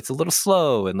like it's a little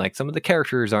slow and like some of the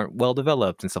characters aren't well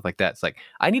developed and stuff like that. It's like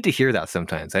I need to hear that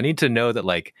sometimes. I need to know that,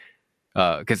 like,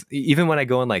 because even when I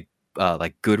go on like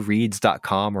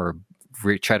goodreads.com or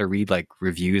try to read like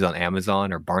reviews on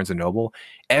Amazon or Barnes and Noble,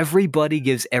 everybody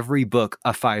gives every book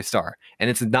a 5-star, and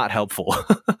it's not helpful.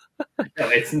 No,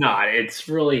 it's not. It's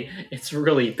really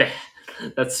bad.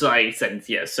 That's why I said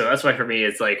yes. So that's why for me,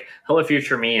 it's like Hello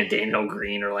Future Me and Daniel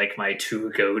Green are like my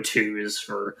two go tos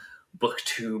for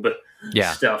booktube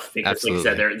Yeah, stuff because, like I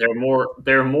said, absolutely.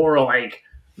 they're more like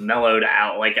mellowed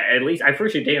out. Like at least I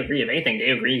appreciate Daniel Green. If anything,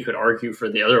 Daniel Green, you could argue for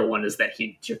the other one is that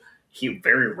he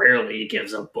very rarely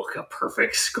gives a book a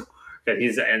perfect score. But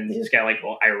he's kind of like,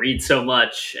 well, I read so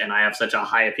much and I have such a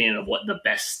high opinion of what the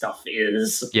best stuff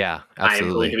is. Yeah,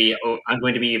 absolutely. I'm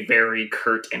going to be very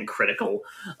curt and critical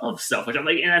of stuff, which I'm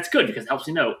like, and that's good because it helps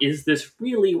me know, is this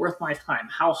really worth my time?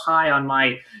 How high on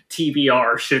my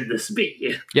TBR should this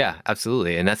be? Yeah,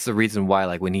 absolutely. And that's the reason why,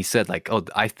 like, when he said, like, oh,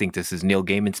 I think this is Neil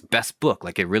Gaiman's best book,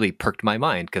 like, it really perked my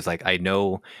mind because, like, I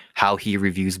know how he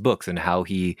reviews books and how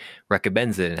he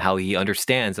recommends it and how he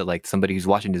understands that, like, somebody who's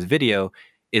watching this video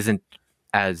isn't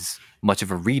as much of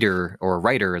a reader or a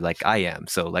writer like I am.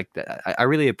 So, like, I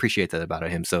really appreciate that about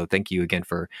him. So, thank you again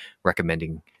for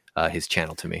recommending his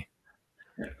channel to me.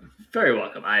 Very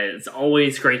welcome. It's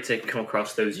always great to come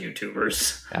across those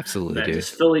YouTubers Absolutely, that dude.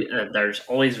 just really there's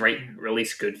always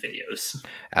release good videos.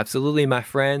 Absolutely, my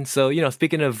friend. So,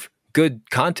 speaking of good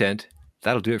content,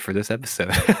 that'll do it for this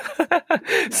episode.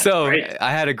 So Right.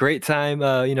 I had a great time,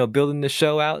 building the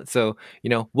show out. So,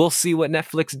 we'll see what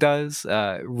Netflix does.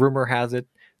 Rumor has it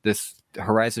this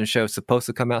Horizon show is supposed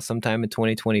to come out sometime in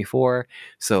 2024.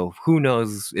 So who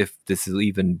knows if this will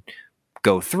even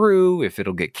go through, if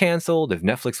it'll get canceled, if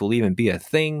Netflix will even be a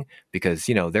thing, because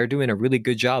they're doing a really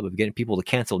good job of getting people to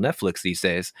cancel Netflix these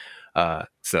days.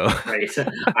 So Right.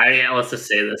 Let's just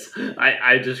say this.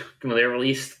 I just when they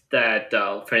released that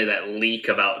that leak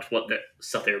about what the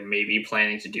stuff they were maybe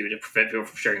planning to do to prevent people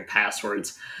from sharing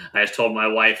passwords, I just told my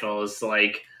wife, I was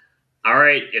like, all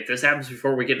right, if this happens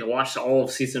before we get to watch all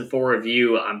of season 4 of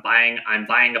you, I'm buying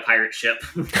a pirate ship.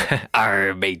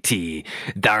 Arr, matey,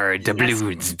 dar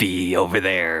doubloons be over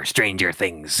there. Stranger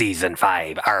Things season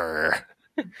 5. Arr.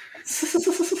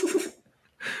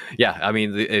 Yeah, I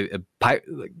mean,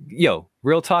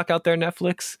 real talk out there,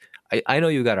 Netflix. I know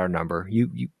you got our number.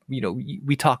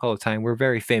 We talk all the time. We're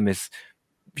very famous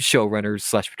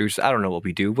showrunners / producers. I don't know what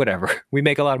we do. Whatever. We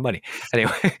make a lot of money.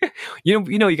 Anyway, you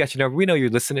got your number. We know you're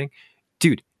listening,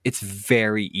 dude. It's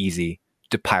very easy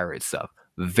to pirate stuff.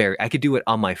 I could do it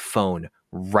on my phone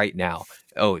right now.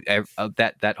 Oh,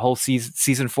 that whole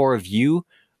season 4 of You.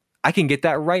 I can get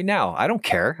that right now. I don't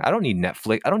care. I don't need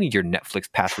Netflix. I don't need your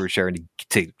Netflix password sharing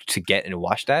to get and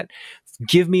watch that.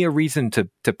 Give me a reason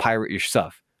to pirate your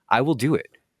stuff. I will do it.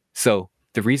 So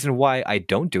the reason why I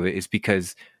don't do it is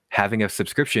because having a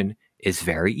subscription is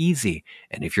very easy.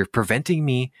 And if you're preventing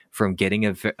me from getting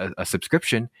a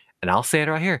subscription, and I'll say it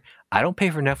right here, I don't pay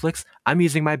for Netflix. I'm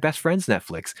using my best friend's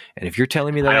Netflix. And if you're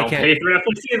telling me that I can't pay for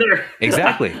Netflix either.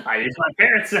 Exactly. I use my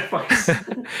parents'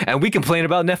 Netflix. And we complain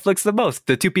about Netflix the most.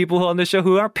 The two people on the show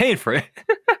who are paying for it.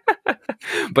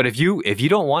 But if you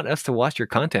don't want us to watch your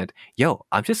content,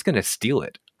 I'm just gonna steal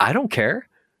it. I don't care.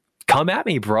 Come at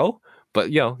me, bro. But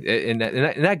and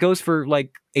that goes for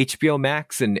like HBO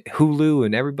Max and Hulu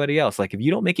and everybody else. Like if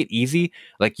you don't make it easy,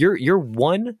 like your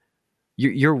one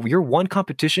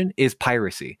competition is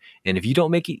piracy, and if you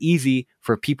don't make it easy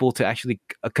for people to actually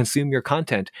consume your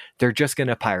content, they're just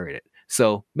gonna pirate it.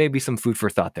 So maybe some food for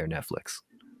thought there, Netflix.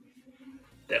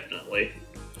 Definitely.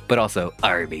 But also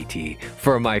RBT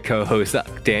for my co-host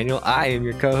Daniel. I am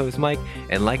your co-host Mike,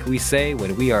 and like we say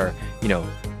when we are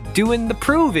doing the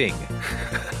proving.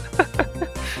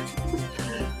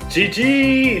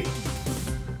 GG.